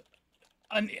sort of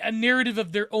a narrative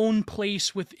of their own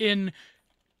place within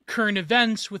current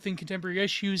events, within contemporary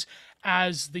issues,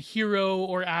 as the hero,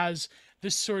 or as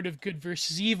this sort of good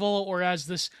versus evil, or as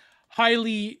this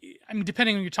highly, I mean,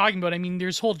 depending on what you're talking about, I mean,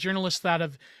 there's whole journalists that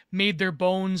have made their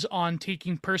bones on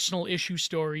taking personal issue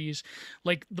stories,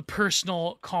 like the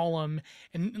personal column,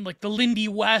 and like the Lindy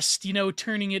West,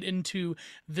 turning it into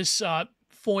this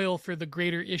foil for the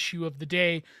greater issue of the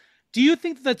day. Do you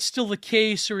think that's still the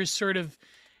case, or is sort of,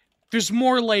 there's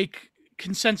more like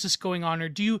consensus going on, or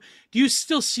do you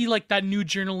still see like that new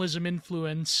journalism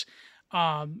influence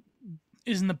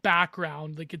is in the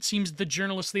background? Like it seems the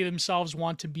journalists, they themselves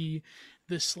want to be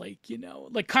this, like,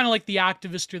 like kind of like the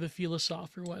activist or the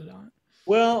philosopher or whatnot.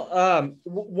 Well,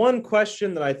 one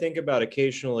question that I think about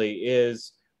occasionally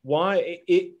is, why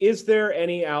is there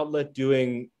any outlet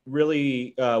doing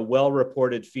really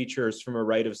well-reported features from a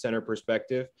right of center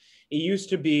perspective? It used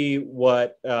to be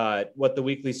what the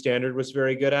Weekly Standard was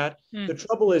very good at. The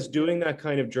trouble is, doing that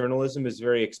kind of journalism is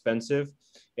very expensive,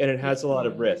 and it has a lot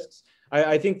of risks.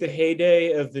 I think the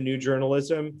heyday of the new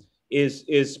journalism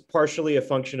is partially a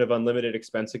function of unlimited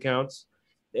expense accounts,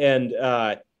 and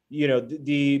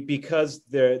because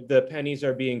the pennies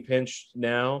are being pinched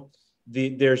now.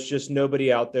 There's just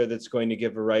nobody out there that's going to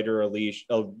give a writer a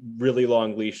really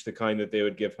long leash, the kind that they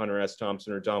would give Hunter S.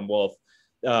 Thompson or Tom Wolfe,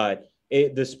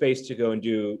 the space to go and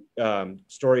do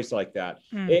stories like that.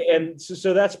 And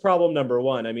so that's problem number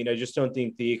one. I mean, I just don't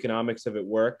think the economics of it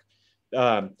work.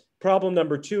 Problem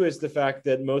number two is the fact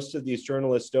that most of these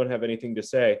journalists don't have anything to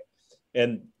say,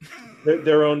 and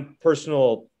their own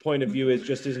personal point of view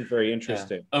isn't very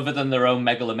interesting. Yeah. Other than their own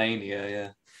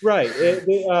megalomania, Right.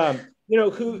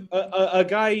 A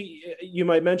guy you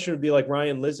might mention would be like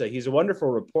Ryan Lizza. He's a wonderful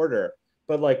reporter,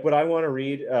 but like, would I want to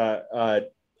read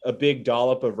a big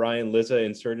dollop of Ryan Lizza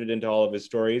inserted into all of his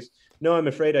stories? No, I'm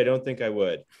afraid I don't think I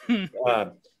would.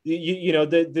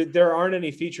 There aren't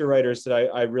any feature writers that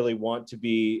I really want to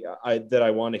be, that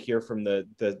I want to hear from the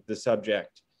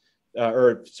subject.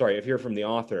 Hear from the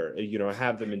author,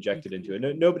 have them injected into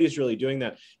it. Nobody's really doing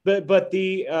that. But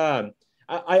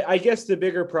I guess the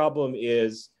bigger problem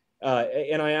is,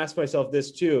 and I ask myself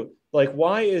this too, like,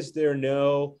 why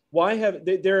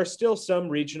there are still some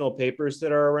regional papers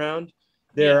that are around.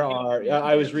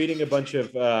 I was reading a bunch of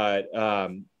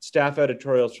staff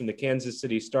editorials from the Kansas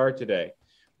City Star today.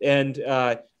 And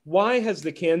why has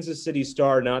the Kansas City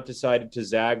Star not decided to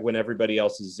zag when everybody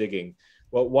else is zigging?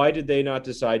 Well, why did they not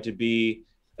decide to be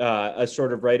a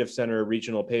sort of right of center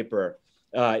regional paper?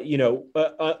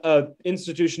 A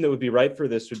institution that would be right for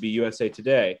this would be USA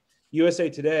Today. USA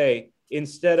Today,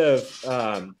 instead of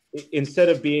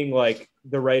being like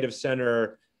the right of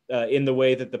center in the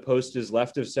way that the Post is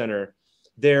left of center,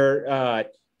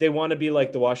 they want to be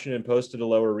like the Washington Post at a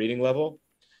lower reading level.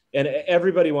 And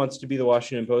everybody wants to be the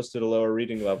Washington Post at a lower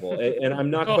reading level. And I'm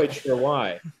not quite sure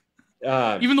why.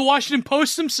 Even the Washington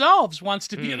Post themselves wants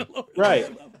to be at a lower right.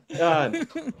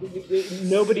 level.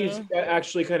 Nobody's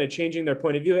actually kind of changing their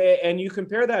point of view. And you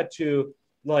compare that to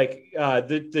like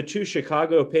the two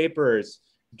Chicago papers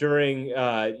during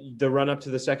the run up to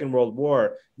the Second World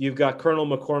War. You've got Colonel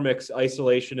McCormick's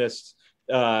isolationist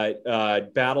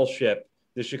battleship,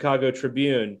 the Chicago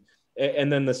Tribune,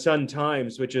 and then the Sun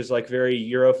Times, which is like very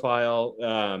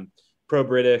Europhile,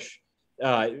 pro-British,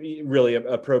 really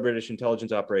a pro-British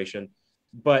intelligence operation.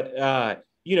 But,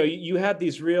 you had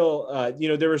these real,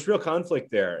 there was real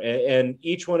conflict there. And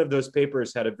each one of those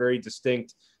papers had a very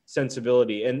distinct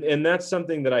sensibility. And that's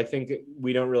something that I think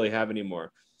we don't really have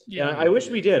anymore. Yeah, I wish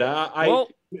we did. I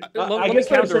guess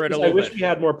counter it a little bit. I wish we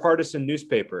had more partisan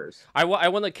newspapers. I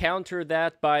want to counter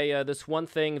that by this one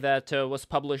thing that was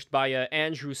published by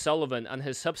Andrew Sullivan on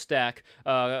his Substack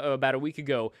about a week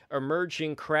ago,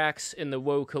 Emerging Cracks in the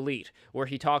Woke Elite, where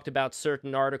he talked about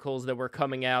certain articles that were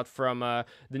coming out from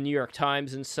the New York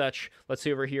Times and such. Let's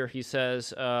see over here. He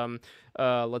says,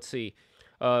 let's see.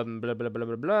 Blah, blah, blah,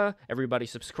 blah, blah. Everybody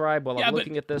subscribe while I'm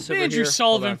looking at this over here. Andrew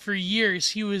Sullivan, for years,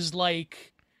 he was like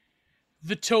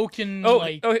the token,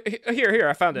 here,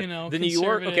 I found it. The New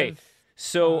York, okay.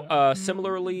 So,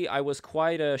 similarly, I was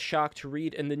quite shocked to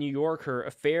read in The New Yorker a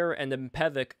fair and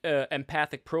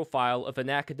empathic profile of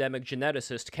an academic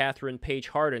geneticist, Catherine Page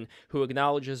Hardin, who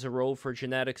acknowledges a role for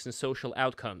genetics and social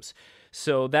outcomes.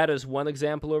 So that is one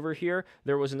example over here.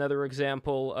 There was another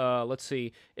example, let's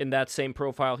see, in that same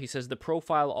profile. He says, the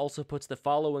profile also puts the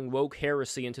following woke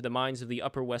heresy into the minds of the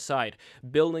Upper West Side.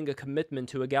 Building a commitment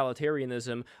to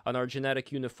egalitarianism on our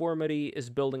genetic uniformity is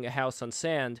building a house on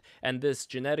sand, and this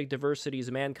genetic diversity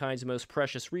is mankind's most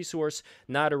precious resource,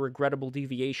 not a regrettable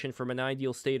deviation from an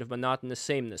ideal state of monotonous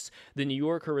sameness. The New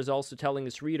Yorker is also telling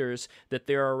its readers that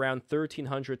there are around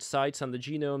 1,300 sites on the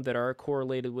genome that are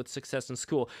correlated with success in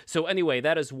school. So anyway,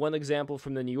 that is one example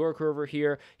from the New Yorker over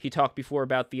here. He talked before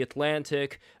about The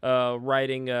Atlantic,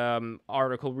 writing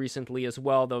article recently as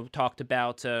well, though talked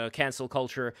about cancel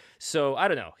culture. So I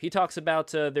don't know. He talks about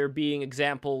there being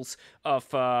examples of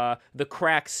the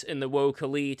cracks in the woke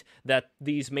elite, that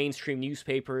these mainstream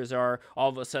newspapers are all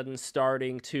of a sudden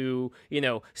starting to,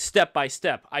 step by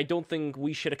step. I don't think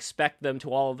we should expect them to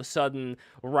all of a sudden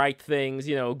write things,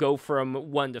 go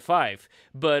from 1 to 5.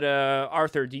 But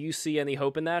Arthur, do you see any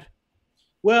hope in that?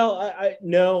 Well,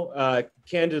 no,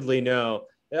 candidly, no.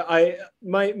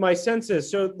 My sense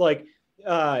is, so like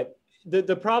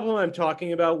the problem I'm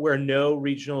talking about, where no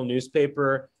regional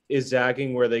newspaper is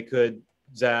zagging where they could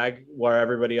zag, where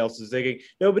everybody else is zigging.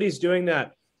 Nobody's doing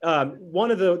that.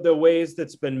 One of the ways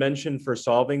that's been mentioned for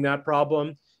solving that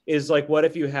problem is like, what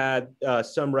if you had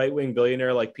some right-wing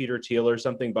billionaire like Peter Thiel or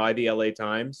something buy the LA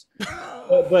Times?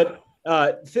 but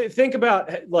think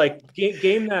about, like,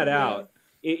 game that out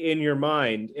in your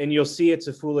mind, and you'll see it's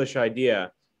a foolish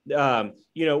idea.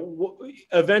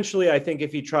 Eventually, I think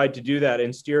if you tried to do that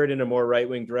and steer it in a more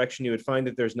right-wing direction, you would find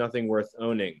that there's nothing worth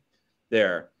owning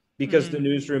there, because the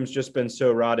newsroom's just been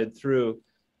so rotted through.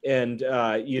 And,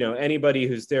 anybody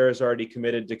who's there is already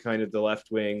committed to kind of the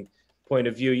left-wing point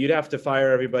of view. You'd have to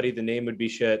fire everybody. The name would be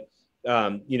shit.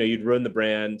 You'd ruin the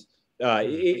brand.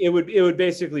 It would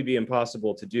basically be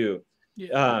impossible to do.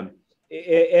 Yeah.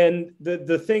 And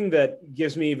the thing that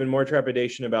gives me even more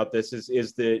trepidation about this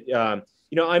is that,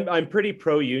 I'm pretty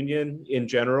pro-union in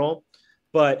general,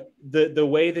 but the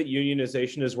way that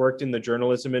unionization has worked in the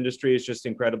journalism industry is just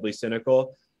incredibly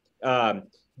cynical. There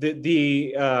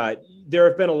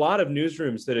have been a lot of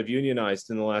newsrooms that have unionized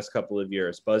in the last couple of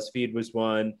years. BuzzFeed was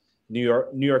one. New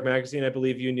York Magazine, I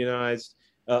believe, unionized.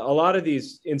 a lot of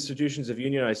these institutions have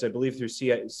unionized, I believe, through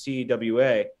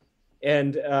CWA.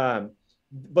 And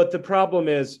but the problem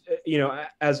is,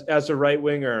 as a right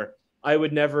winger, I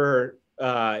would never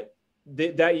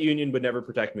that union would never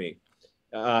protect me,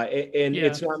 and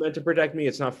it's not meant to protect me.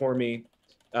 It's not for me.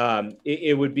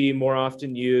 It would be more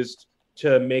often used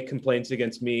to make complaints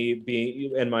against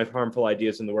me and my harmful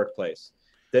ideas in the workplace.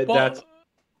 That's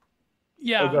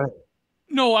yeah. Oh, go ahead.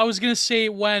 No, I was gonna say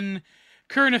when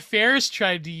Current Affairs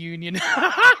tried to union.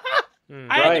 I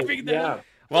had to figure that out.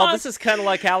 Well, this is kind of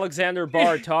like Alexander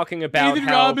Barr talking about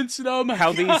how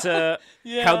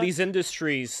these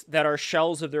industries that are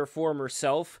shells of their former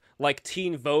self, like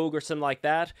Teen Vogue or something like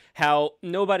that, how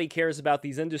nobody cares about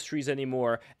these industries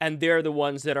anymore, and they're the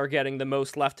ones that are getting the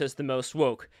most leftist, the most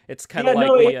woke. It's kind of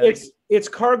it's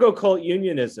cargo cult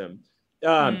unionism.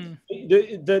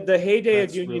 The heyday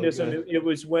of unionism, really it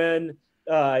was when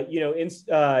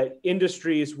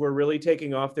industries were really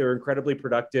taking off. They were incredibly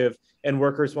productive, and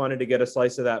workers wanted to get a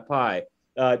slice of that pie.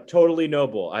 Totally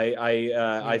noble.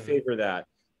 I favor that.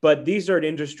 But these are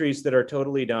industries that are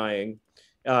totally dying,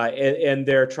 and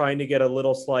they're trying to get a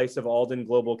little slice of Alden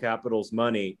Global Capital's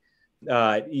money.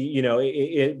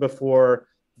 Before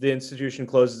the institution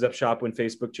closes up shop when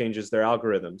Facebook changes their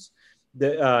algorithms.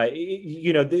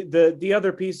 The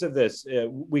other piece of this,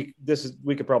 we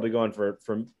could probably go on for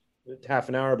half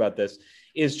an hour about this,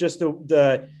 is just so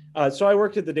I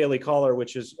worked at the Daily Caller,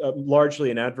 which is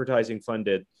largely an advertising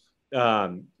funded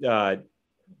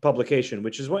publication,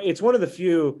 which is it's one of the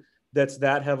few that's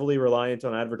that heavily reliant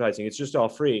on advertising. It's just all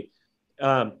free.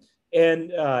 That's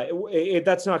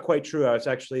not quite true. I was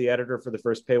actually the editor for the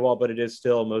first paywall, but it is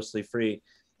still mostly free.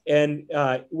 And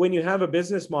when you have a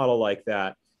business model like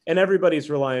that, and everybody's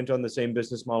reliant on the same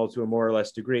business model to a more or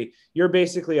less degree, you're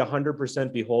basically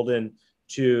 100% beholden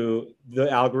to the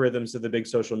algorithms of the big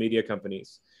social media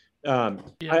companies.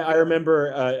 I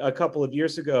remember a couple of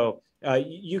years ago,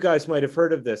 you guys might have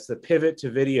heard of this, the pivot to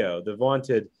video, the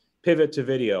vaunted pivot to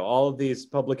video. All of these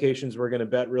publications were going to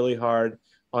bet really hard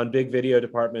on big video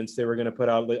departments. They were going to put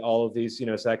out all of these,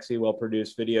 sexy,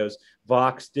 well-produced videos.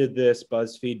 Vox did this,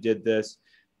 BuzzFeed did this.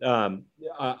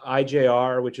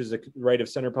 IJR, which is a right of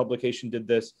center publication, did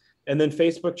this. And then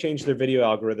Facebook changed their video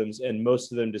algorithms, and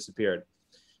most of them disappeared.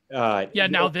 Now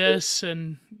this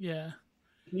is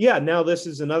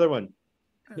another one.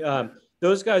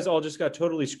 Those guys all just got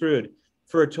totally screwed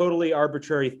for a totally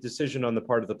arbitrary decision on the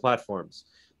part of the platforms.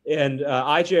 And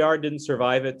IJR didn't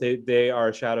survive it. They are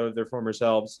a shadow of their former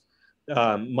selves.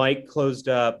 Mike closed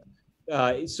up.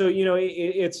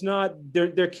 It's not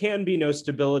there can be no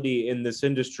stability in this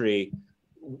industry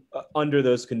under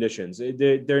those conditions.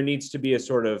 There needs to be a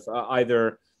sort of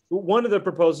either one of the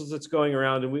proposals that's going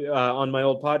around, and we on my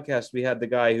old podcast, we had the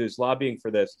guy who's lobbying for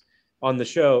this on the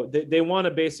show. They want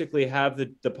to basically have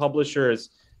the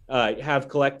publishers have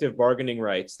collective bargaining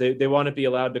rights. They want to be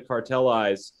allowed to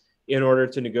cartelize in order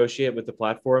to negotiate with the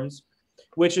platforms,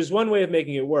 which is one way of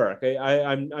making it work.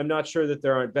 I'm not sure that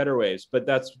there aren't better ways, but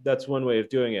that's one way of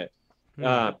doing it.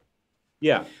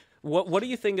 Yeah. What do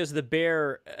you think is the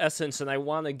bare essence? And I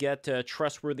want to get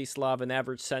Trustworthy Slav and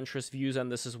Average Centrist views on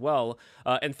this as well.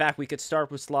 In fact, we could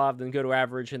start with Slav, then go to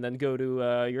Average, and then go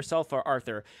to yourself,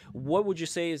 Arthur. What would you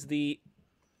say is the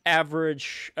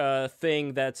average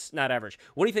thing that's not average?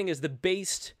 What do you think is the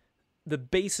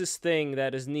basest thing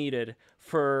that is needed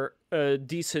for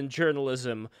decent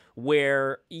journalism,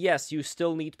 where, yes, you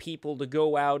still need people to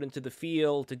go out into the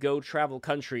field, to go travel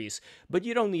countries, but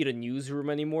you don't need a newsroom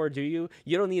anymore, do you?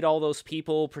 You don't need all those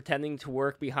people pretending to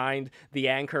work behind the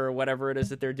anchor or whatever it is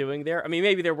that they're doing there. I mean,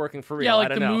 maybe they're working for real. Yeah, like I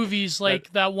don't the know. Movies,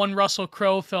 like that one Russell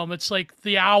Crowe film. It's like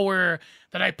the hour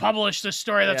that I published this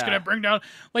story that's going to bring down...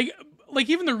 Like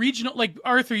even the regional... Like,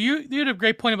 Arthur, you had a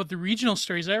great point about the regional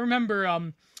stories. I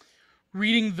remember...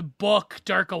 reading the book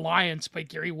Dark Alliance by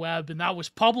Gary Webb, and that was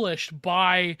published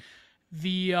by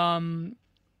the Rand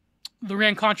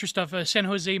Contra stuff, San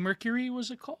Jose Mercury,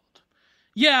 was it called?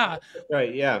 Yeah.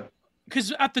 Right, yeah.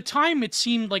 Because at the time, it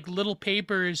seemed like little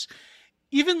papers,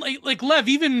 even like Lev,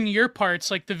 even in your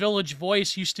parts, like the Village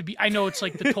Voice used to be, I know it's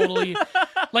like the totally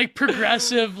like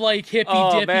progressive, like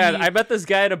hippy-dippy. Oh, man, I met this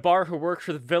guy at a bar who worked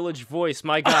for the Village Voice.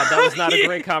 My God, that was not a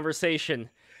great conversation.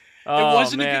 It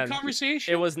wasn't a good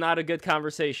conversation. It was not a good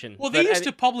conversation. Well, they used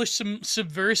to publish some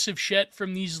subversive shit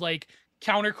from these like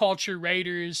counterculture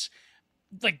writers,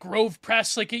 like Grove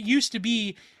Press. Like it used to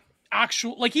be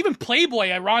actual, like even Playboy,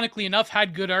 ironically enough,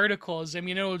 had good articles. I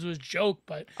mean, it was a joke,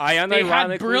 but they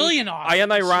had brilliant articles. I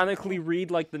unironically read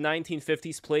like the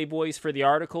 1950s Playboys for the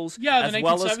articles. Yeah, the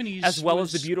 1970s. As well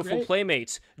as the beautiful great.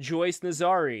 Playmates, Joyce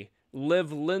Nazari. Liv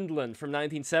Lindland from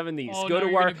 1970s. Oh, go now to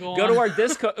you're our gonna go go to on.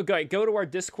 our Go to our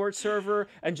Discord server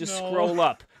and just No. scroll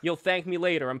up. You'll thank me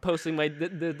later. I'm posting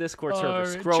the Discord server.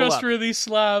 Alright, Scroll Trust up. really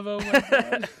Slav. Oh my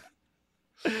god.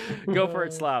 Go for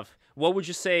it, Slav. What would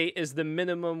you say is the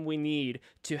minimum we need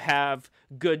to have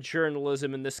good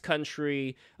journalism in this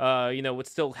country? With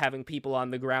still having people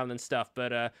on the ground and stuff.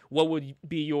 But what would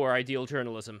be your ideal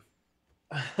journalism?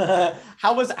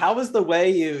 How was the way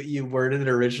you worded it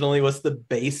originally? Was the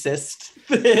bassist?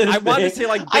 I wanted to say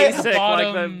like basic, like the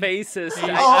Bottom bassist. basic.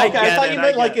 I get thought it, you I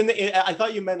meant get like it. I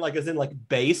thought you meant like as in like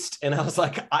based, and I was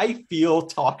like, I feel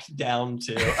talked down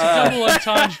to. Double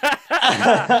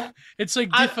entendre. It's like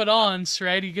difference,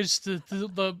 right? You get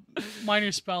the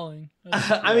minor spelling.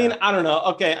 I mean, I don't know.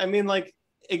 Okay, I mean, like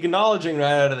acknowledging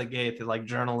right out of the gate that like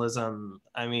journalism.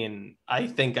 I mean, I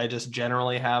think I just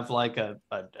generally have like a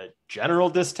general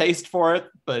distaste for it,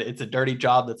 but it's a dirty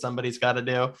job that somebody's got to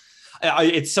do.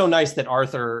 It's so nice that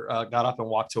Arthur got up and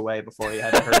walked away before he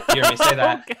had to hear me say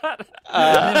that.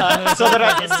 So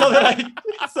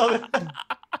that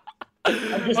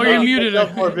Oh, you're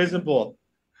muted. More visible.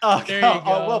 Okay. There you Oh,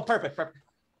 go. well, perfect.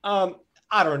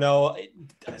 I don't know.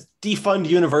 Defund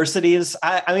universities.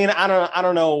 I mean, I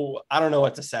don't know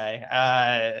what to say.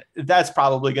 That's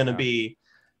probably going to be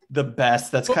the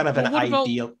best. That's kind of an what about-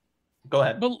 ideal. Go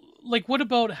ahead. But like, what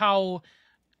about how,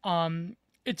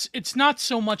 it's not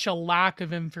so much a lack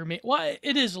of information. Well,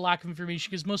 it is a lack of information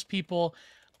because most people,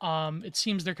 it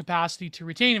seems their capacity to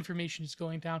retain information is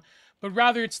going down, but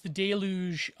rather it's the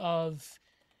deluge of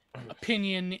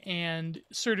opinion and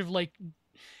sort of like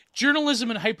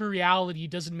journalism and hyperreality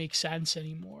doesn't make sense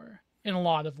anymore in a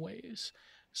lot of ways.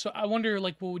 So I wonder,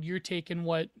 like, what would your take and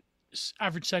what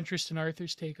average centrist and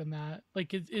Arthur's take on that?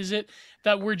 Like, is it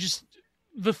that we're just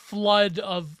the flood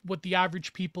of what the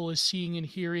average people is seeing and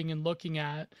hearing and looking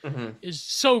at Mhm. is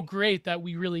so great that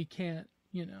we really can't,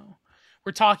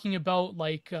 we're talking about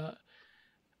like,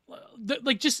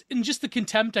 just the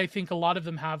contempt I think a lot of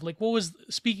them have. Like,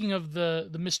 speaking of the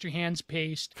Mr. Hands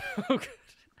paste,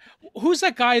 who's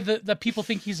that guy that people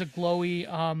think he's a glowy,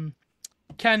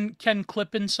 Ken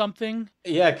Klippen something?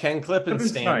 Yeah, Ken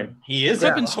Klippenstein. He is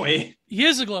a glowy. He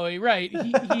is a glowy, right?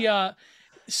 He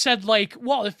said like,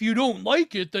 well, if you don't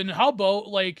like it, then how about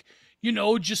like,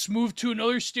 just move to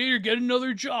another state or get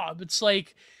another job? It's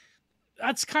like,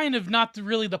 that's kind of not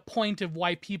really the point of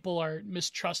why people are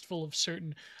mistrustful of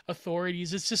certain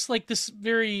authorities. It's just like this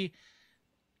very,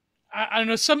 I don't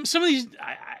know, some of these,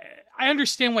 I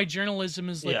understand why journalism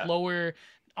is like lower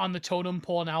on the totem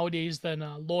pole nowadays than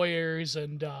lawyers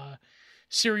and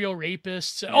serial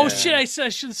rapists. Oh shit! I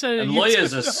should have said it. And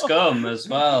lawyers are scum as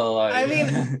well. Like. I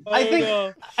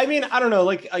mean, I don't know.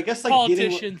 Like, I guess like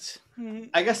politicians.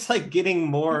 Getting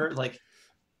more like,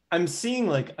 I'm seeing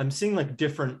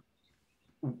different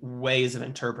ways of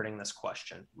interpreting this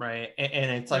question, right?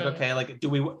 And it's like, okay, like, do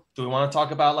we want to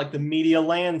talk about like the media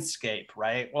landscape,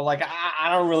 right? Well, like,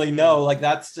 I don't really know. Like,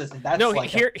 that's no. Like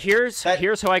here's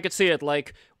how I could see it.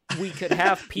 Like, we could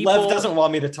have people. Lev doesn't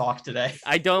want me to talk today.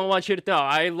 I don't want you to. No,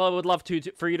 I would love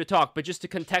for you to talk, but just to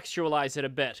contextualize it a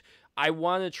bit, I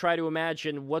want to try to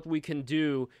imagine what we can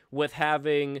do with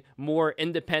having more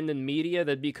independent media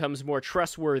that becomes more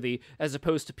trustworthy, as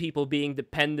opposed to people being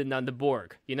dependent on the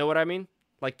Borg. You know what I mean?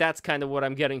 Like, that's kind of what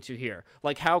I'm getting to here.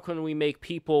 Like, how can we make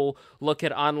people look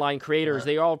at online creators?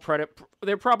 They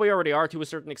probably already are to a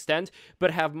certain extent,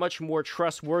 but have much more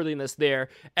trustworthiness there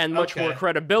and much more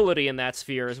credibility in that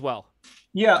sphere as well.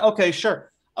 Yeah. Okay.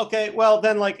 Sure. Okay. Well,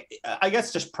 then, like, I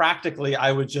guess just practically,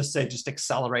 I would just say just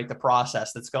accelerate the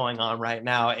process that's going on right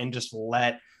now and just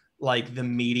let like the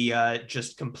media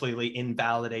just completely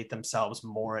invalidate themselves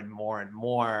more and more and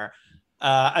more.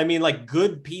 I mean, like,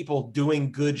 good people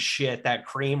doing good shit, that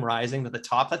cream rising to the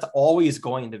top, that's always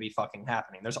going to be fucking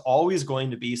happening. There's always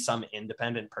going to be some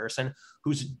independent person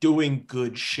who's doing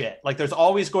good shit. Like, there's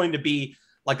always going to be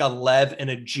like a Lev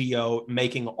and a Geo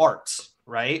making art,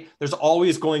 right? There's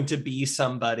always going to be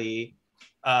somebody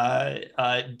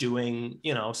doing,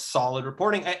 solid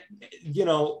reporting.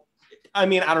 I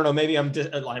mean, I don't know, maybe I'm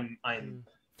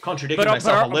contradicting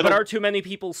myself a little. But are too many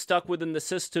people stuck within the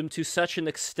system to such an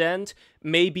extent?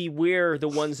 Maybe we're the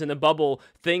ones in the bubble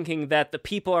thinking that the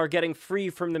people are getting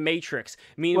free from the Matrix.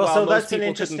 Meanwhile, most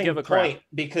people couldn't give a crap.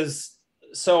 Because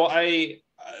I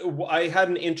had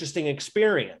an interesting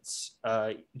experience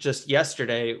just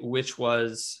yesterday, which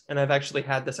was, and I've actually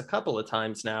had this a couple of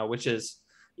times now, which is,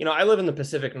 I live in the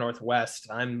Pacific Northwest.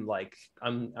 I'm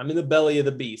in the belly of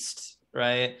the beast,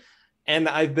 right? And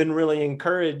I've been really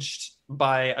encouraged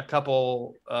by a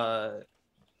couple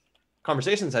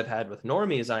conversations I've had with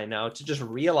normies I know to just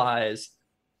realize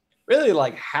really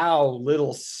like how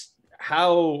little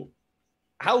how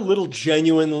little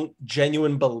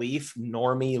genuine belief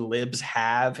normie libs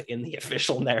have in the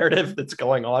official narrative that's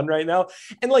going on right now.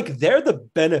 And like, they're the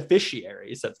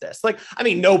beneficiaries of this. Like, I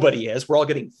mean, nobody is. We're all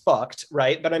getting fucked,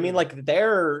 right? But I mean, like,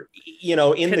 they're, in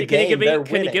the game, they're winning.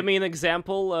 Can you give me an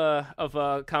example of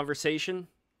a conversation?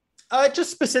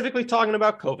 Just specifically talking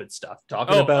about COVID stuff.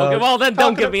 Okay. Well, then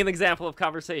don't give me an example of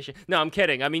conversation. No, I'm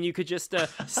kidding. I mean, you could just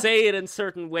say it in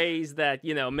certain ways that,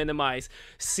 minimize.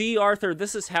 See, Arthur,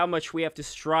 this is how much we have to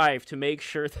strive to make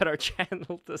sure that our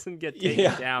channel doesn't get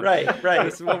taken down. Right.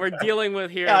 This is what we're dealing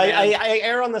with here. Yeah, I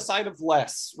err on the side of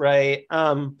less, right?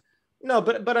 No,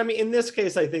 but I mean, in this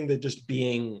case, I think that just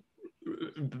being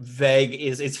vague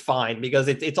is fine, because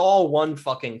it's all one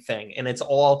fucking thing, and it's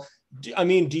all. I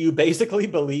mean, do you basically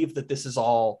believe that this is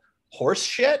all horse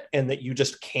shit and that you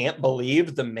just can't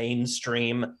believe the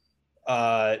mainstream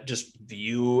just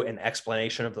view and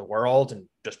explanation of the world and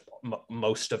just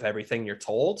most of everything you're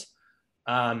told?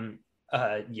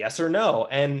 Yes or no?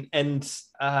 And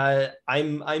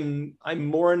I'm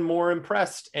more and more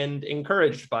impressed and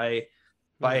encouraged by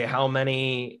how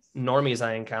many normies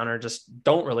I encounter just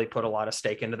don't really put a lot of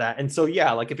stake into that. And so,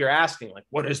 yeah, like, if you're asking, like,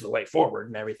 what is the way forward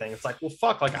and everything, it's like, well,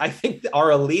 fuck, like, I think our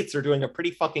elites are doing a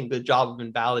pretty fucking good job of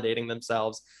invalidating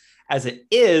themselves as it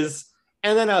is.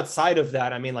 And then outside of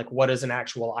that, I mean, like, what does an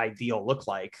actual ideal look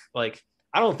like? Like,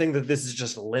 I don't think that this is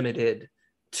just limited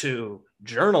to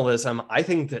journalism. I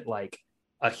think that, like,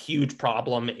 a huge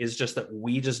problem is just that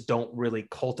we just don't really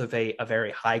cultivate a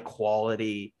very high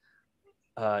quality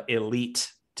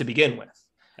elite to begin with.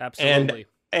 Absolutely.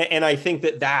 And I think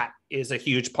that is a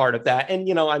huge part of that. And,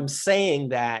 I'm saying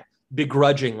that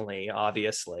begrudgingly,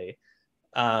 obviously,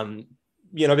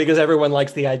 because everyone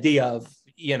likes the idea of,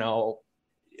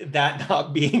 that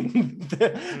not being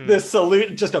the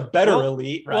salute, just a better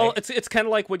elite, right? Well, it's kind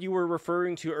of like what you were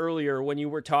referring to earlier when you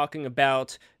were talking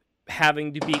about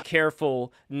having to be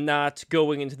careful not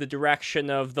going into the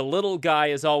direction of the little guy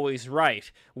is always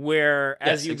right, where,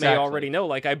 as you may already know,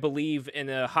 like, I believe in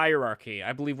a hierarchy.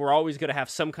 I believe we're always going to have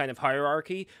some kind of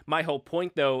hierarchy. My whole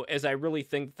point, though, is I really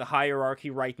think the hierarchy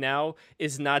right now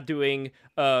is not doing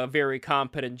a very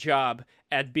competent job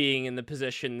at being in the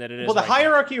position that it is. Well, the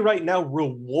hierarchy right now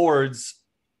rewards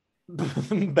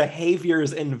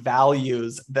behaviors and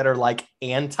values that are like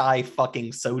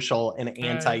anti-fucking social and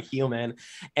anti-human.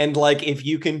 And like, if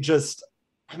you can just,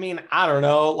 I mean, I don't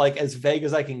know, like, as vague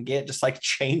as I can get, just like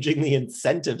changing the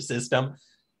incentive system.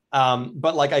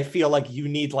 But like, I feel like you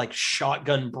need like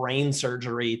shotgun brain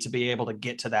surgery to be able to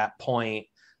get to that point.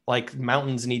 Like,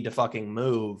 mountains need to fucking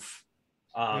move.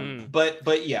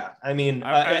 But yeah, I mean,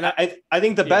 I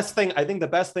think the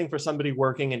best thing for somebody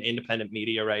working in independent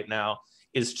media right now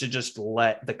is to just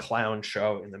let the clown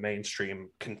show in the mainstream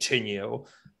continue.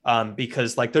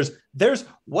 Because like, there's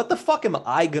what the fuck am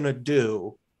I gonna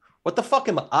do? What the fuck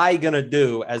am I gonna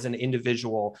do as an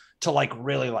individual to like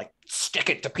really like stick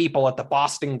it to people at the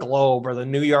Boston Globe or the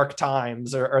New York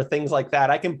Times or things like that?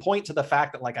 I can point to the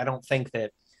fact that like, I don't think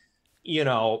that,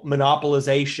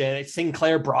 monopolization,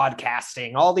 Sinclair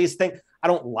Broadcasting, all these things, I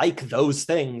don't like those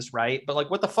things, right? But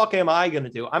like, what the fuck am I going to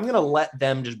do? I'm going to let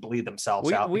them just bleed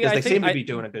themselves out because they seem to be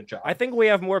doing a good job. I think we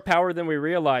have more power than we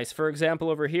realize. For example,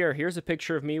 over here's a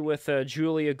picture of me with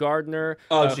Julia Gardner,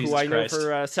 who I know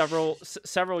for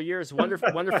several years.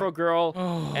 Wonderful girl.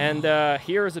 Oh. And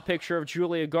here is a picture of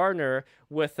Julia Gardner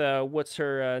with what's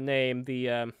her name?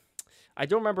 I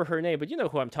don't remember her name, but you know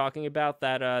who I'm talking about.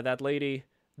 That lady,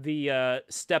 the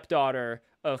stepdaughter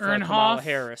of Kamala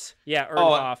Harris. Yeah,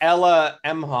 Ernhoff. Ella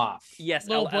Emhoff. Yes,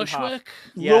 Little Ella Bushwick.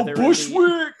 Yeah, Little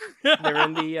Bushwick. They're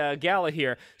in the gala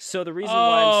here. So the reason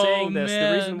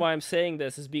why I'm saying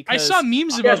this is because I saw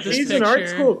memes about this she's picture. an art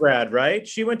school grad, right?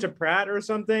 She went to Pratt or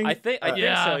something. I think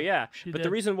so, yeah. But did. the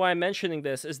reason why I'm mentioning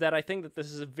this is that I think that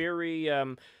this is a very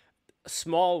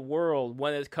small world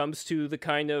when it comes to the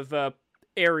kind of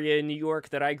area in New York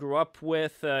that I grew up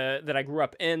with, that I grew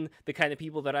up in, the kind of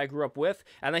people that I grew up with.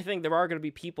 And I think there are going to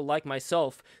be people like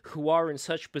myself who are in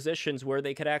such positions where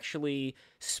they could actually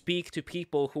speak to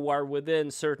people who are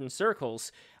within certain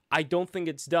circles. I don't think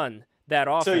it's done that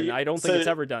often. I don't think it's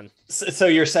ever done. So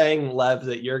you're saying, Lev,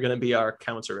 that you're going to be our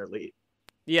counter elite?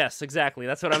 Yes, exactly.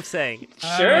 That's what I'm saying.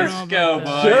 Sure. Go,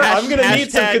 boy. Sure. I'm going to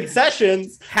need some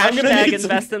concessions. Hashtag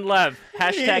invest in Lev.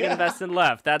 Hashtag invest in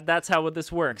Lev. That's how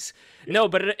this works. No,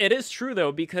 but it is true,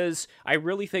 though, because I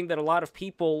really think that a lot of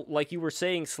people, like you were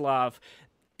saying, Slav,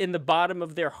 in the bottom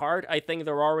of their heart, I think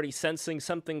they're already sensing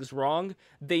something's wrong.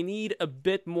 They need a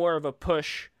bit more of a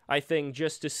push, I think,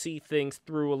 just to see things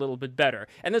through a little bit better.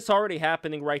 And it's already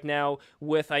happening right now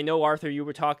with, I know, Arthur, you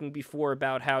were talking before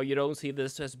about how you don't see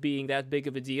this as being that big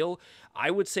of a deal.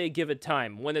 I would say give it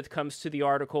time. When it comes to the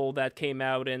article that came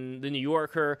out in the New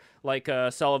Yorker, like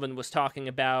Sullivan was talking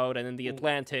about, and in the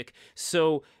Atlantic.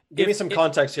 So give me some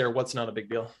context here. What's not a big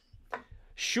deal?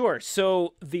 Sure.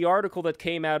 So the article that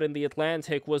came out in The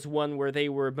Atlantic was one where they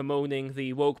were bemoaning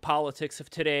the woke politics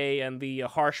of today and the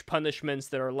harsh punishments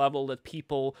that are leveled at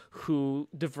people who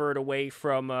divert away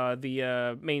from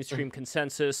the mainstream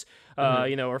consensus,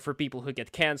 or for people who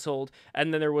get canceled.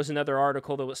 And then there was another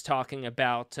article that was talking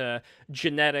about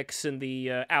genetics and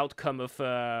the outcome of,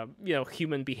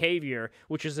 human behavior,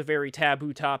 which is a very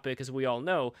taboo topic, as we all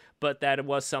know, but that it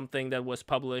was something that was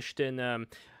published in...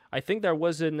 I think there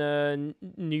was in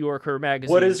New Yorker magazine.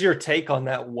 What is your take on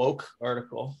that woke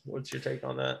article? What's your take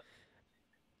on that?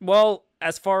 Well,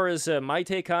 as far as my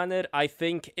take on it, I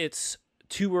think it's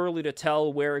too early to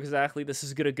tell where exactly this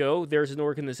is going to go. There's an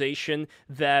organization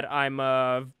that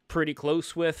I'm pretty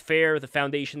close with, FAIR, the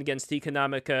Foundation Against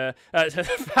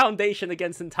Foundation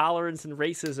Against Intolerance and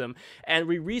Racism, and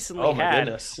we recently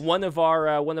had one of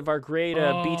our great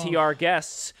BTR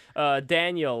guests,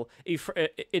 Daniel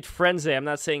Itfrenze. I'm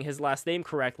not saying his last name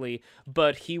correctly,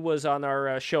 but he was on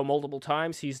our show multiple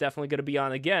times. He's definitely going to be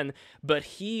on again. But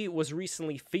he was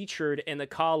recently featured in a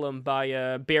column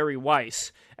by Barry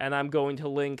Weiss, and I'm going to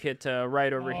link it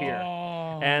right over here.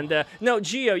 And no,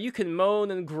 Gio, you can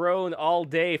moan and groan all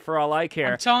day for all I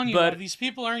care. I'm telling you, but these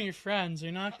people aren't your friends.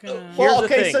 They're not gonna. Here's the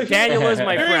thing. So Daniel is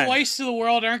my Barry friend. Weiss to the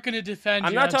world aren't gonna defend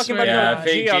I'm you. not talking about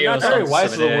Gio. I'm not Barry talking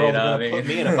Weiss to the world is going to put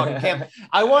me in a fucking camp.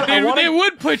 They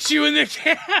would put you in the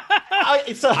camp.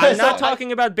 I'm not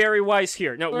talking about Barry Weiss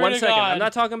here. No, one second. God. I'm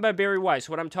not talking about Barry Weiss.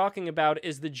 What I'm talking about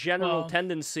is the general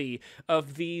tendency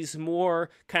of these more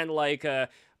kind of like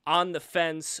on the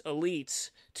fence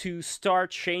elites to start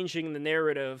changing the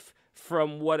narrative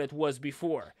from what it was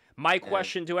before. My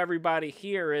question to everybody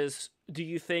here is, do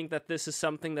you think that this is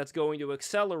something that's going to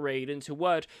accelerate into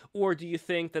what? Or do you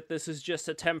think that this is just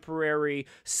a temporary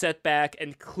setback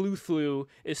and Cthulhu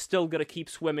is still going to keep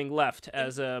swimming left,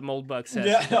 as Moldbug says?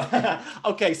 Yeah.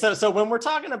 Okay, so when we're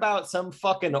talking about some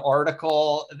fucking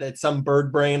article that some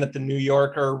bird brain at the New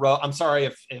Yorker wrote, I'm sorry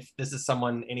if this is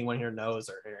anyone here knows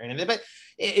or anything, but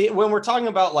when we're talking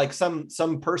about like some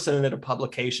person at a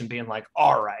publication being like,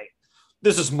 all right,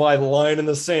 this is my line in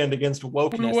the sand against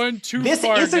wokeness. We went too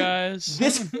far, guys.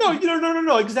 No,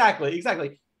 exactly.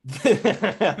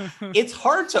 It's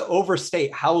hard to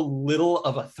overstate how little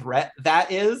of a threat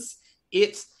that is.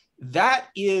 That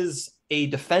is a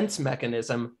defense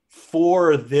mechanism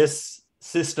for this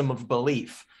system of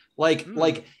belief. Like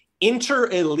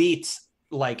inter-elite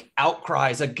like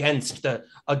outcries against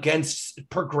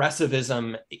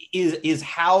progressivism is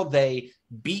how they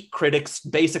beat critics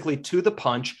basically to the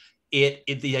punch.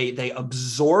 They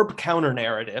absorb counter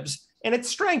narratives and it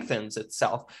strengthens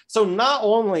itself. So not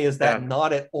only is that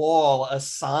not at all a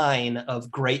sign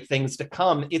of great things to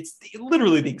come, it's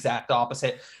literally the exact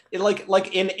opposite.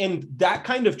 And that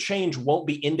kind of change won't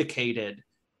be indicated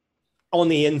on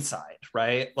the inside,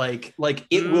 right? Like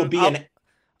it will be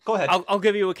Go ahead. I'll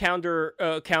give you a counter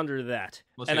to that,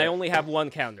 I only have one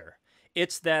counter.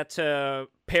 It's that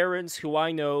parents who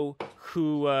I know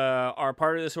who are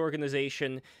part of this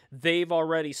organization, they've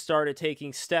already started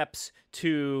taking steps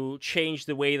to change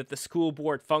the way that the school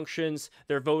board functions.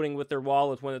 They're voting with their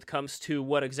wallet when it comes to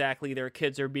what exactly their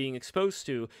kids are being exposed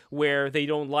to, where they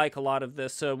don't like a lot of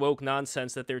this woke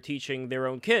nonsense that they're teaching their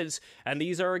own kids. And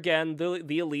these are, again, the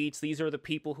elites. These are the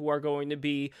people who are going to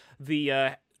be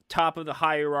the top of the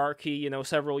hierarchy,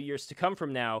 several years to come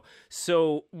from now.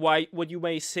 So what you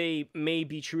may say may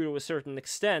be true to a certain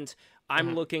extent.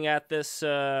 I'm looking at this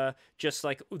just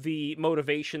like the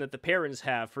motivation that the parents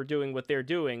have for doing what they're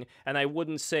doing, and I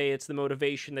wouldn't say it's the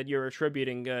motivation that you're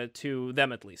attributing to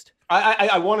them, at least.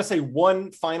 I want to say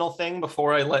one final thing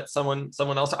before I let someone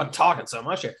else. I'm talking so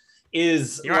much here.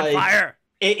 You're on fire.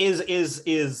 It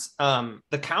is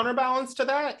the counterbalance to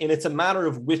that, and it's a matter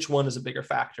of which one is a bigger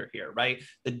factor here, right?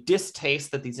 The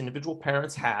distaste that these individual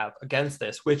parents have against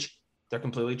this, which they're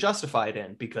completely justified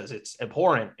in because it's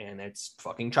abhorrent and it's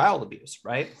fucking child abuse,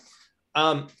 right?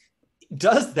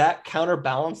 Does that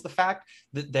counterbalance the fact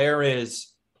that there is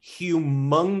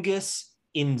humongous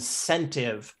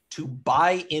incentive to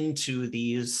buy into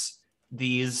these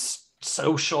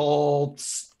social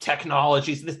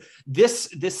technologies,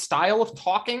 this style of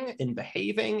talking and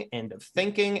behaving and of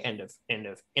thinking and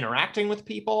of interacting with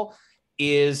people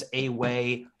is a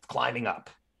way of climbing up,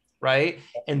 right?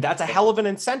 And that's a hell of an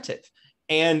incentive.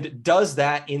 And is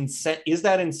that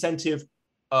incentive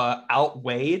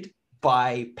outweighed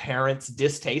by parents'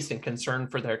 distaste and concern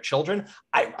for their children?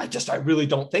 I really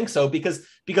don't think so, because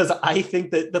I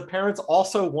think that the parents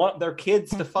also want their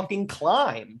kids to fucking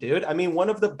climb, dude. I mean, one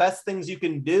of the best things you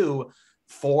can do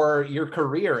for your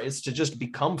career is to just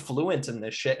become fluent in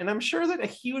this shit. And I'm sure that a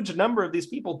huge number of these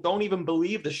people don't even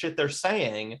believe the shit they're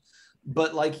saying.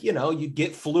 But like, you know, you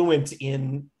get fluent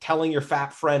in telling your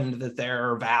fat friend that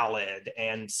they're valid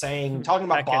and talking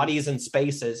about bodies and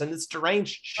spaces, and it's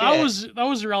deranged shit. That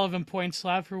was a relevant point,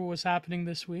 Slav, for what was happening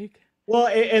this week. Well,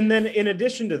 and then in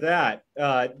addition to that,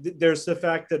 there's the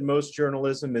fact that most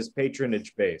journalism is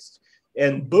patronage based,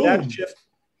 and Boom. That shift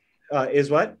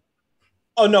is what?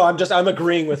 Oh no, I'm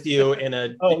agreeing with you in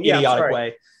a idiotic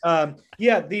way.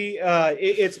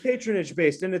 It's patronage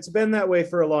based, and it's been that way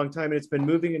for a long time, and it's been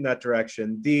moving in that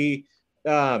direction. The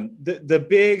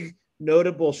big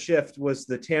notable shift was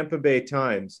the Tampa Bay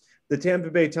Times. The Tampa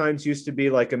Bay Times used to be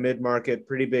like a mid-market,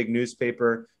 pretty big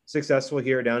newspaper, successful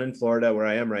here down in Florida, where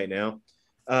I am right now.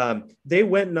 They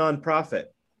went nonprofit,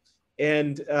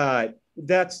 and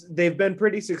they've been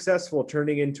pretty successful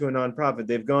turning into a nonprofit.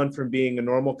 They've gone from being a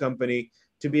normal company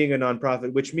to being a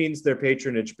nonprofit, which means they're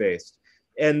patronage based.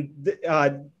 And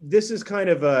this is kind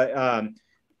of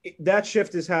that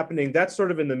shift is happening. That's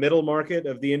sort of in the middle market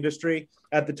of the industry.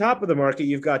 At the top of the market,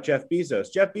 you've got Jeff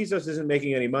Bezos. Jeff Bezos isn't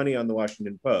making any money on the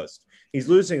Washington Post. He's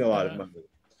losing a lot of money.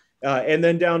 And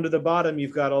then down to the bottom,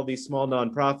 you've got all these small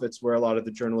nonprofits where a lot of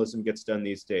the journalism gets done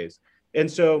these days.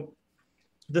 And so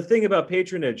the thing about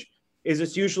patronage is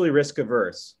it's usually risk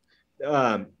averse.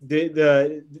 I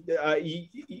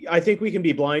think we can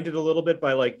be blinded a little bit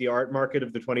by like the art market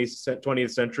of the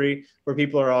 20th century, where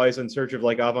people are always in search of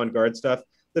like avant-garde stuff.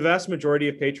 The vast majority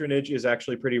of patronage is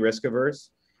actually pretty risk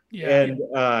averse. Yeah. And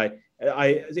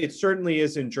it certainly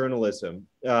is in journalism.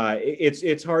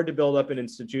 It's hard to build up an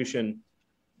institution.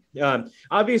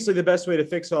 Obviously, the best way to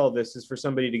fix all of this is for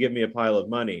somebody to give me a pile of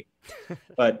money,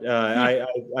 but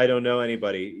I don't know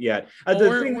anybody yet.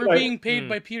 We're being paid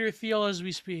by Peter Thiel as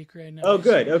we speak right now. Oh,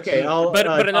 good. Okay,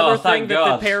 but another thing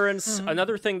that the parents,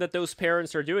 another thing that those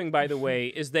parents are doing, by the way,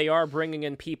 is they are bringing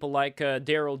in people like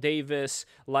Daryl Davis,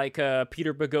 like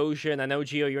Peter Boghossian. I know,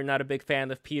 Gio, you're not a big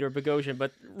fan of Peter Boghossian,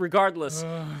 but regardless,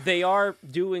 they are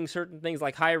doing certain things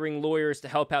like hiring lawyers to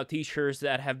help out teachers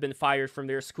that have been fired from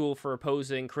their school for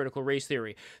opposing critical race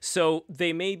theory. So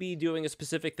they may be doing a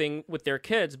specific thing with their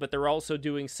kids, but they're also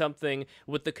doing something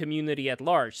with the community at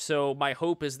large. So my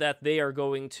hope is that they are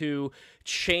going to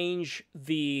change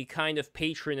the kind of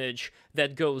patronage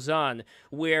that goes on,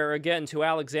 where, again, to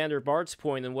Alexander Bart's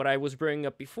point and what I was bringing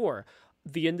up before,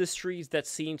 the industries that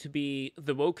seem to be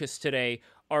the wokest today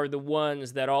are the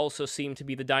ones that also seem to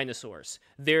be the dinosaurs.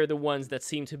 They're the ones that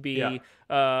seem to be,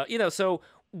 so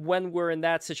when we're in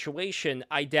that situation,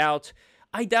 I doubt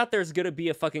there's going to be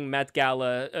a fucking Met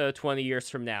Gala 20 years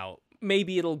from now.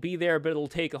 Maybe it'll be there, but it'll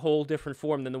take a whole different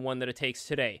form than the one that it takes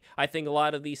today. I think a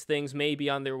lot of these things may be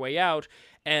on their way out,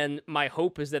 and my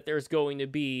hope is that there's going to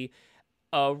be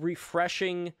a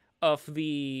refreshing of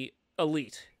the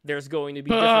elite. There's going to be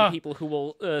different people who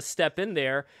will step in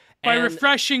there. By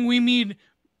refreshing, we mean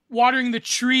watering the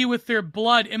tree with their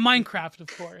blood in Minecraft, of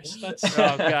course. That's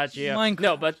oh god, yeah.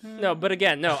 Minecraft. No, but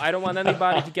again, I don't want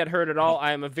anybody to get hurt at all.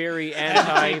 I am a very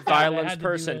anti-violence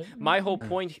person. My whole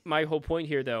point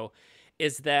here, though,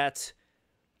 is that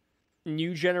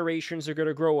new generations are going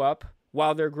to grow up.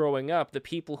 While they're growing up, the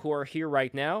people who are here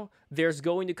right now, there's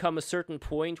going to come a certain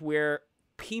point where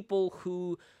people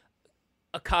who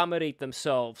accommodate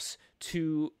themselves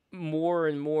to more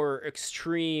and more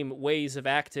extreme ways of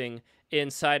acting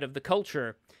inside of the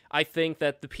culture, I think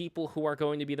that the people who are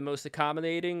going to be the most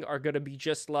accommodating are going to be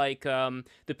just like the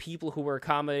people who were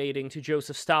accommodating to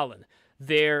Joseph Stalin.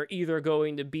 They're either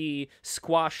going to be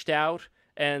squashed out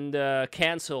and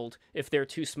canceled if they're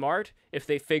too smart, if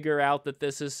they figure out that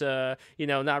this is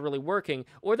not really working,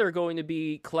 or they're going to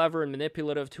be clever and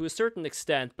manipulative to a certain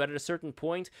extent, but at a certain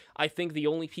point, I think the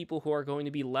only people who are going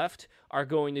to be left are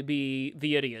going to be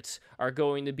the idiots, are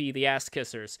going to be the ass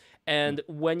kissers. And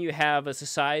when you have a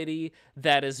society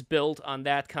that is built on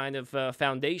that kind of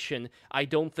foundation, I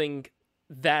don't think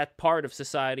that part of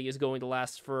society is going to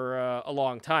last for a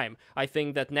long time. I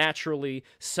think that naturally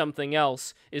something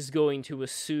else is going to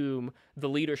assume the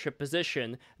leadership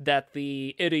position that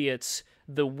the idiots,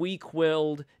 the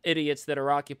weak-willed idiots that are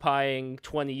occupying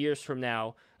 20 years from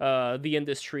now, the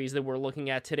industries that we're looking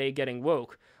at today getting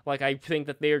woke. Like, I think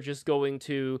that they're just going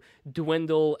to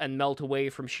dwindle and melt away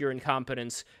from sheer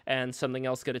incompetence, and something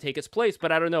else going to take its place.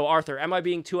 But I don't know, Arthur, am I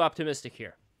being too optimistic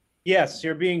here? Yes,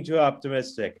 you're being too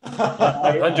optimistic.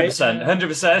 100%.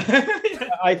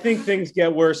 I think things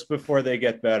get worse before they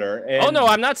get better. And, Oh no,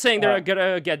 I'm not saying they're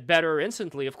gonna get better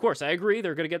instantly. Of course, I agree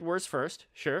they're gonna get worse first.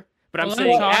 Sure, but I'm Well, let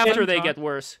saying him talk, let after him they talk. get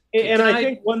worse. And Can I I-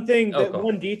 think one thing, Oh, that go on.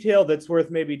 one detail that's worth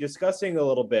maybe discussing a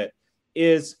little bit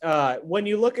is when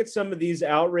you look at some of these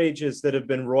outrages that have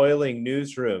been roiling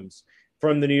newsrooms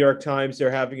from the New York Times,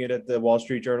 they're having it at the Wall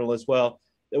Street Journal as well,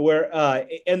 where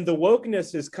and the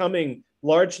wokeness is coming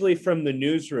largely from the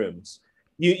newsrooms.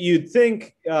 You'd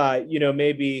think,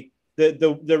 maybe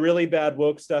the really bad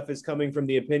woke stuff is coming from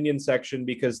the opinion section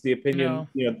because the opinion,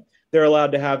 No. they're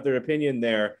allowed to have their opinion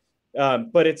there.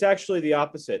 But it's actually the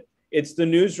opposite. It's the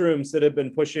newsrooms that have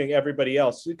been pushing everybody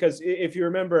else. Because if you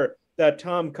remember that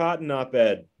Tom Cotton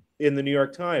op-ed in the New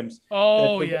York Times,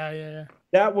 Oh, yeah.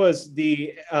 that was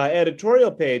the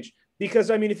editorial page. Because,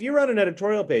 I mean, if you run an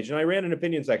editorial page, and I ran an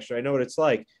opinion section, I know what it's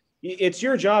like. It's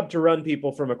your job to run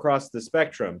people from across the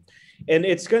spectrum. And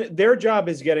their job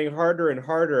is getting harder and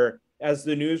harder as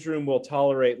the newsroom will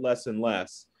tolerate less and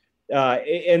less.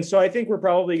 And so I think we're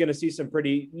probably going to see some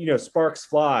pretty, sparks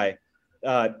fly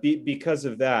because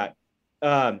of that.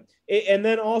 And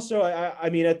then also, I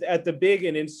mean, at the big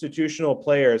and institutional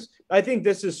players, I think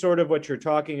this is sort of what you're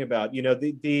talking about.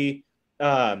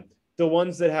 The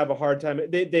ones that have a hard time,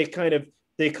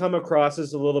 they come across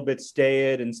as a little bit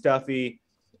staid and stuffy.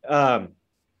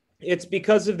 It's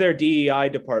because of their DEI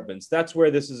departments. That's where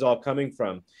this is all coming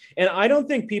from. And I don't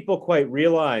think people quite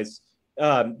realize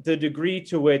the degree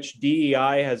to which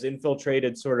DEI has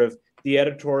infiltrated sort of the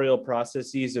editorial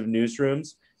processes of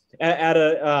newsrooms. At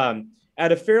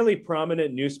a fairly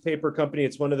prominent newspaper company,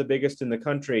 it's one of the biggest in the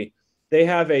country, they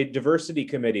have a diversity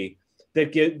committee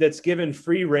that's given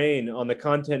free rein on the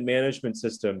content management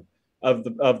system of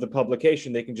the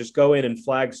publication. They can just go in and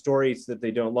flag stories that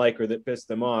they don't like or that piss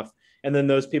them off, and then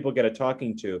those people get a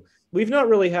talking to. We've not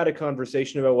really had a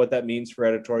conversation about what that means for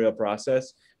editorial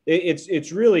process.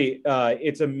 It's really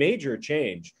it's a major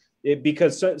change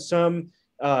because some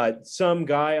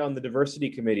guy on the diversity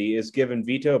committee is given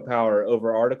veto power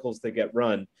over articles that get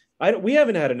run. We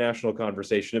haven't had a national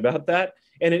conversation about that,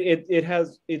 and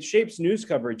it shapes news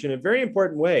coverage in a very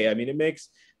important way. I mean, it makes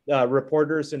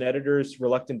reporters and editors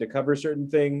reluctant to cover certain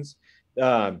things.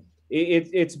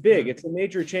 It's big. It's a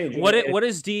major change. What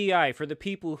is DEI for the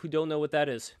people who don't know what that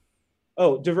is?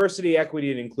 Oh, diversity,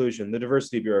 equity, and inclusion. The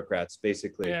diversity bureaucrats,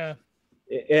 basically. Yeah.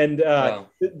 And Wow.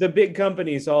 the big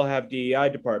companies all have DEI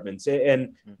departments,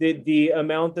 and the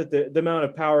amount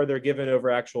of power they're given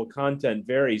over actual content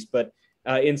varies. But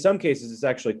in some cases, it's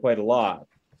actually quite a lot.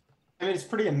 I mean, it's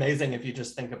pretty amazing if you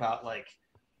just think about like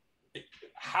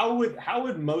how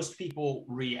would most people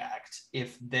react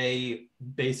if they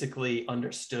basically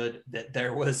understood that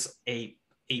there was a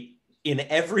in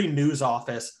every news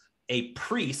office a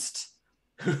priest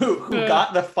who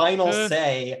got the final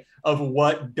say of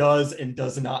what does and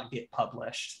does not get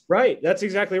published. Right. That's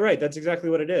exactly right. That's exactly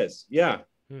what it is. Yeah.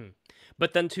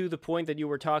 But then to the point that you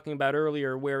were talking about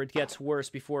earlier, where it gets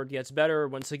worse before it gets better,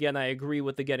 once again, I agree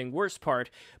with the getting worse part,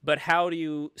 but how do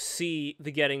you see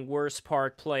the getting worse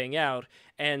part playing out?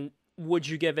 And would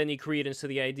you give any credence to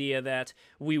the idea that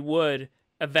we would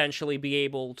eventually be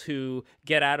able to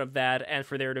get out of that and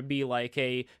for there to be like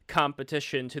a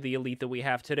competition to the elite that we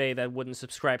have today that wouldn't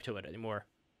subscribe to it anymore?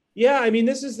 Yeah, I mean,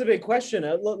 this is the big question.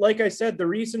 Like I said, the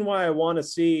reason why I want to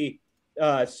see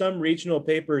some regional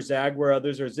papers zag where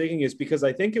others are zigging is because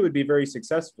I think it would be very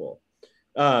successful.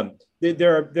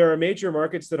 There are major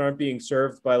markets that aren't being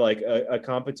served by like a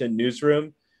competent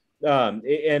newsroom.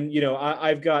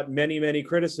 I've got many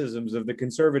criticisms of the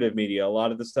conservative media. A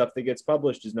lot of the stuff that gets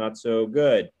published is not so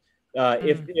good.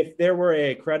 If there were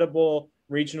a credible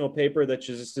regional paper that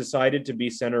just decided to be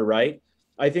center right,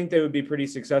 I think they would be pretty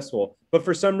successful. But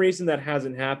for some reason, that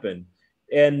hasn't happened,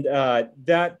 and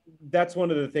that's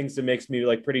one of the things that makes me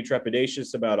like pretty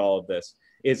trepidatious about all of this.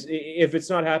 Is if it's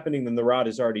not happening, then the rot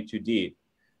is already too deep.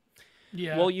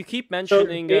 Yeah. Well, you keep So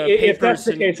mentioning if that's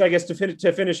papers the case, I guess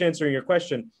to finish answering your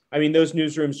question, I mean, those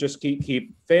newsrooms just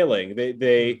keep failing.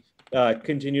 They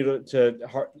continue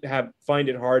to find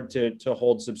it hard to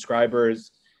hold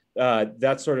subscribers,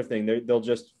 that sort of thing. They'll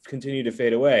just continue to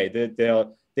fade away.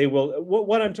 They will.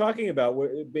 What I'm talking about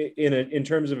in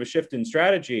terms of a shift in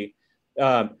strategy,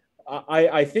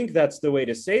 I think that's the way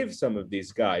to save some of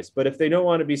these guys. But if they don't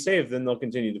want to be saved, then they'll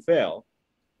continue to fail.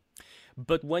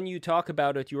 But when you talk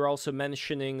about it, you're also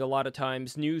mentioning a lot of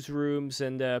times newsrooms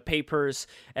and papers,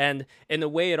 and in a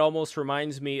way, it almost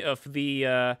reminds me of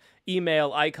the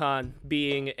email icon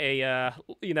being an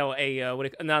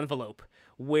envelope,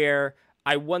 where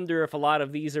I wonder if a lot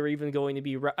of these are even going to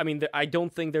be. I mean, I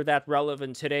don't think they're that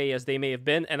relevant today as they may have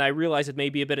been, and I realize it may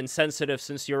be a bit insensitive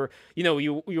since you're,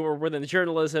 you were within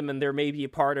journalism, and there may be a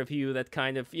part of you that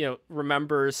kind of,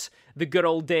 remembers the good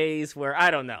old days where I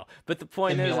don't know. But the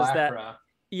point is that,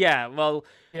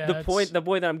 the point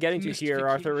that I'm getting to here,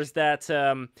 Arthur, is that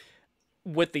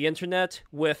with the internet,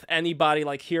 with anybody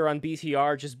like here on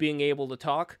BTR just being able to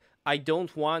talk, I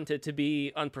don't want it to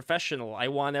be unprofessional. I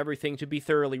want everything to be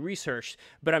thoroughly researched.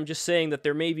 But I'm just saying that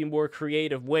there may be more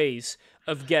creative ways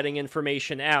of getting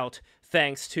information out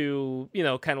thanks to,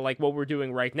 kind of like what we're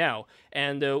doing right now.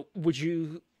 And would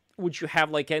you have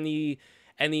like any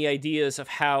ideas of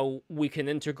how we can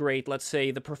integrate, let's say,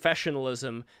 the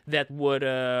professionalism that would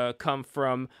come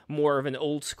from more of an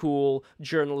old school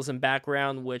journalism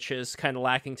background, which is kind of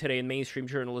lacking today in mainstream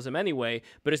journalism anyway,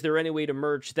 but is there any way to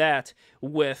merge that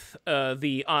with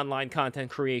the online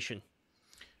content creation?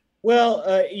 Well,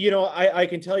 I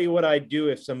can tell you what I'd do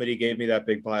if somebody gave me that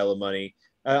big pile of money.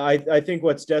 I think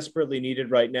what's desperately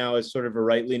needed right now is sort of a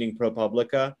right-leaning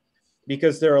ProPublica,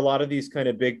 because there are a lot of these kind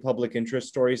of big public interest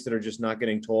stories that are just not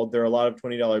getting told. There are a lot of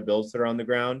 $20 bills that are on the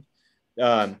ground.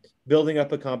 Building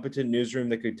up a competent newsroom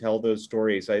that could tell those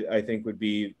stories, I think would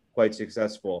be quite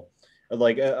successful.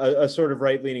 Like a sort of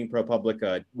right-leaning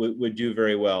ProPublica would do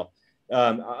very well.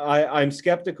 I'm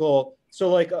skeptical.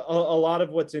 So like a lot of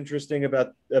what's interesting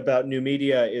about new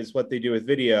media is what they do with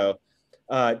video.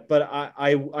 But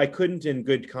I couldn't in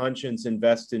good conscience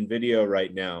invest in video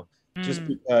right now, just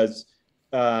because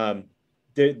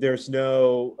there's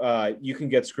no, you can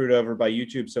get screwed over by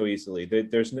YouTube so easily.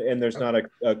 There's not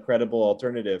a credible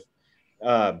alternative.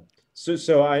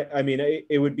 So I mean,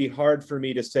 it would be hard for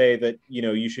me to say that,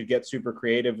 you should get super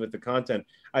creative with the content.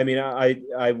 I mean,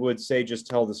 I would say just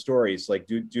tell the stories, like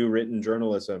do written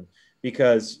journalism,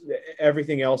 because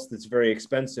everything else that's very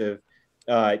expensive,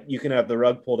 you can have the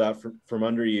rug pulled out from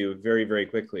under you very, very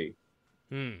quickly.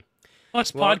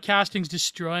 Plus, podcasting's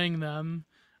destroying them.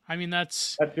 I mean,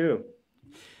 that's true.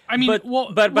 I mean,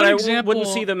 but I wouldn't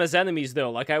see them as enemies, though.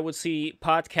 Like, I would see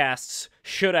podcasts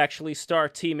should actually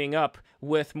start teaming up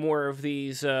with more of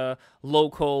these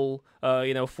local,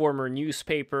 former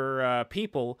newspaper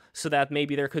people, so that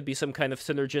maybe there could be some kind of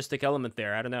synergistic element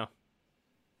there. I don't know.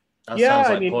 That sounds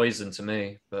like poison to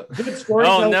me. But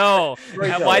oh no!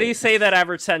 Why do you say that,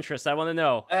 average centrist? I want to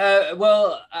know.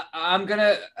 Well, I'm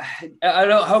gonna. I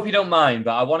don't hope you don't mind,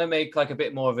 but I want to make like a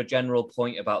bit more of a general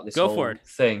point about this whole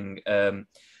thing. I'm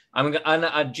and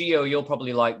Gio, you'll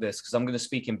probably like this because I'm going to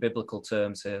speak in biblical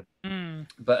terms here.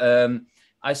 But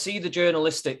I see the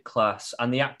journalistic class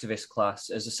and the activist class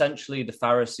as essentially the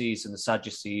Pharisees and the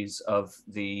Sadducees of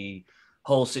the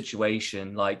whole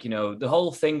situation. Like, the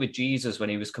whole thing with Jesus when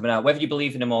he was coming out, whether you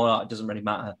believe in him or not, it doesn't really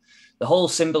matter. The whole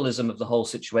symbolism of the whole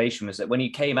situation was that when he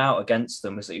came out against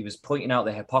them was that he was pointing out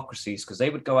their hypocrisies, because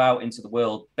they would go out into the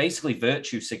world basically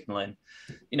virtue signaling.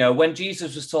 When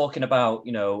Jesus was talking about,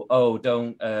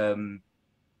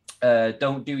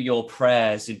 don't do your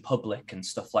prayers in public and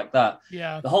stuff like that.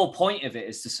 Yeah. The whole point of it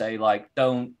is to say, like,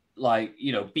 don't, like,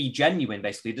 be genuine.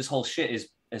 Basically, this whole shit is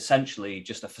essentially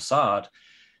just a facade.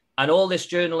 And all this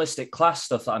journalistic class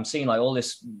stuff that I'm seeing, like all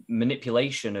this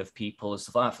manipulation of people and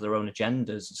stuff like that for their own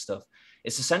agendas and stuff,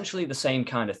 it's essentially the same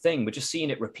kind of thing. We're just seeing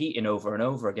it repeating over and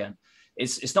over again.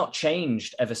 It's not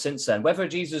changed ever since then. Whether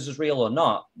Jesus is real or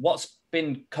not, what's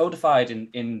been codified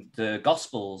in the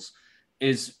Gospels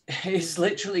is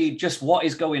literally just what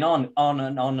is going on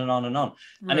and on and on and on.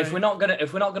 Right. And if we're not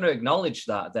gonna acknowledge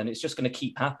that, then it's just gonna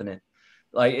keep happening.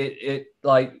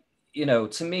 Like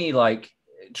to me, like,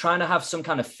 trying to have some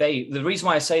kind of faith. The reason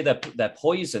why I say they're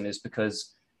poison is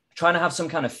because trying to have some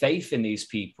kind of faith in these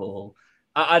people.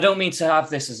 I don't mean to have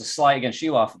this as a slight against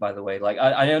you, Arthur, by the way. Like,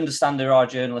 I understand there are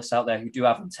journalists out there who do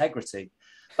have integrity,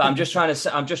 but I'm just trying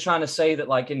to say that,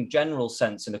 like, in general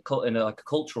sense, in a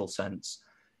cultural sense,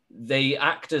 they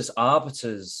act as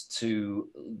arbiters to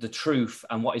the truth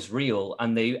and what is real,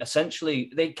 and they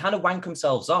kind of wank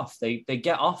themselves off. They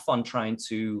get off on trying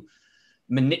to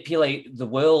manipulate the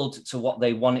world to what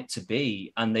they want it to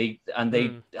be, and they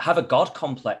have a god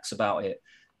complex about it.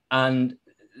 And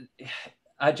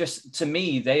to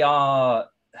me, they're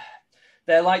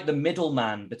like the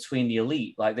middleman between the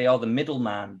elite. Like, they are the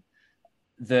middleman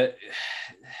that,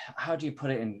 how do you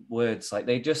put it in words? Like,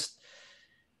 they just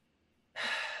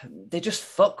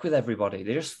fuck with everybody.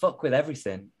 They just fuck with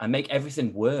everything and make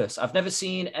everything worse. I've never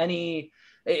seen any.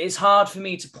 It's hard for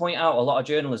me to point out a lot of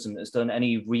journalism that's done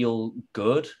any real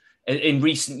good in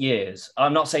recent years.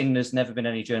 I'm not saying there's never been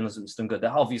any journalism that's done good.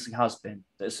 There obviously has been,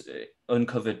 that's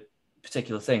uncovered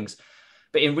particular things.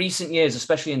 But in recent years,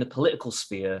 especially in the political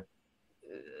sphere,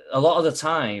 a lot of the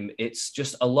time, it's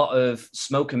just a lot of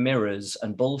smoke and mirrors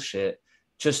and bullshit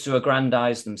just to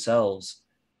aggrandize themselves.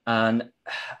 And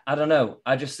I don't know.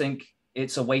 I just think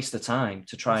it's a waste of time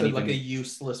to try It's and like even... a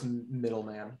useless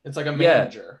middleman. It's like a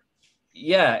manager.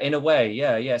 Yeah, in a way.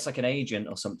 Yeah. It's like an agent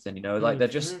or something, you know, like they're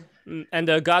just... And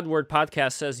the Godward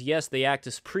podcast says, yes, they act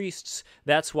as priests.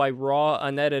 That's why raw,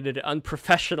 unedited,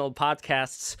 unprofessional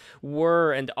podcasts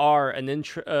were and are an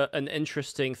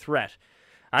interesting threat.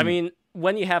 I mean,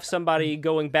 when you have somebody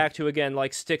going back to, again,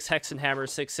 like Styx Hexenhammer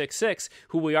 666,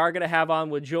 who we are going to have on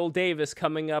with Joel Davis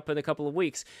coming up in a couple of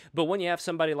weeks, but when you have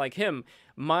somebody like him,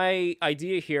 my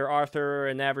idea here, Arthur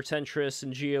and Avercentris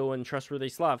and Geo and Trustworthy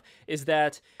Slav, is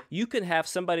that you can have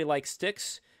somebody like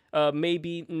Styx,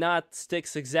 maybe not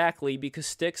Styx exactly, because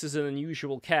Styx is an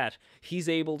unusual cat. He's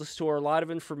able to store a lot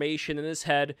of information in his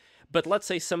head, but let's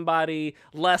say somebody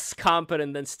less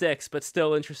competent than Styx, but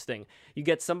still interesting. You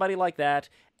get somebody like that,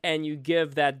 and you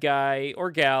give that guy or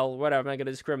gal, whatever, I'm not going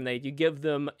to discriminate, you give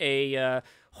them a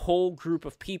whole group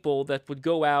of people that would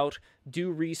go out, do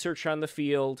research on the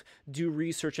field, do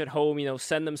research at home, you know,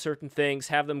 send them certain things,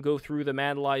 have them go through them,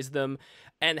 analyze them,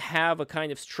 and have a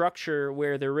kind of structure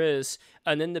where there is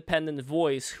an independent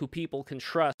voice who people can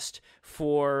trust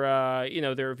for, you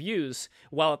know, their views,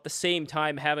 while at the same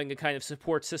time having a kind of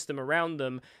support system around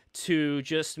them to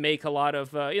just make a lot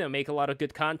of, you know, make a lot of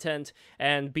good content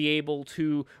and be able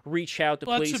to reach out to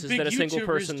places that a single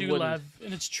person wouldn't. Lev,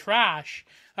 and it's trash.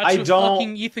 That's what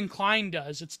fucking Ethan Klein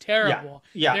does. It's terrible.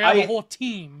 Yeah, they have a whole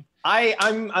team.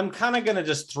 I'm kind of gonna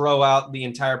just throw out the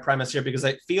entire premise here because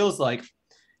it feels like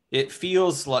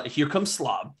here comes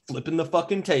Slob flipping the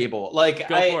fucking table. Like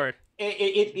Go for it.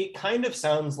 It kind of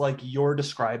sounds like you're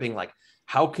describing like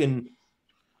how can,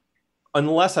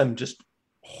 unless I'm just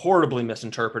horribly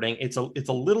misinterpreting, it's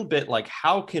a little bit like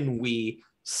how can we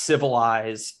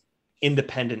civilize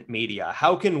independent media?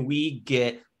 How can we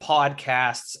get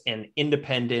podcasts and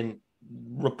independent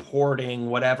reporting,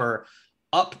 whatever,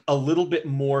 up a little bit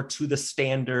more to the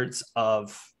standards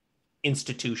of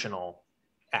institutional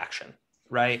action,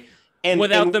 right? And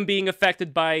without them being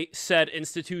affected by said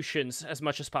institutions as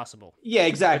much as possible. Yeah,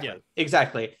 exactly.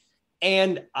 Exactly.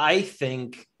 And I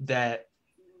think that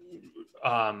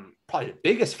probably the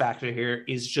biggest factor here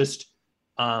is just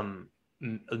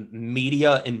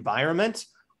media environment.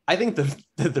 I think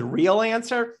the real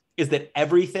answer is that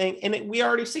everything, and we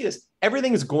already see this,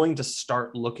 everything is going to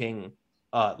start looking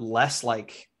less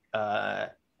like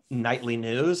nightly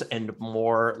news and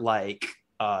more like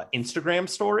Instagram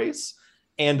stories.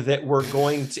 And that we're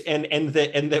going to, and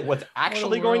that what's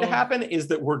actually going to happen is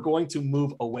that we're going to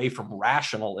move away from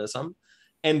rationalism,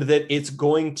 and that it's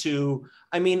going to.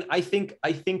 I mean, I think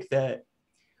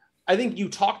you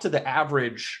talk to the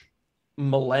average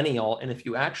millennial, and if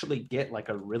you actually get like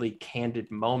a really candid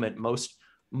moment,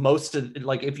 most of,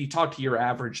 like, if you talk to your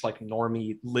average like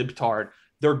normie libtard,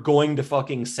 they're going to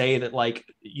fucking say that, like,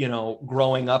 you know,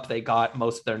 growing up they got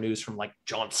most of their news from like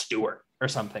Jon Stewart or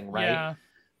something, right? Yeah.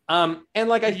 And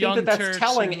like, I think that's Turks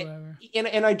telling,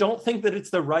 and I don't think that it's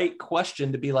the right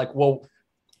question to be like, well,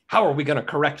 how are we going to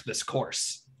correct this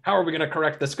course? How are we going to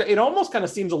correct this? It almost kind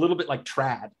of seems a little bit like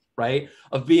trad, right?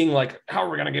 Of being like, how are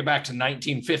we going to get back to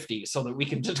 1950 so that we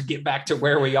can just get back to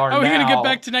where we are now? How are we going to get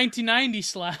back to 1990,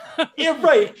 Slav? Yeah,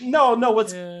 right. No,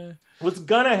 what's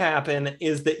going to happen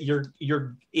is that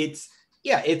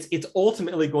it's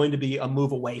ultimately going to be a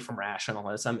move away from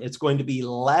rationalism. It's going to be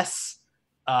less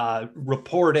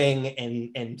reporting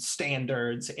and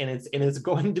standards, and it's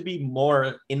going to be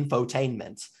more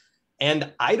infotainment.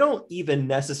 And I don't even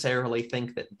necessarily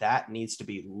think that needs to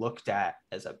be looked at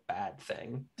as a bad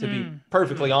thing, to be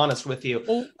perfectly honest with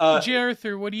you. J.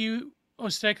 Arthur, what do you? Oh,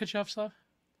 did I cut you off, Slav?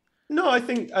 No, I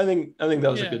think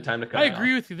that was a good time to cut. I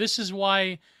agree with you. This is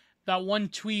why that one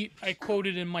tweet I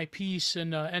quoted in my piece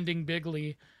in Ending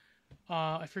Bigly,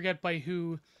 I forget by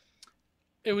who.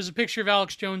 It was a picture of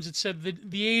Alex Jones. It said,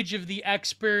 the age of the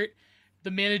expert,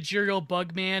 the managerial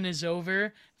bug man is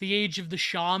over. The age of the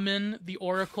shaman, the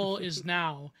oracle is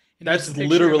now. And that's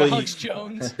literally Alex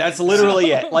Jones. That's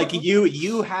literally it. Like,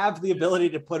 you have the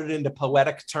ability to put it into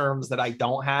poetic terms that I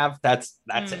don't have. That's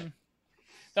it.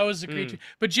 That was a great tweet.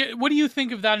 But what do you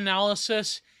think of that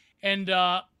analysis? And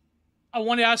I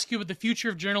want to ask you about the future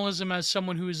of journalism as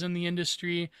someone who is in the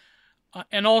industry.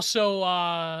 And also...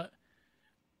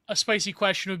 a spicy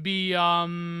question would be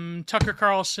Tucker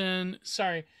Carlson.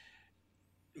 Sorry,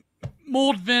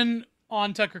 Moldvin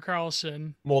on Tucker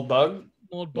Carlson. Moldbug.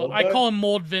 I call him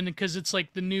Moldvin because it's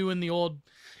like the new and the old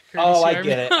Oh, I Curtis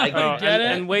get it. Yarvin. I get Oh, it. Get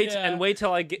and wait Yeah. wait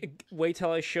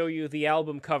till I show you the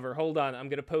album cover. Hold on, I'm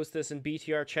gonna post this in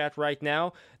BTR chat right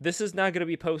now. This is not gonna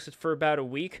be posted for about a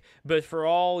week, but for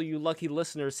all you lucky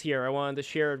listeners here, I wanted to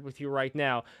share it with you right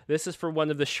now. This is for one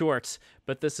of the shorts,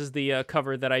 but this is the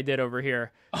cover that I did over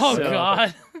here. Oh So,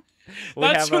 God. we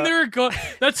That's have when a- they were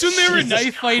That's when they were Jesus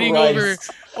knife fighting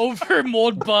Christ. over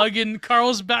Moldbug, and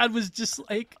Carlsbad was just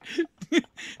like,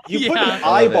 You put Yeah. an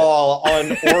eyeball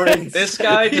on orange. This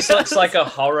guy just looks like a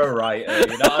horror writer,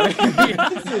 you know what I mean?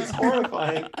 This is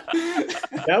horrifying.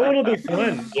 That one will be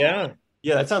fun. Yeah.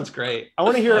 Yeah, that sounds great. I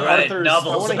want to hear All right, Arthur's. I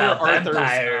novels want to hear about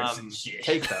vampires Arthur's and shit.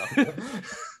 take though.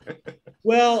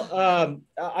 Well,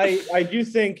 I do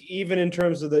think even in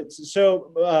terms of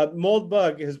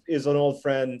Moldbug is an old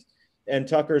friend, and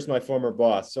Tucker's my former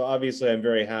boss. So obviously, I'm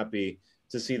very happy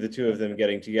to see the two of them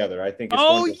getting together. I think. It's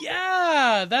oh wonderful.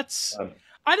 yeah, that's.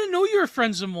 I didn't know you were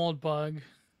friends with Moldbug.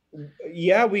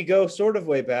 Yeah, we go sort of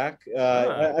way back.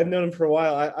 I've known him for a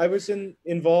while. I was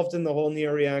involved in the whole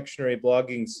neo-reactionary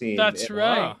blogging scene. That's And-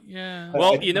 right. Yeah.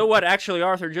 Well, you know what? Actually,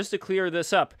 Arthur, just to clear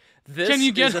this up, this Can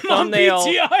you get is a him on thumbnail.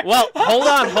 BTR? Well,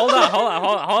 hold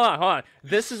on.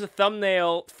 This is a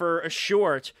thumbnail for a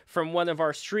short from one of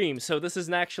our streams, so this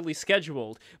isn't actually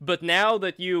scheduled. But now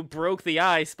that you broke the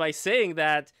ice by saying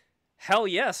that, hell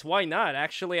yes, why not?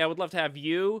 Actually, I would love to have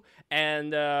you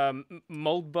and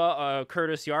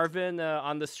Curtis Yarvin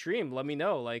on the stream. Let me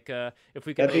know, if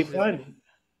we can. That'd be fun.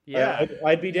 Yeah.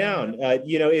 I'd be down.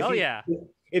 Hell yeah.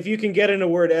 If you can get in a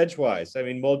word edgewise, I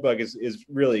mean, Moldbug is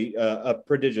really a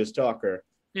prodigious talker.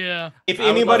 Yeah. If I would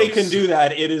anybody love- can do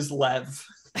that, it is Lev.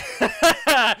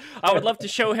 I would love to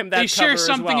show him that. They share cover as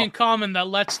something well. in common that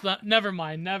lets the. Never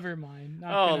mind. Not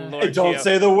Oh, gonna- Lord. Don't Gio.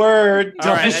 say the word.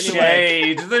 All right, Don't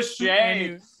anyway. The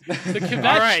shade. The kvetching.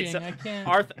 All right, so I can't.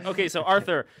 Arthur.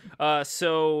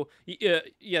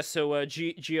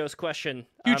 Gio's question.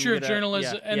 Future I'm of gonna-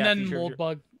 journalism, yeah, and yeah, then future of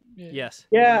Moldbug. Yes.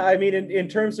 Yeah, I mean, in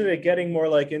terms of it getting more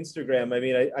like Instagram, I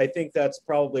mean, I think that's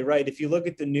probably right. If you look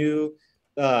at the new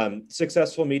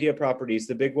successful media properties,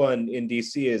 the big one in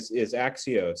DC is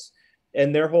Axios,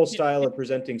 and their whole style of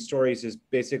presenting stories is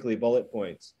basically bullet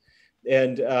points.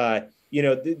 And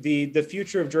the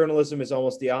future of journalism is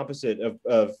almost the opposite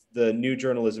of the new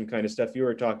journalism kind of stuff you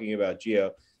were talking about,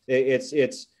 Gio.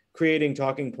 It's creating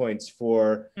talking points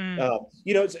for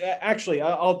actually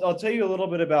I'll tell you a little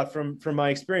bit about from my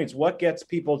experience what gets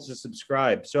people to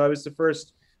subscribe. So I was the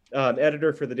first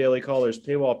editor for the Daily Caller's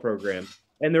paywall program,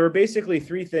 and there were basically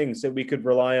three things that we could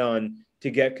rely on to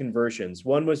get conversions.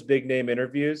 One was big name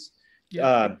interviews.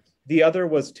 The other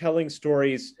was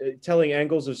telling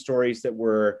angles of stories that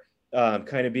were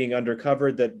kind of being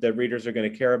undercovered that the readers are going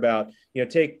to care about.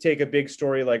 Take a big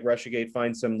story like Russiagate,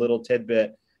 find some little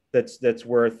tidbit that's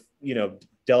worth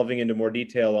delving into more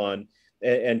detail on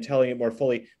and telling it more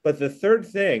fully. But the third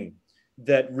thing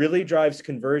that really drives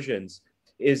conversions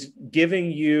is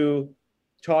giving you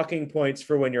talking points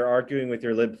for when you're arguing with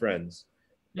your lib friends.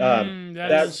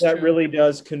 That really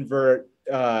does convert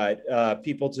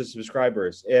people to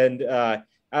subscribers. And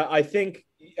I think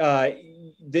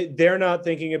they're not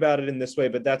thinking about it in this way,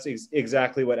 but that's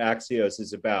exactly what Axios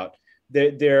is about.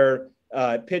 They're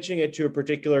pitching it to a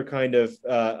particular kind of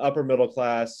upper middle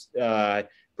class,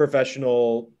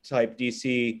 professional type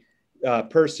DC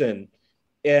person,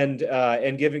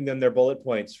 and giving them their bullet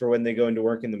points for when they go into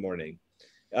work in the morning.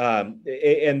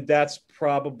 And that's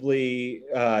probably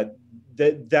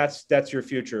that's your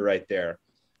future right there.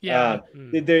 Yeah.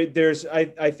 There's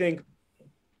I think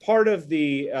part of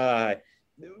the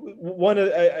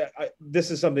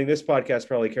this is something this podcast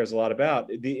probably cares a lot about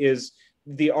is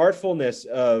the artfulness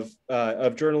of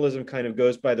journalism kind of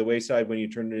goes by the wayside when you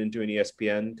turn it into an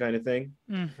ESPN kind of thing.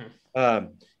 Mm-hmm.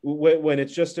 When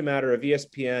it's just a matter of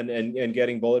ESPN and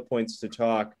getting bullet points to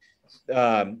talk,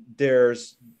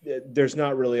 there's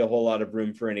not really a whole lot of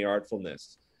room for any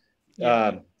artfulness.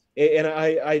 And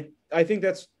I think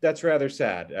that's rather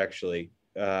sad, actually.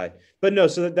 But no,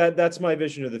 so that's my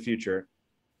vision of the future.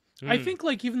 I think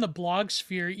even the blog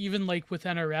sphere, even with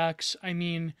NRX, I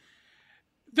mean,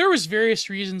 there was various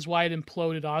reasons why it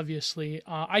imploded, obviously.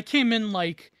 I came in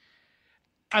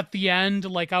at the end,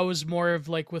 I was more of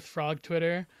with Frog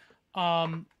Twitter.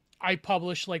 I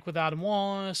published with Adam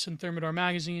Wallace and Thermidor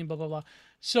Magazine, blah, blah, blah.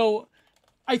 So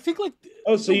I think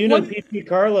so you know P.T.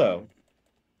 Carlo.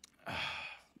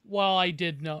 Well, I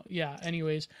did know. Yeah.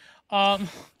 Anyways, I'm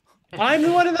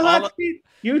the one in the hot seat.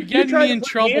 You getting tried me in to put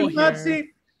trouble in the hot here. seat?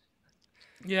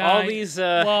 Yeah. All these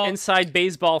inside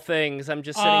baseball things. I'm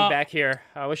just sitting back here.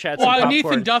 I wish I had some Well, popcorn.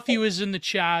 Nathan Duffy was in the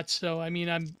chat, so I mean,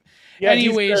 Yeah, he's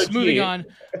Anyways, the moving OG.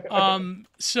 on.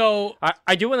 So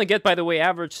I do want to get, by the way,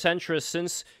 Average Centrist,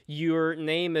 since your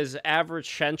name is Average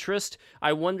Centrist,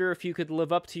 I wonder if you could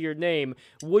live up to your name.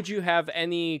 Would you have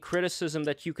any criticism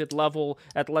that you could level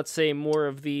at, let's say, more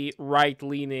of the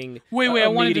right-leaning wait, I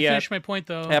wanted to media finish my point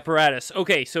though. apparatus?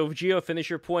 Okay, so Gio, finish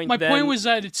your point. My then. point was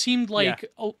that it seemed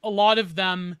like a lot of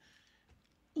them,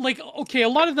 like, okay, a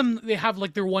lot of them, they have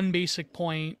like their one basic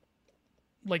point,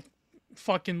 like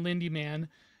fucking Lindy man,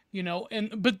 you know.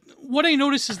 But what I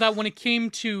noticed is that when it came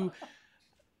to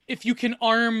if you can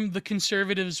arm the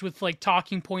conservatives with like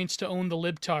talking points to own the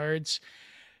libtards,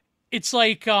 it's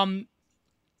like,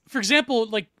 for example,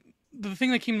 like the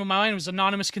thing that came to my mind was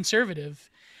anonymous conservative.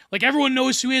 Like everyone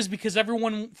knows who he is because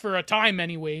everyone, for a time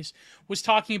anyways, was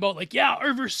talking about like, yeah,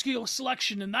 overscale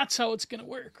selection and that's how it's gonna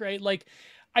work, right? Like,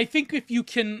 I think if you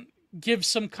can give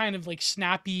some kind of like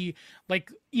snappy,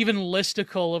 like even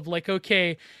listicle of like,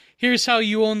 okay, here's how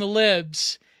you own the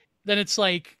libs, then it's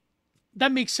like,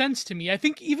 that makes sense to me. I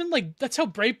think even like that's how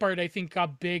Breitbart I think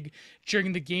got big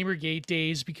during the Gamergate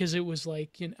days, because it was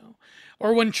like, you know,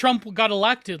 or when Trump got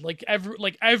elected, like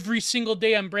every single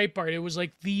day on Breitbart, it was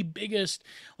like the biggest,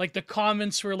 like the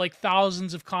comments were like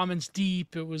thousands of comments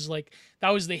deep. It was like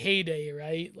that was the heyday,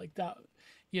 right? Like that,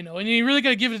 you know, and you really got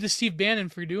to give it to Steve Bannon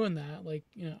for doing that. Like,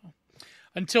 you know,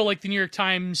 until like the New York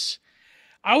Times,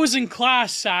 I was in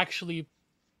class actually.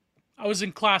 I was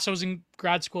in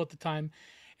grad school at the time.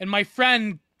 And my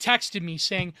friend texted me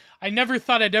saying, I never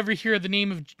thought I'd ever hear the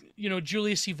name of, you know,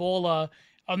 Julius Evola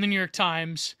on the New York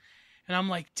Times. And I'm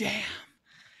like, damn.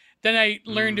 Then I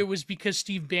learned it was because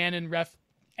Steve Bannon ref.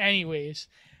 Anyways,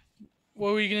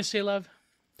 what were you going to say, Lev?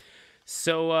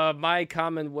 So my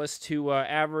comment was to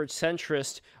Average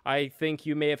Centrist. I think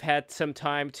you may have had some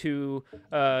time to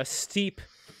steep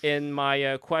in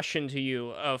my question to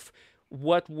you of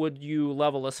what would you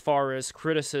level as far as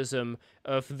criticism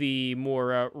of the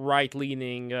more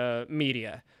right-leaning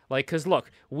media? Like, because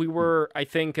look, we were, I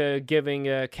think,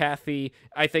 giving Kathy,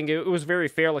 I think it was very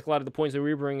fair, like a lot of the points that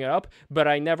we were bringing up, but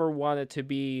I never wanted to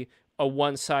be a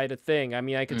one-sided thing. I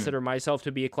mean, I consider myself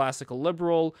to be a classical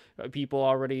liberal. People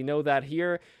already know that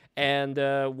here. And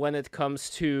when it comes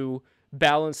to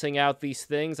balancing out these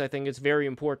things, I think it's very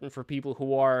important for people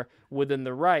who are within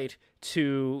the right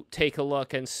to take a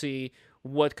look and see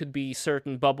what could be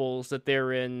certain bubbles that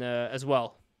they're in as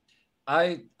well.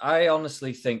 I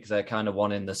honestly think they're kind of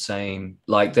one in the same.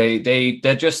 Like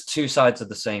they're just two sides of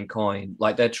the same coin.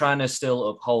 Like they're trying to still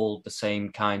uphold the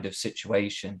same kind of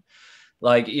situation.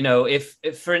 Like, you know, if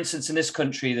for instance in this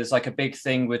country there's like a big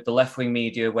thing with the left-wing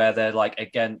media where they're like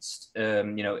against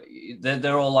you know,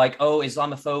 they're all like, oh,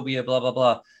 Islamophobia, blah blah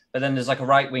blah, but then there's like a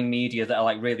right-wing media that are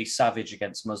like really savage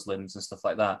against Muslims and stuff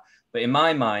like that. But in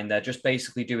my mind, they're just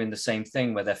basically doing the same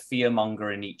thing where they're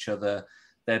fear-mongering each other.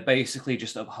 They're basically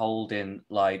just upholding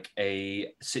like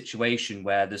a situation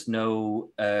where there's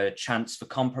no chance for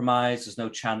compromise, there's no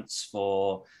chance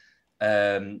for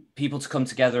people to come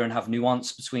together and have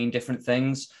nuance between different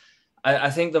things.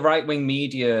 I think the right-wing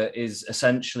media is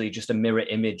essentially just a mirror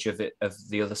image of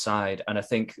the other side. And I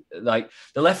think like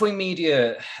the left-wing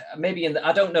media, maybe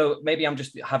I don't know, maybe I'm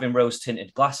just having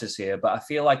rose-tinted glasses here, but I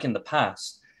feel like in the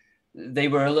past, they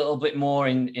were a little bit more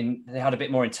they had a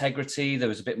bit more integrity. There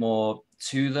was a bit more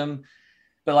to them.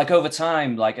 But like over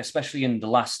time, like especially in the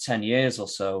last 10 years or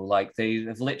so, like they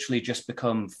have literally just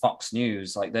become Fox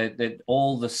News. Like they're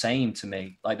all the same to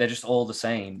me. Like they're just all the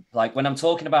same. Like when I'm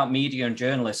talking about media and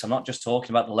journalists, I'm not just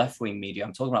talking about the left-wing media.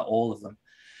 I'm talking about all of them.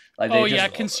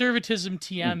 Like conservatism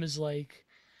TM is like,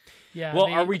 yeah. Well,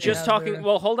 are we just talking?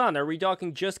 Well, hold on. Are we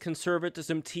talking just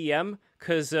conservatism TM?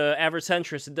 Because Average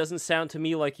Centrist, it doesn't sound to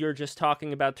me like you're just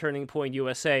talking about Turning Point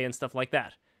USA and stuff like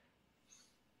that.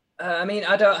 I mean,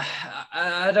 I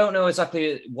don't know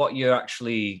exactly what you're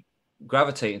actually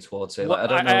gravitating towards here. Like,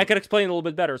 well, I could explain a little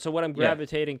bit better. So what I'm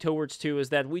gravitating towards too is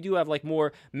that we do have like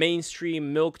more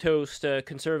mainstream milquetoast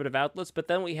conservative outlets, but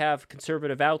then we have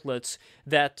conservative outlets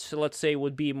that, let's say,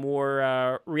 would be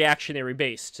more reactionary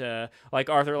based. Like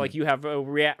Arthur, like you have a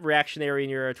reactionary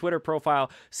in your Twitter profile.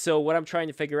 So what I'm trying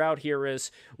to figure out here is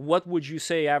what would you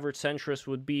say Average Centrist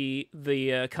would be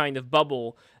the kind of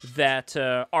bubble that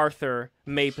Arthur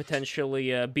may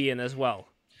potentially be in as well?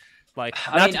 Like,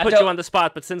 not to put you on the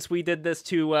spot, but since we did this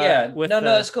to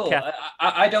it's cool.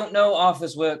 I don't know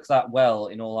Arthur's work that well,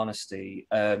 in all honesty.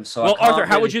 Arthur,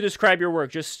 how would you describe your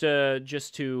work, just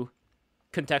to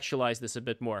contextualize this a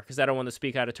bit more, because I don't want to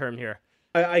speak out of turn here.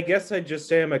 I guess I'd just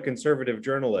say I'm a conservative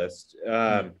journalist.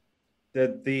 The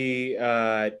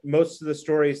most of the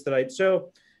stories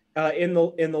that in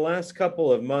the last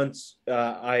couple of months,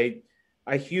 I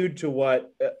hewed to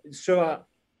what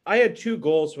I had two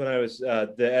goals when I was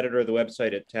the editor of the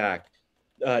website at TAC.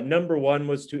 Number one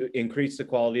was to increase the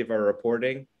quality of our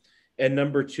reporting, and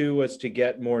number two was to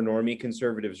get more normie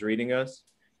conservatives reading us.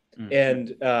 And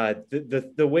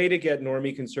the way to get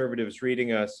normie conservatives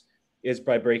reading us is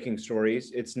by breaking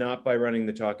stories. It's not by running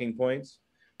the talking points.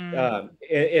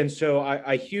 And so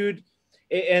I hewed,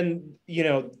 and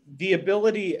the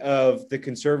ability of the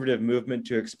conservative movement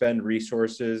to expend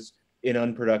resources in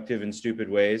unproductive and stupid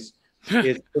ways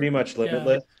is pretty much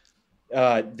limitless.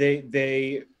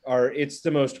 They are, it's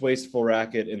the most wasteful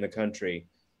racket in the country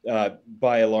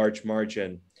by a large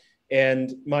margin.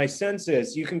 And my sense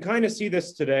is, you can kind of see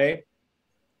this today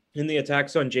in the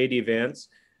attacks on JD Vance.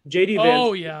 JD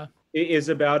Vance is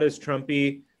about as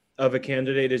Trumpy of a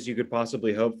candidate as you could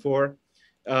possibly hope for.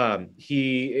 And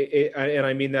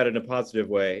I mean that in a positive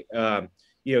way.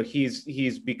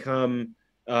 He's become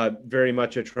very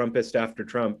much a Trumpist after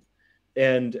Trump.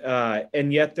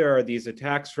 And yet there are these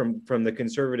attacks from the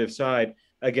conservative side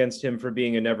against him for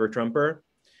being a never Trumper.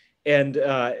 And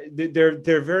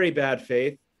they're very bad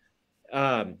faith.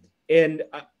 And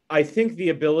I think the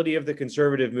ability of the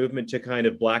conservative movement to kind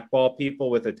of blackball people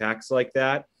with attacks like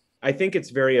that, I think it's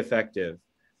very effective.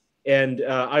 And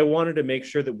I wanted to make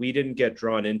sure that we didn't get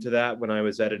drawn into that when I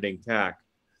was editing TAC.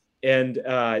 And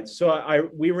so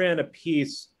we ran a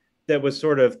piece that was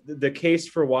sort of the case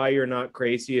for why you're not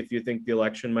crazy if you think the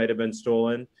election might have been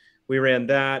stolen. We ran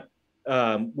that.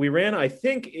 I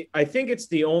think it's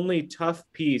the only tough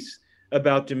piece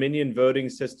about Dominion voting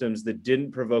systems that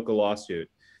didn't provoke a lawsuit.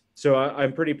 So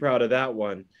I'm pretty proud of that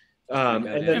one.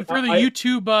 And for the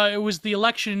YouTube, it was the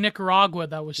election in Nicaragua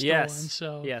that was stolen. Yes.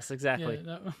 So yes, exactly.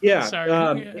 Sorry.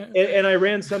 And I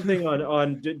ran something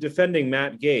on defending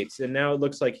Matt Gaetz, and now it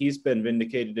looks like he's been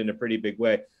vindicated in a pretty big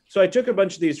way. So I took a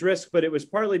bunch of these risks, but it was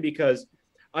partly because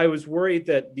I was worried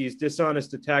that these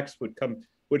dishonest attacks would come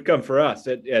for us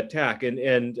at TAC, and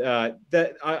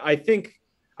that I think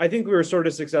we were sort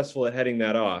of successful at heading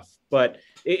that off. But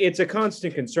it's a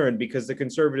constant concern because the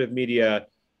conservative media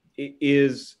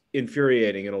is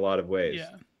infuriating in a lot of ways. Yeah.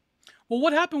 Well,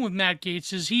 what happened with Matt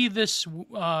Gaetz? Is he this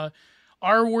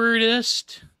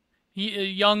R-wordist, a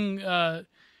young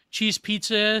cheese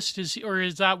pizzaist?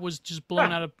 Was just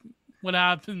blown out of what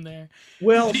happened there?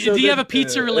 Well, do you have a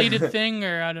pizza-related thing,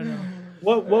 or I don't know?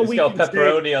 What we got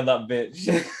pepperoni on that bitch.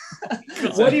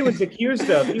 What he was accused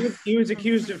of? He was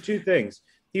accused of two things.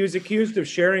 He was accused of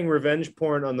sharing revenge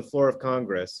porn on the floor of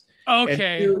Congress.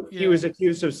 Okay. And he was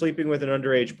accused of sleeping with an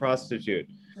underage prostitute.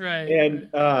 Right. And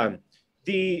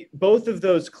both of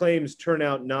those claims turn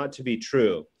out not to be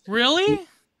true. Really?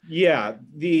 Yeah.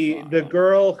 The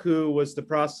girl who was the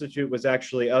prostitute was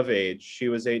actually of age. She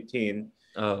was 18.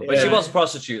 Oh, but she was a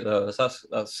prostitute though. So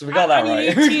we got that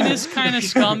right. 18 is kind of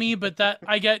scummy, but that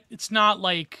I get. It's not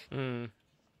like.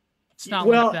 It's not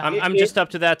like that. I'm just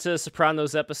up to that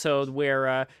Sopranos episode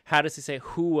where how does he say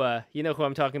hua? You know who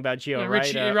I'm talking about, Gio,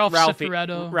 right? Ralphie.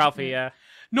 Ralphie, yeah.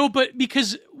 No, but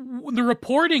because the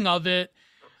reporting of it,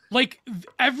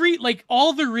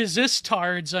 all the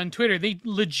resistards on Twitter, they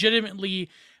legitimately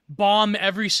bomb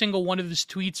every single one of his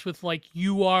tweets with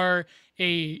you are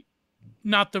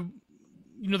not the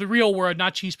the real word,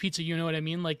 not cheese pizza. You know what I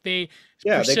mean? They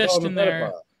persist in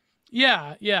there.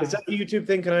 Yeah. Is that the YouTube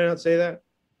thing? Can I not say that?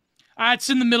 It's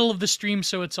in the middle of the stream,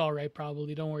 so it's all right.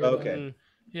 Probably, don't worry. Okay. About it.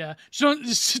 Yeah,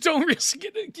 just don't risk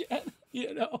it again.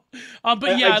 But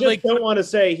I just don't want to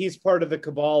say he's part of the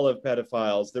cabal of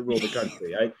pedophiles that rule the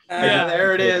country.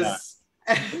 There it is.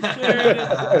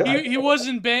 He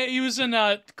wasn't. He was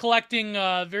in collecting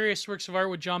various works of art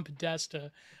with John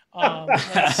Podesta.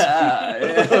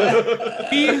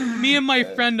 Me and my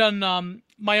friend on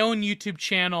my own YouTube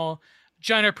channel,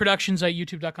 Giant Productions at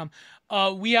youtube.com.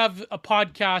 We have a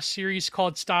podcast series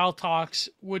called Style Talks,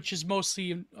 which is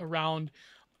mostly around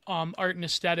art and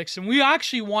aesthetics. And we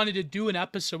actually wanted to do an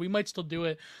episode, we might still do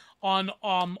it, on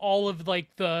all of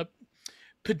the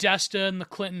Podesta and the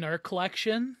Clinton art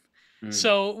collection.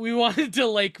 So we wanted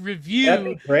to review. That'd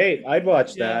be great. I'd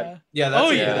watch that. Yeah,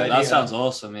 that's a good idea. That sounds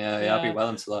awesome. Yeah, I'd be well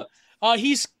into that.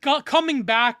 He's coming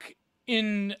back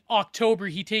in October.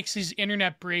 He takes these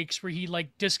internet breaks where he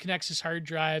disconnects his hard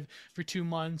drive for 2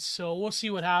 months. So we'll see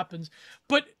what happens.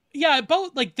 But yeah,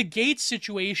 about the Gaetz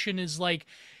situation is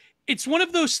it's one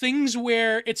of those things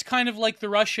where it's kind of like the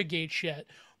Russiagate shit,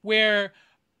 where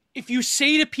if you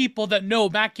say to people that no,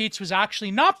 Matt Gaetz was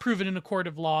actually not proven in a court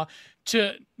of law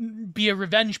to be a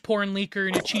revenge porn leaker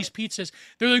and a cheese pizzas,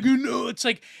 they're like, oh, no, it's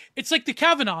like the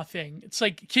Kavanaugh thing. It's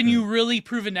can you really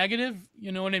prove a negative?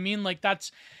 You know what I mean?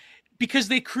 because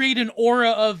they create an aura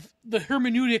of the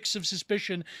hermeneutics of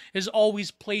suspicion is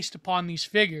always placed upon these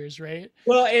figures, right?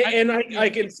 Well, I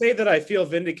can say that I feel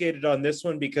vindicated on this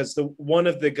one because one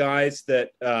of the guys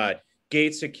that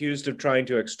Gates accused of trying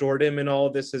to extort him in all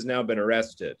of this has now been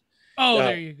arrested. Oh,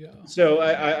 there you go. So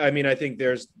I mean, I think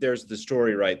there's the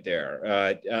story right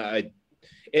there.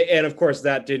 And of course,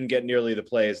 that didn't get nearly the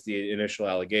play as the initial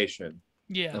allegation.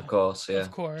 Yeah, Of course, yeah.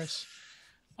 of course.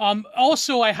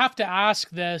 Also, I have to ask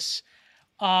this: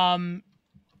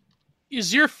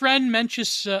 is your friend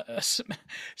say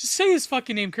his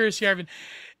fucking name, Curtis Yarvin?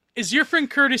 Is your friend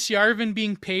Curtis Yarvin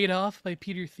being paid off by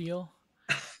Peter Thiel?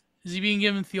 Is he being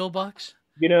given Thiel bucks?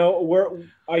 You know,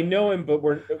 I know him, but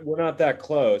we're not that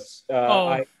close.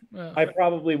 I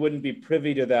probably wouldn't be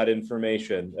privy to that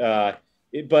information.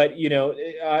 But you know,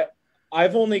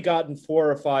 I've only gotten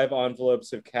 4 or 5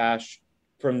 envelopes of cash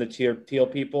from the Thiel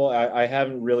people. I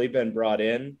haven't really been brought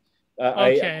in.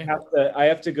 Okay. I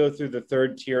have to go through the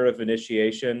 3rd tier of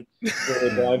initiation, where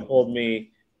they blindfold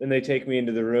me. Then they take me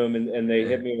into the room and they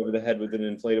hit me over the head with an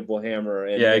inflatable hammer.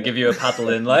 And give you a paddle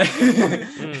in, like.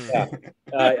 Yeah.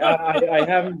 I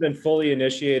haven't been fully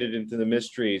initiated into the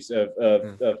mysteries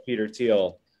of Peter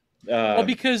Thiel. Well,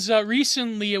 because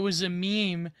recently it was a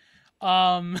meme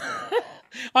on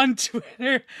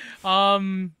Twitter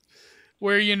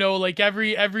where, you know, like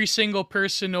every single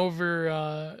person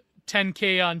over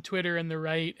 10K on Twitter and the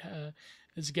right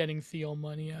is getting Thiel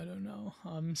money. I don't know.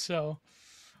 So...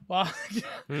 Well,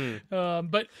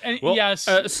 but yes.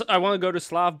 So I want to go to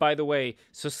Slav, by the way.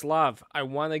 So Slav, I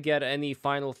want to get any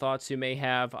final thoughts you may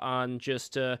have on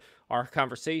just our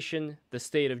conversation, the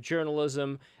state of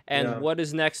journalism, and what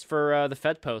is next for the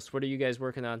Fed Post. What are you guys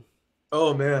working on?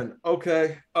 Oh man.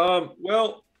 Okay.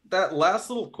 Well, that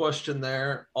last little question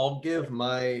there, I'll give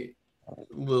my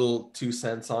little 2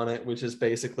 cents on it, which is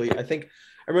basically, I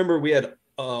remember we had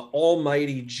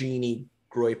almighty Genie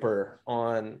Groiper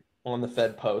on the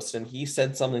Fed Post, and he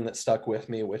said something that stuck with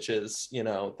me, which is, you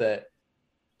know, that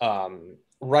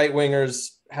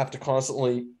right-wingers have to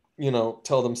constantly, you know,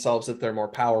 tell themselves that they're more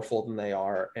powerful than they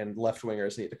are, and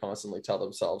left-wingers need to constantly tell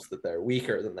themselves that they're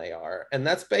weaker than they are. And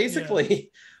that's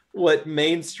basically what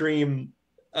mainstream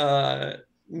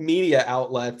media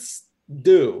outlets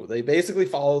do. They basically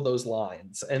follow those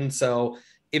lines. And so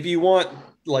if you want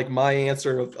like my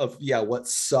answer of what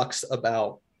sucks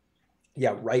about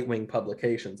right-wing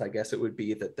publications, I guess it would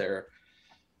be that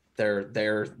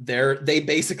they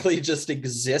basically just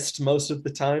exist most of the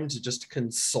time to just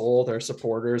console their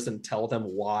supporters and tell them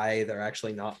why they're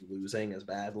actually not losing as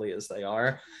badly as they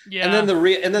are. Yeah. And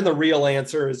then the real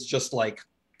answer is just like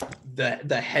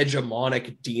the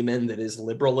hegemonic demon that is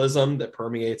liberalism that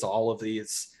permeates all of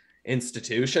these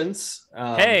institutions.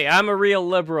 Hey, I'm a real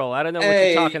liberal. I don't know what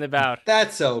you're talking about.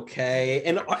 That's okay.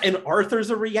 And Arthur's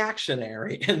a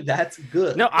reactionary, and that's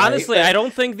good. No, honestly, I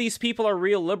don't think these people are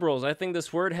real liberals. I think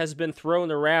this word has been thrown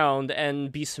around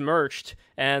and besmirched,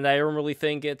 and I don't really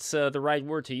think it's the right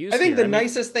word to use. I think the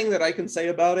nicest thing that I can say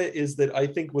about it is that I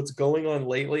think what's going on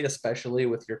lately, especially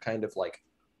with your kind of like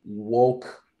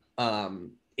woke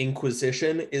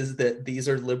inquisition, is that these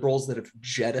are liberals that have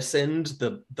jettisoned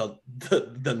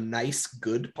the nice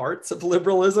good parts of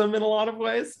liberalism in a lot of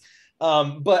ways,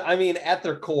 but I mean at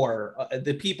their core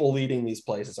the people leading these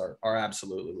places are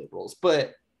absolutely liberals.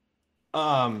 But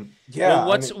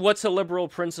what's a liberal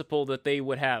principle that they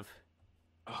would have?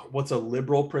 What's a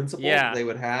liberal principle that they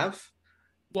would have?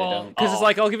 Well, because it's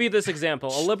like, I'll give you this example.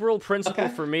 A liberal principle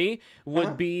for me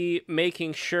would be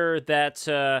making sure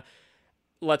that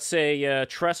let's say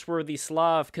Trustworthy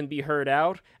Slav can be heard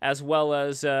out, as well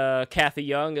as Kathy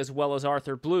Young, as well as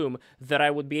Arthur Bloom, that I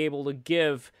would be able to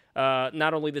give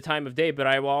not only the time of day, but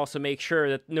I will also make sure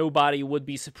that nobody would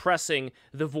be suppressing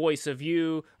the voice of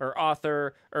you or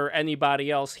Arthur or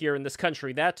anybody else here in this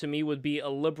country. That to me would be a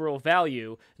liberal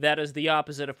value. That is the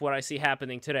opposite of what I see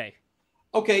happening today.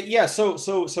 Okay, yeah,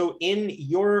 so in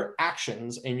your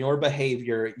actions, in your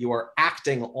behavior, you are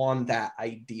acting on that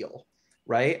ideal,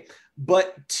 right?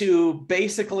 But to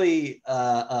basically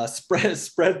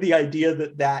spread the idea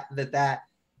that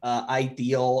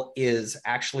ideal is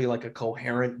actually like a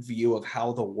coherent view of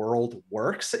how the world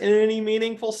works in any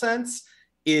meaningful sense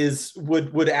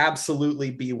would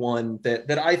absolutely be one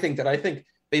that I think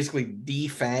basically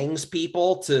defangs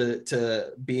people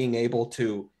to being able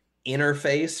to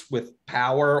interface with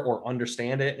power or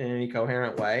understand it in any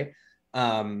coherent way.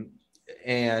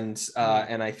 And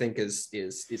I think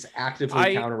is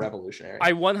actively counter-revolutionary.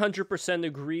 I 100%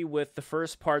 agree with the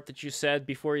first part that you said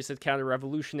before you said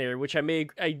counter-revolutionary, which I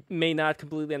may not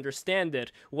completely understand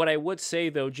it. What I would say,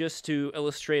 though, just to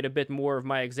illustrate a bit more of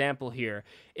my example here,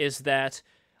 is that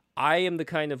I am the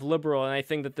kind of liberal, and I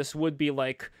think that this would be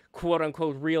like quote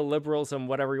unquote real liberalism,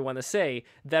 whatever you want to say,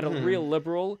 that a real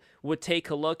liberal would take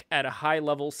a look at a high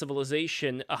level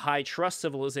civilization, a high trust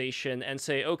civilization, and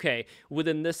say, okay,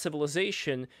 within this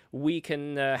civilization, we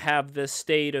can have this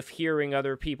state of hearing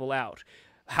other people out.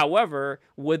 However,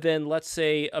 within, let's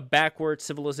say, a backward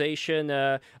civilization,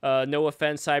 no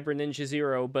offense, Cyber Ninja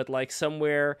Zero, but like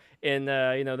somewhere in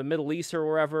the Middle East or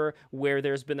wherever, where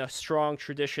there's been a strong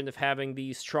tradition of having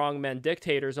these strongmen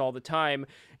dictators all the time,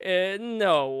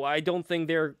 no, I don't think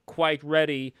they're quite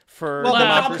ready for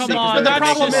democracy. Come on, but the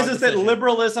problem is that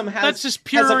liberalism has that's just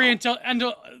pure Oriental and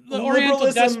the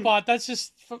Oriental despot. That's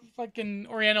just fucking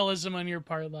Orientalism on your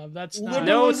part, love. That's not.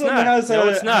 No, it's not. No,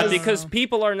 it's not, because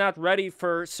people are not ready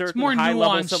for certain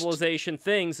high-level civilization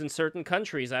things in certain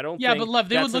countries. I don't. Yeah, think but love,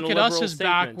 they would look at us as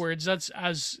statement. backwards. That's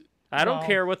as. I don't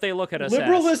care what they look at us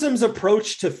Liberalism's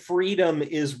approach to freedom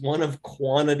is one of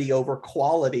quantity over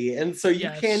quality. And so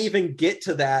you can't even get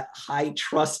to that high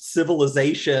trust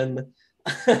civilization.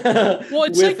 Well,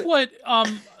 it's like what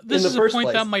this is a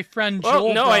point that my friend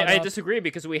Joel I disagree,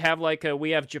 because we have we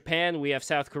have Japan, we have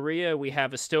South Korea, we have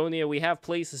Estonia, we have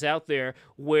places out there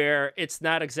where it's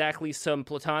not exactly some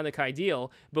platonic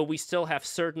ideal, but we still have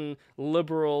certain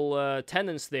liberal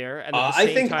tenets there, and at the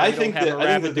same time, we don't have a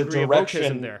rapid degree of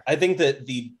wokeism there. I think that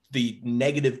the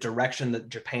negative direction that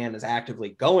Japan is actively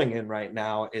going in right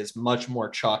now is much more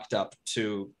chalked up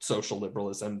to social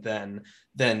liberalism than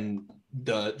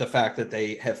the fact that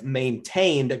they have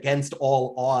maintained against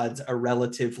all odds a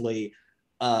relatively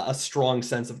a strong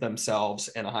sense of themselves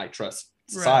and a high trust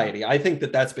society. Right. I think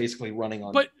that that's basically running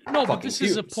on. But this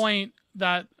is a point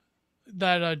that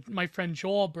my friend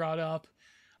Joel brought up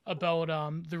about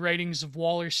the writings of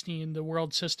Wallerstein, the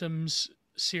World Systems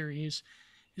series,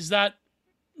 is that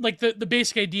like the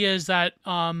basic idea is that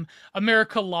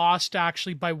America lost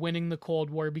actually by winning the Cold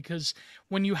War, because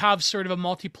when you have sort of a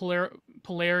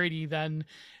multipolarity, then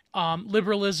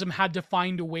liberalism had to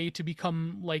find a way to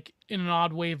become, like, in an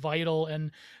odd way, vital and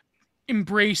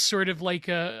embrace sort of like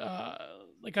a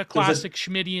classic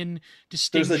Schmittian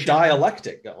distinction. There's a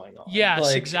dialectic going on.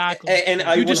 Yes, exactly. And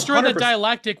you destroy the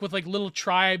dialectic with like little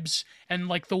tribes and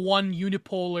like the one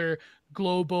unipolar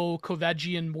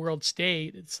Globo-Kovegian world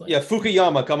state. It's like,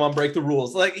 Fukuyama, come on, break the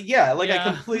rules. I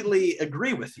completely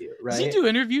agree with you. Right? Does he do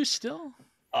interviews still?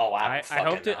 Oh, I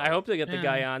hope to get the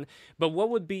guy on. But what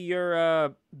would be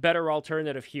your better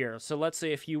alternative here? So let's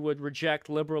say if you would reject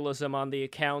liberalism on the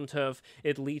account of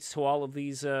it leads to all of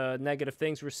these negative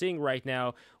things we're seeing right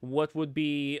now, what would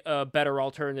be a better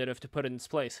alternative to put in its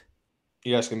place?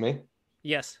 You asking me?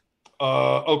 Yes.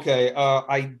 Okay.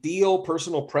 Ideal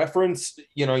personal preference,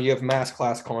 you have mass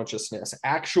class consciousness.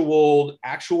 Actual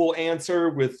answer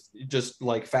with just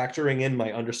like factoring in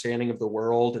my understanding of the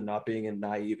world and not being a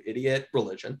naive idiot,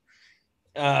 religion.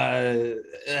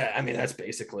 I mean, that's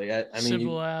basically it. I mean,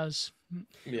 simple as.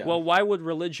 Yeah. Well, why would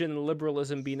religion and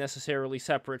liberalism be necessarily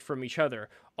separate from each other?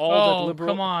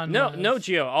 Come on. No,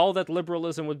 Gio. All that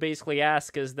liberalism would basically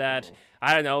ask is that,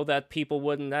 that people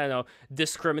wouldn't,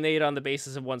 discriminate on the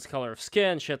basis of one's color of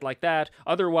skin, shit like that.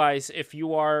 Otherwise, if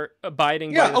you are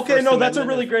abiding by the First that's a Amendment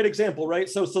really great example, right?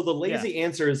 So the lazy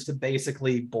answer is to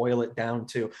basically boil it down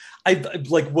to,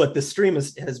 what the stream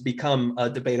has become a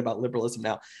debate about liberalism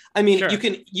now. I mean, sure.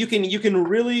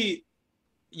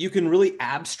 You can really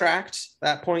abstract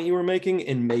that point you were making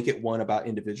and make it one about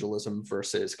individualism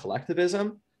versus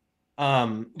collectivism.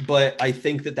 But I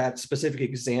think that specific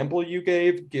example you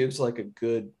gave gives like a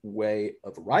good way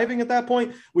of arriving at that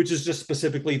point, which is just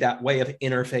specifically that way of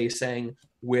interfacing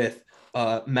with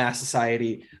mass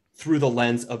society through the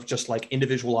lens of just like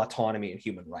individual autonomy and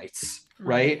human rights,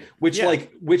 right? Which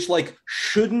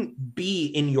shouldn't be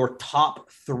in your top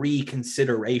 3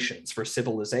 considerations for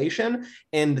civilization.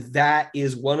 And that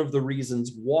is one of the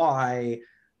reasons why,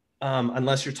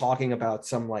 unless you're talking about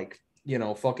some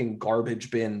fucking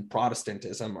garbage bin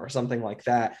Protestantism or something like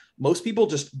that, most people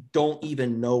just don't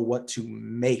even know what to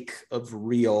make of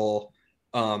real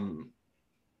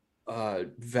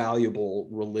valuable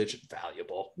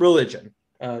religion.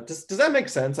 Does that make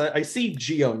sense? I see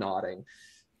Geo nodding,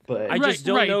 but I just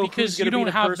don't know because you don't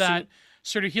have that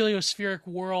sort of heliospheric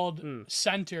world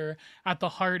center at the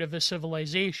heart of a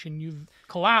civilization. You've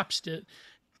collapsed it.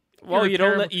 Well, you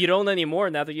don't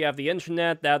anymore now that you have the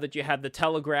internet, now that you had the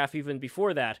telegraph even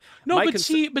before that. No, but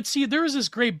see, there was this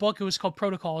great book. It was called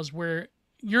Protocols, where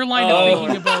your line of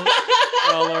thinking about.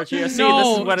 Oh Lord, this is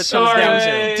what it comes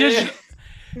down to.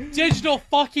 Digital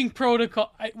fucking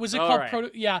protocol. Was it called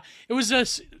Protocol? Yeah, it was a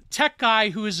tech guy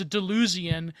who was a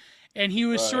Delusian, and he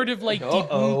was sort of like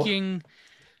debunking.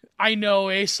 I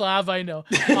know, Slav, I know.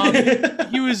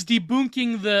 He was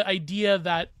debunking the idea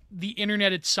that the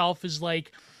internet itself is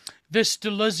like this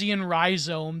Deleuzian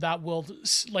rhizome that will,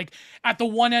 like, at the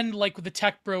one end, like the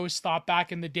tech bros thought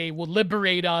back in the day, will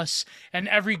liberate us and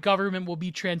every government will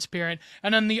be transparent.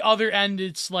 And on the other end,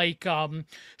 it's like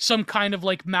some kind of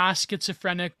like mass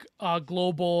schizophrenic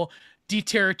global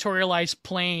deterritorialized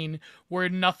plane where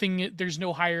there's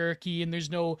no hierarchy and there's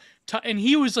no, and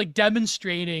he was like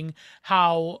demonstrating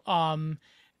how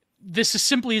this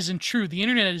simply isn't true. The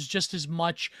internet is just as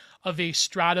much of a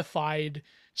stratified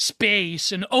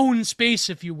space, an own space,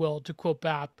 if you will, to quote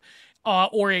BAP,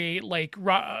 or a like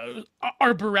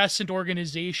arborescent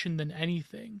organization than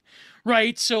anything,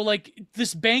 right? So like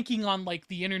this banking on like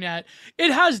the internet,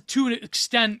 it has to an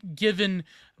extent given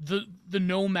the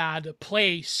nomad a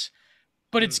place,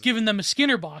 but it's given them a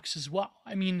Skinner box as well.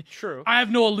 I mean, True. I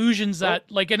have no illusions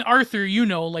that like, and Arthur, you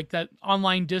know, like that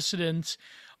online dissidents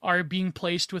are being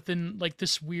placed within like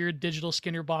this weird digital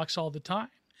Skinner box all the time.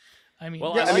 I mean,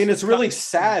 Well, Yeah, I I mean, like it's really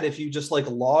sad if you just like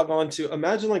log on to,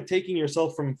 imagine like taking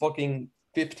yourself from fucking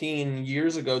 15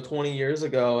 years ago, 20 years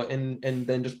ago, and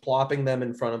then just plopping them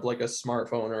in front of like a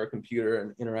smartphone or a computer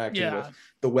and interacting with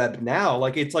the web now.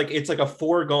 Like it's like a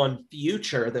foregone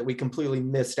future that we completely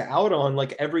missed out on.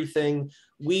 Like everything,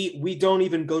 we don't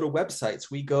even go to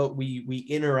websites. We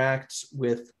interact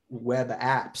with web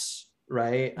apps,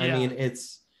 right? Yeah. I mean,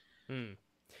 it's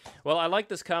Well, I like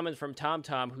this comment from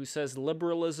TomTom, who says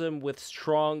liberalism with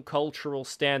strong cultural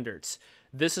standards.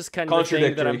 This is kind of the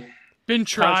thing that I'm been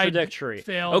tried, contradictory.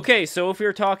 failed. Okay, so if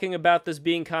you're talking about this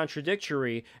being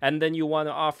contradictory, and then you want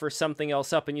to offer something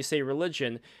else up, and you say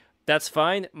religion, that's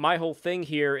fine. My whole thing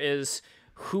here is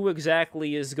who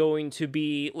exactly is going to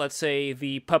be, let's say,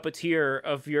 the puppeteer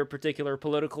of your particular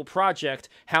political project?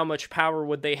 How much power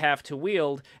would they have to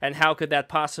wield, and how could that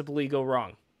possibly go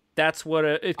wrong? That's what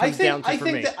it comes down to for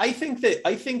me. I think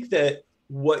that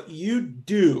what you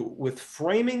do with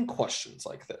framing questions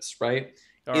like this, right,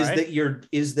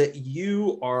 is that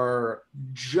you are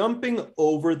jumping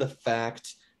over the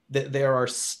fact that there are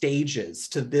stages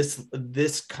to this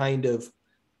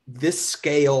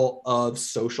scale of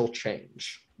social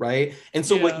change, right? And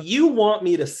so what you want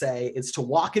me to say is to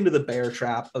walk into the bear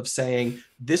trap of saying,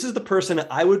 this is the person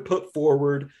I would put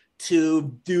forward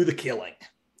to do the killing,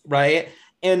 right?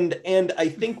 And I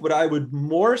think what I would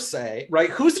more say, right?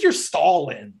 Who's your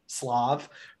Stalin, Slav,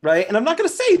 right? And I'm not going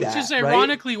to say that. Which is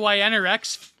ironically why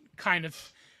NRX kind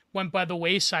of went by the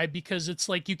wayside, because it's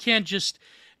like you can't just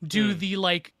do the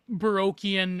like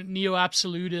Baroquean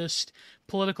neo-absolutist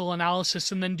political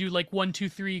analysis and then do like 1, 2,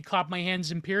 3, clap my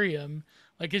hands Imperium.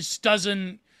 Like it just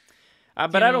doesn't.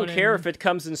 But I don't care if it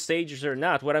comes in stages or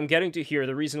not. What I'm getting to here,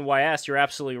 the reason why I asked, you're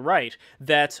absolutely right,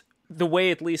 that the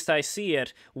way at least I see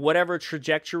it, whatever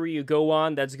trajectory you go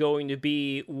on, that's going to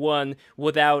be one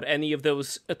without any of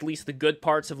those, at least the good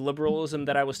parts of liberalism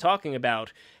that I was talking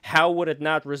about. How would it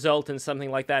not result in something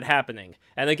like that happening?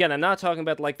 And again, I'm not talking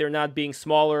about like there not being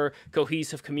smaller,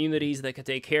 cohesive communities that could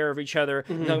take care of each other.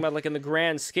 I'm talking about like in the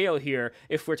grand scale here,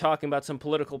 if we're talking about some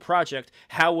political project,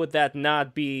 how would that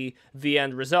not be the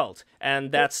end result?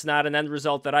 And that's not an end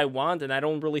result that I want, and I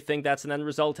don't really think that's an end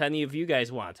result any of you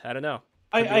guys want. I don't know.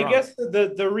 I guess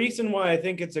the reason why I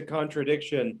think it's a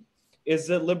contradiction is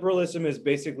that liberalism is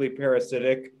basically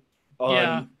parasitic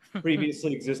on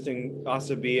previously existing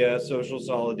asabiya, social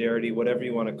solidarity, whatever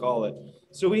you want to call it.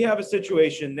 So we have a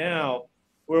situation now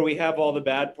where we have all the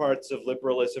bad parts of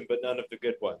liberalism, but none of the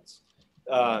good ones.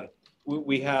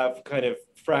 We have kind of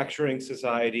fracturing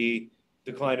society,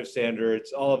 decline of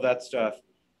standards, all of that stuff.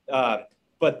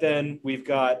 But then we've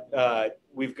got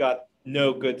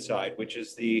no good side, which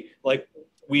is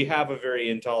we have a very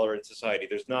intolerant society.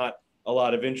 There's not a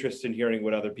lot of interest in hearing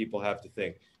what other people have to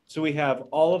think. So we have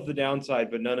all of the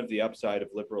downside, but none of the upside of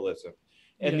liberalism.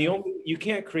 And you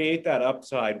can't create that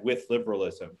upside with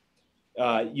liberalism.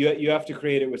 You have to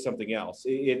create it with something else.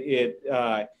 It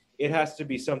has to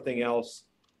be something else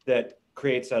that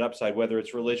creates that upside, whether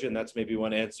it's religion, that's maybe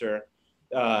one answer.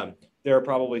 There are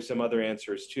probably some other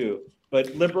answers too,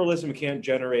 but liberalism can't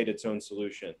generate its own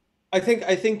solution. I think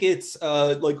it's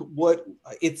I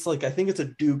think it's a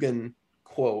Dugan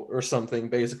quote or something,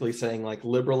 basically saying like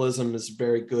liberalism is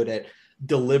very good at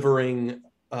delivering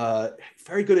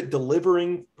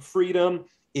freedom.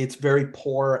 It's very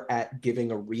poor at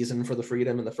giving a reason for the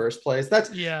freedom in the first place. I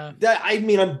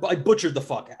butchered the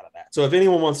fuck out of that. So if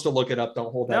anyone wants to look it up,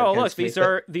 don't hold that. No, look, these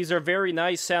are very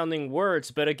nice sounding words,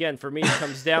 but again, for me, it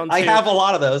comes down to I have a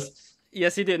lot of those.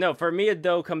 Yes, you did. No, for me, it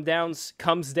though comes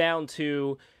down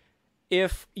to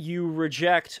if you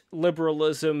reject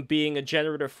liberalism being a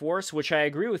generative force, which I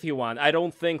agree with you on, I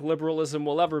don't think liberalism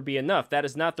will ever be enough. That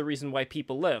is not the reason why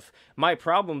people live. My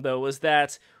problem, though, is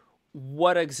that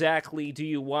what exactly do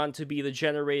you want to be the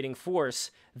generating force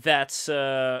that's,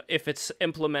 if it's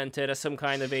implemented as some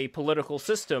kind of a political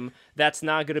system, that's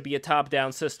not going to be a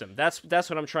top-down system. That's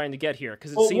what I'm trying to get here,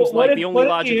 because it seems like the only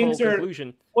logical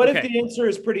conclusion... What if the answer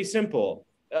is pretty simple?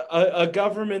 A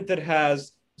government that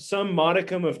has some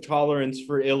modicum of tolerance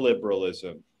for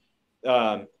illiberalism,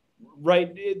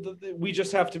 right? We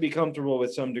just have to be comfortable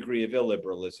with some degree of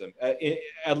illiberalism,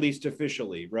 at least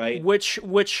officially, right? Which,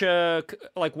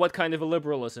 like, what kind of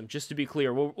illiberalism? Just to be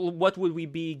clear, what would we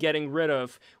be getting rid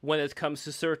of when it comes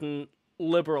to certain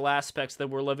liberal aspects that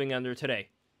we're living under today?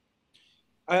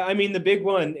 I mean, the big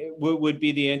one would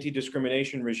be the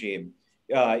anti-discrimination regime.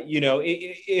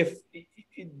 If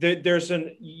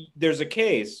there's a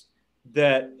case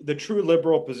that the true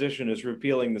liberal position is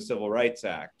repealing the Civil Rights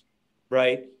Act,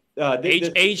 right?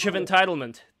 Age of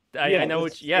entitlement. I know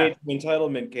it's age of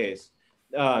entitlement case.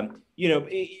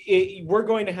 We're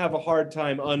going to have a hard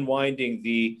time unwinding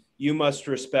the "you must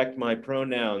respect my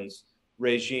pronouns"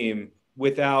 regime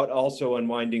without also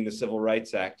unwinding the Civil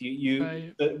Rights Act.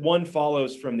 One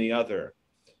follows from the other.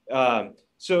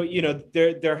 So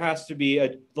there has to be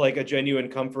a genuine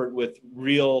comfort with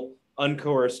real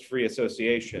uncoerced free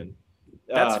association.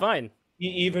 That's fine.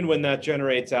 Even when that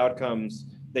generates outcomes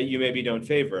that you maybe don't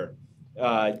favor.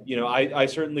 I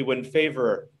certainly wouldn't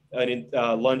favor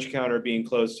a lunch counter being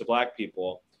closed to Black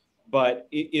people, but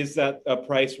is that a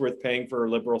price worth paying for a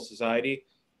liberal society?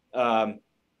 I'm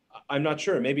not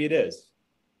sure. Maybe it is.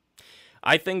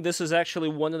 I think this is actually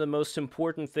one of the most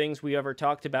important things we ever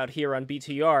talked about here on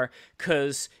BTR,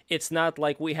 because it's not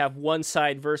like we have one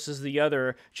side versus the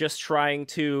other just trying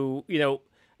to,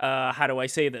 how do I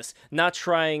say this? Not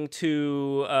trying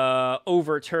to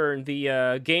overturn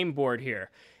the game board here.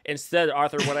 Instead,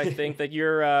 Arthur, what I think that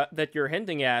you're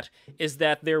hinting at is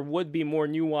that there would be more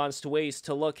nuanced ways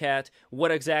to look at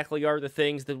what exactly are the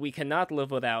things that we cannot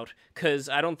live without, because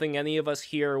I don't think any of us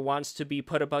here wants to be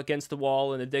put up against the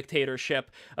wall in a dictatorship,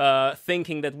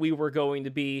 thinking that we were going to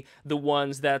be the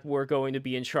ones that were going to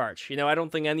be in charge. I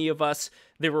don't think any of us,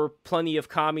 there were plenty of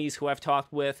commies who I've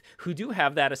talked with who do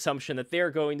have that assumption that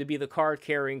they're going to be the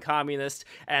card-carrying communists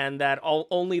and that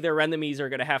only their enemies are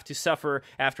going to have to suffer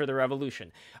after the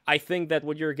revolution. I think that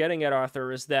what you're getting at,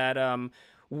 Arthur, is that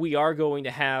we are going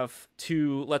to have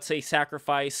to, let's say,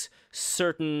 sacrifice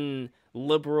certain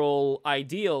liberal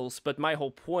ideals, but my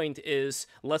whole point is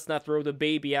let's not throw the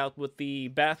baby out with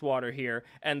the bathwater here,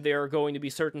 and there are going to be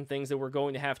certain things that we're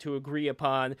going to have to agree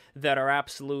upon that are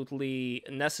absolutely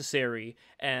necessary,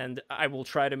 and I will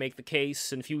try to make the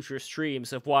case in future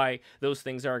streams of why those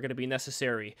things are going to be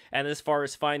necessary. And as far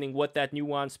as finding what that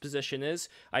nuanced position is,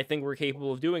 I think we're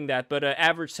capable of doing that. But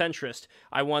average centrist,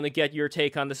 I want to get your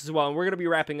take on this as well, and we're going to be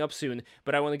wrapping up soon,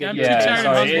 but I want to get your take on this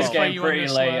sorry, as it is well. getting pretty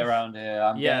late around here.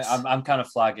 I'm kind of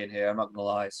flagging here. I'm not gonna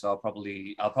lie, so I'll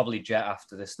probably jet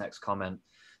after this next comment.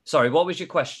 Sorry, what was your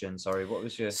question? Sorry, what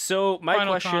was your? So my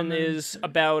Final question comment. is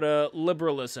about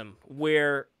liberalism,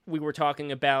 where we were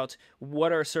talking about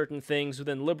what are certain things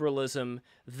within liberalism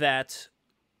that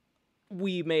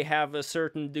we may have a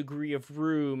certain degree of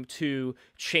room to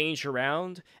change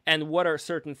around, and what are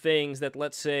certain things that,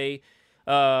 let's say,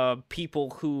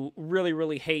 people who really,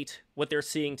 really hate what they're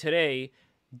seeing today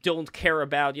don't care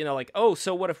about,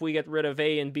 so what if we get rid of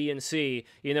A and B and C?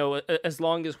 As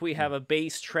long as we have a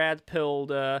base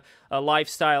trad-pilled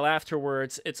lifestyle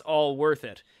afterwards, it's all worth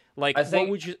it. Like, what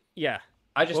would you... Yeah.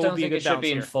 I just don't think it should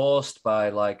be enforced by,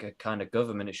 like, a kind of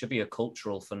government. It should be a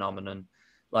cultural phenomenon.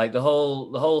 Like, the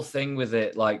whole thing with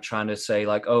it, like, trying to say,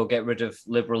 like, oh, get rid of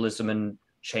liberalism and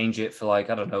change it for, like,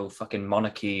 I don't know, fucking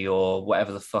monarchy or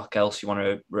whatever the fuck else you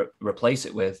want to replace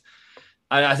it with.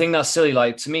 I think that's silly.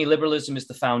 Like, to me, liberalism is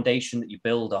the foundation that you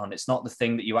build on. It's not the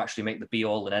thing that you actually make the be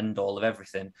all and end all of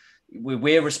everything.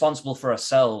 We're responsible for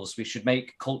ourselves. We should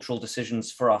make cultural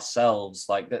decisions for ourselves.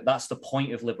 Like, that's the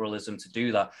point of liberalism, to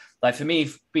do that. Like, for me,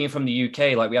 being from the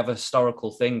UK, like, we have a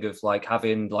historical thing of, like,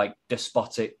 having, like,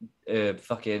 despotic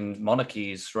fucking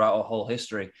monarchies throughout our whole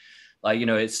history. Like,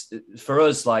 it's for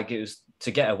us, like, it was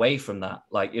to get away from that.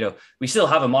 Like, we still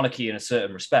have a monarchy in a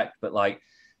certain respect,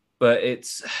 but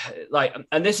it's like,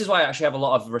 and this is why I actually have a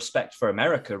lot of respect for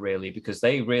America, really, because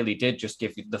they really did just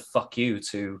give the fuck you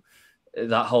to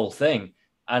that whole thing.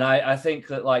 And I think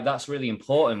that, like, that's really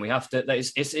important. We have to,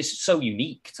 it's so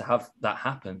unique to have that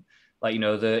happen. Like,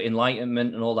 the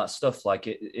Enlightenment and all that stuff, like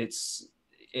it's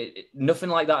nothing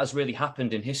like that has really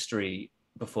happened in history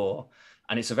before.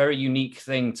 and it's a very unique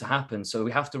thing to happen. So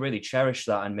we have to really cherish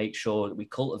that and make sure that we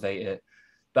cultivate it.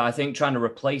 But I think trying to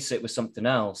replace it with something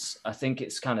else, I think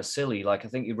it's kind of silly. Like, I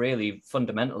think you really,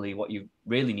 fundamentally, what you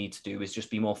really need to do is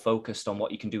just be more focused on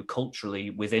what you can do culturally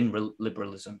within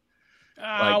liberalism.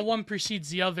 One precedes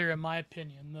the other, in my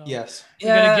opinion, though. Yes.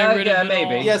 You're gonna get rid of it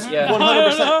maybe. all. Yes, Yeah.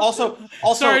 100%. Also,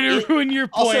 Sorry to ruin your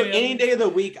point. Also, any day of the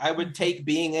week, I would take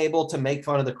being able to make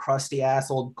fun of the crusty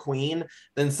ass old queen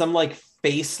than some like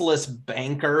faceless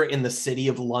banker in the city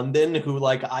of London who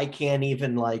like I can't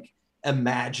even like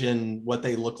imagine what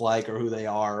they look like or who they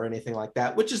are or anything like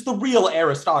that, which is the real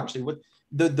aristocracy, what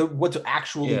the what's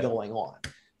actually going on.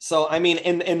 So I mean,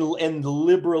 and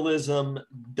liberalism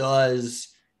does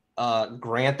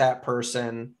grant that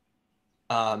person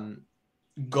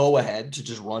go ahead to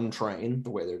just run train the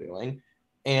way they're doing,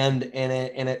 and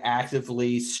it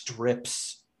actively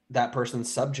strips that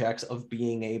person's subjects of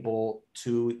being able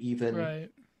to even. Right.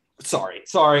 Sorry.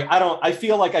 I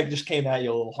feel like I just came at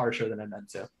you a little harsher than I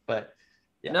meant to, but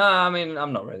yeah. No, I mean,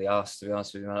 I'm not really asked, to be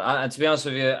honest with you. And to be honest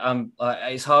with you,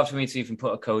 it's hard for me to even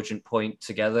put a cogent point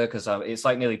together because it's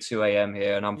like nearly 2 a.m.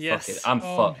 here, and I'm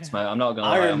fucked, man. I'm not gonna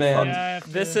lie. Iron Man. Yeah,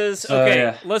 This is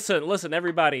okay. Listen,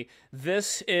 everybody.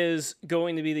 This is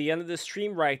going to be the end of the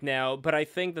stream right now, but I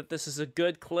think that this is a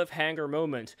good cliffhanger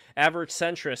moment. Average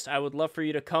Centrist, I would love for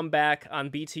you to come back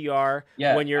on BTR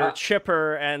when you're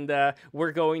chipper, and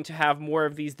we're going to have more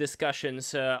of these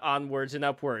discussions onwards and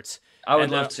upwards. I would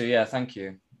love to. Yeah, thank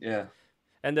you. Yeah.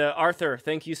 And Arthur,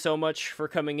 thank you so much for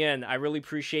coming in. I really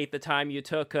appreciate the time you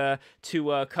took to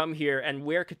come here. And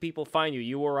where could people find you?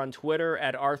 You were on Twitter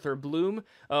at Arthur Bloom.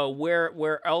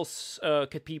 Where else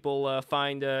could people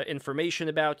find information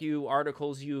about you,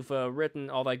 articles you've written,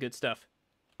 all that good stuff?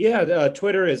 Yeah,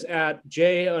 Twitter is at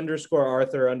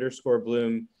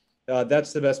J_Arthur_Bloom.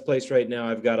 That's the best place right now.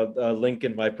 I've got a link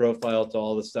in my profile to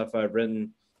all the stuff I've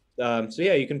written. So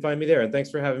yeah, you can find me there. And thanks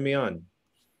for having me on.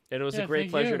 It was a great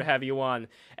pleasure to have you on.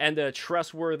 And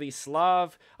Trustworthy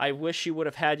Slav, I wish you would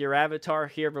have had your avatar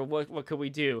here, but what could we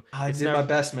do? I did my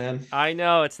best, man. I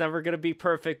know, it's never going to be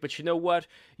perfect, but you know what?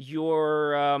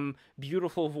 Your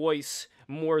beautiful voice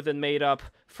more than made up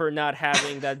for not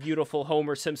having that beautiful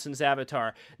Homer Simpson's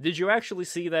avatar. Did you actually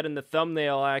see that in the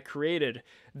thumbnail I created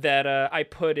that I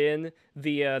put in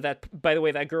that, by the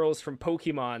way, that girl is from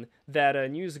Pokemon, that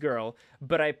news girl,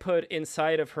 but I put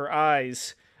inside of her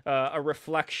eyes a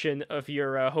reflection of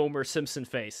your Homer Simpson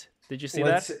face. Did you see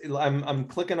that? I'm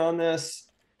clicking on this.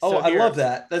 So I love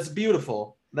that. That's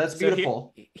beautiful. That's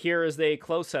beautiful. Here is a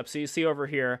close-up. So you see over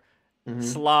here,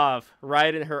 Slav,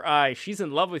 right in her eye. She's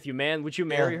in love with you, man. Would you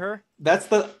marry her? That's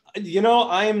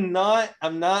I'm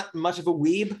not much of a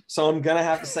weeb, so I'm gonna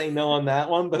have to say no on that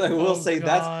one. But I will say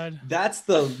that's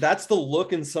the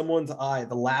look in someone's eye,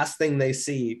 the last thing they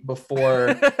see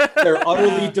before they're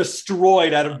utterly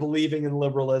destroyed out of believing in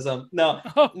liberalism. No,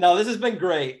 this has been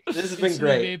great. This has been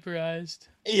great. Vaporized.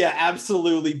 Yeah,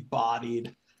 absolutely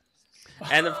bodied.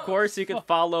 And of course, you can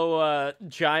follow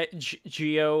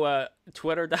Geo,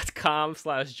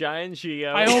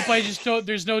 twitter.com/GiantGeo. I hope I just don't.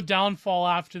 There's no downfall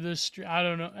after this. I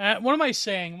don't know. What am I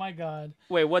saying? My God.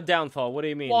 Wait, what downfall? What do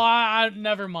you mean? Well, I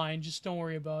never mind. Just don't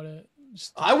worry about it.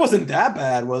 I wasn't that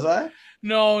bad, was I?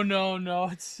 No.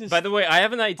 It's just, by the way, I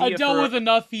have an idea. I dealt with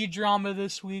enough e-drama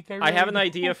this week. I have an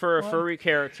idea for a furry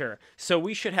character. So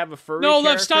we should have a furry character. No,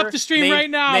 let's stop the stream right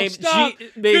now. Stop.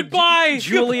 Goodbye.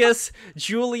 Julius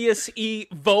E.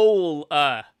 Vole.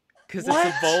 Because it's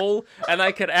a vole, and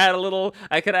I could add a little.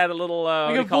 Like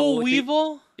a vole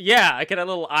weevil. Yeah, I could add a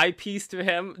little eyepiece to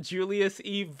him, Julius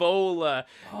E. Vola.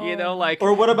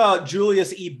 Or what about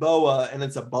Julius E. Boa, and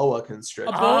it's a boa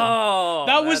constrictor?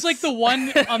 That was like the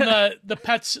one on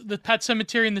the Pet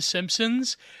Cemetery in The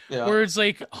Simpsons, where it's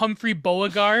like Humphrey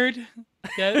Beauregard.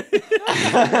 Yeah.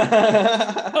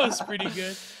 That was pretty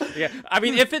good. Yeah, I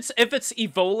mean, if it's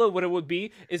Evola, what it would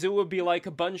be like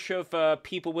a bunch of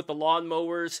people with the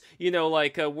lawnmowers,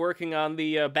 working on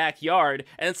the backyard,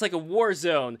 and it's like a war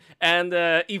zone, and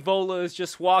Evola is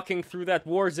just walking through that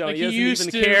war zone. Like he doesn't used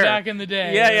even to care back in the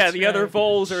day. Yeah, the other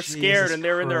voles are scared and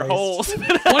they're in their holes.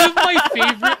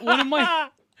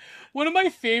 One of my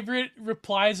favorite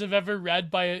replies I've ever read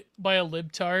by a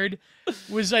libtard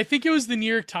was, I think it was the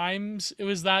New York Times. It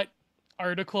was that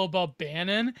article about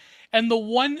Bannon, and the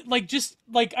one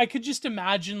I could just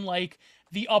imagine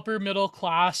the upper middle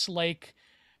class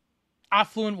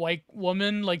affluent white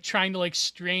woman trying to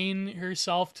strain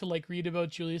herself to read about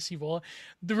Julius Evola.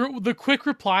 The quick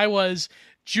reply was,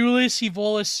 Julius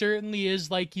Evola certainly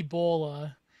is like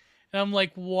Ebola, and I'm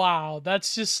like, wow,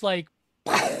 that's just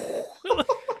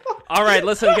All right,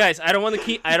 listen, guys. I don't want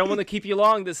to keep you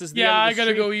long. This is the end of the I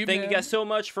gotta stream. go eat. Thank man. you guys so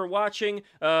much for watching.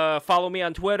 Follow me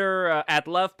on Twitter at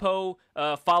LevPo.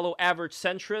 Follow Average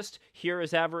Centrist. Here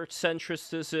is Average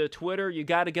Centrist's Twitter. You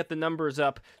got to get the numbers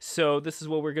up. So this is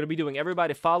what we're gonna be doing.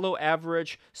 Everybody, follow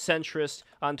Average Centrist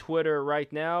on Twitter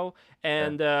right now.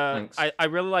 And I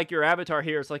really like your avatar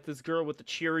here. It's like this girl with the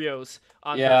Cheerios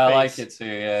on her face. Yeah, I like it too.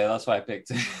 Yeah, that's why I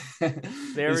picked it.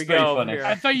 There It's we pretty go. funny. Here.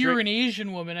 I thought you were an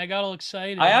Asian woman. I got all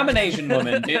excited. I am an Asian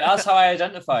woman, dude. That's how I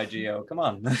identify, Gio. Come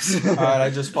on. All right, I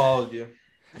just followed you.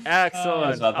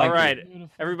 Excellent. Well, thank All you. right, Beautiful.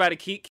 everybody, keep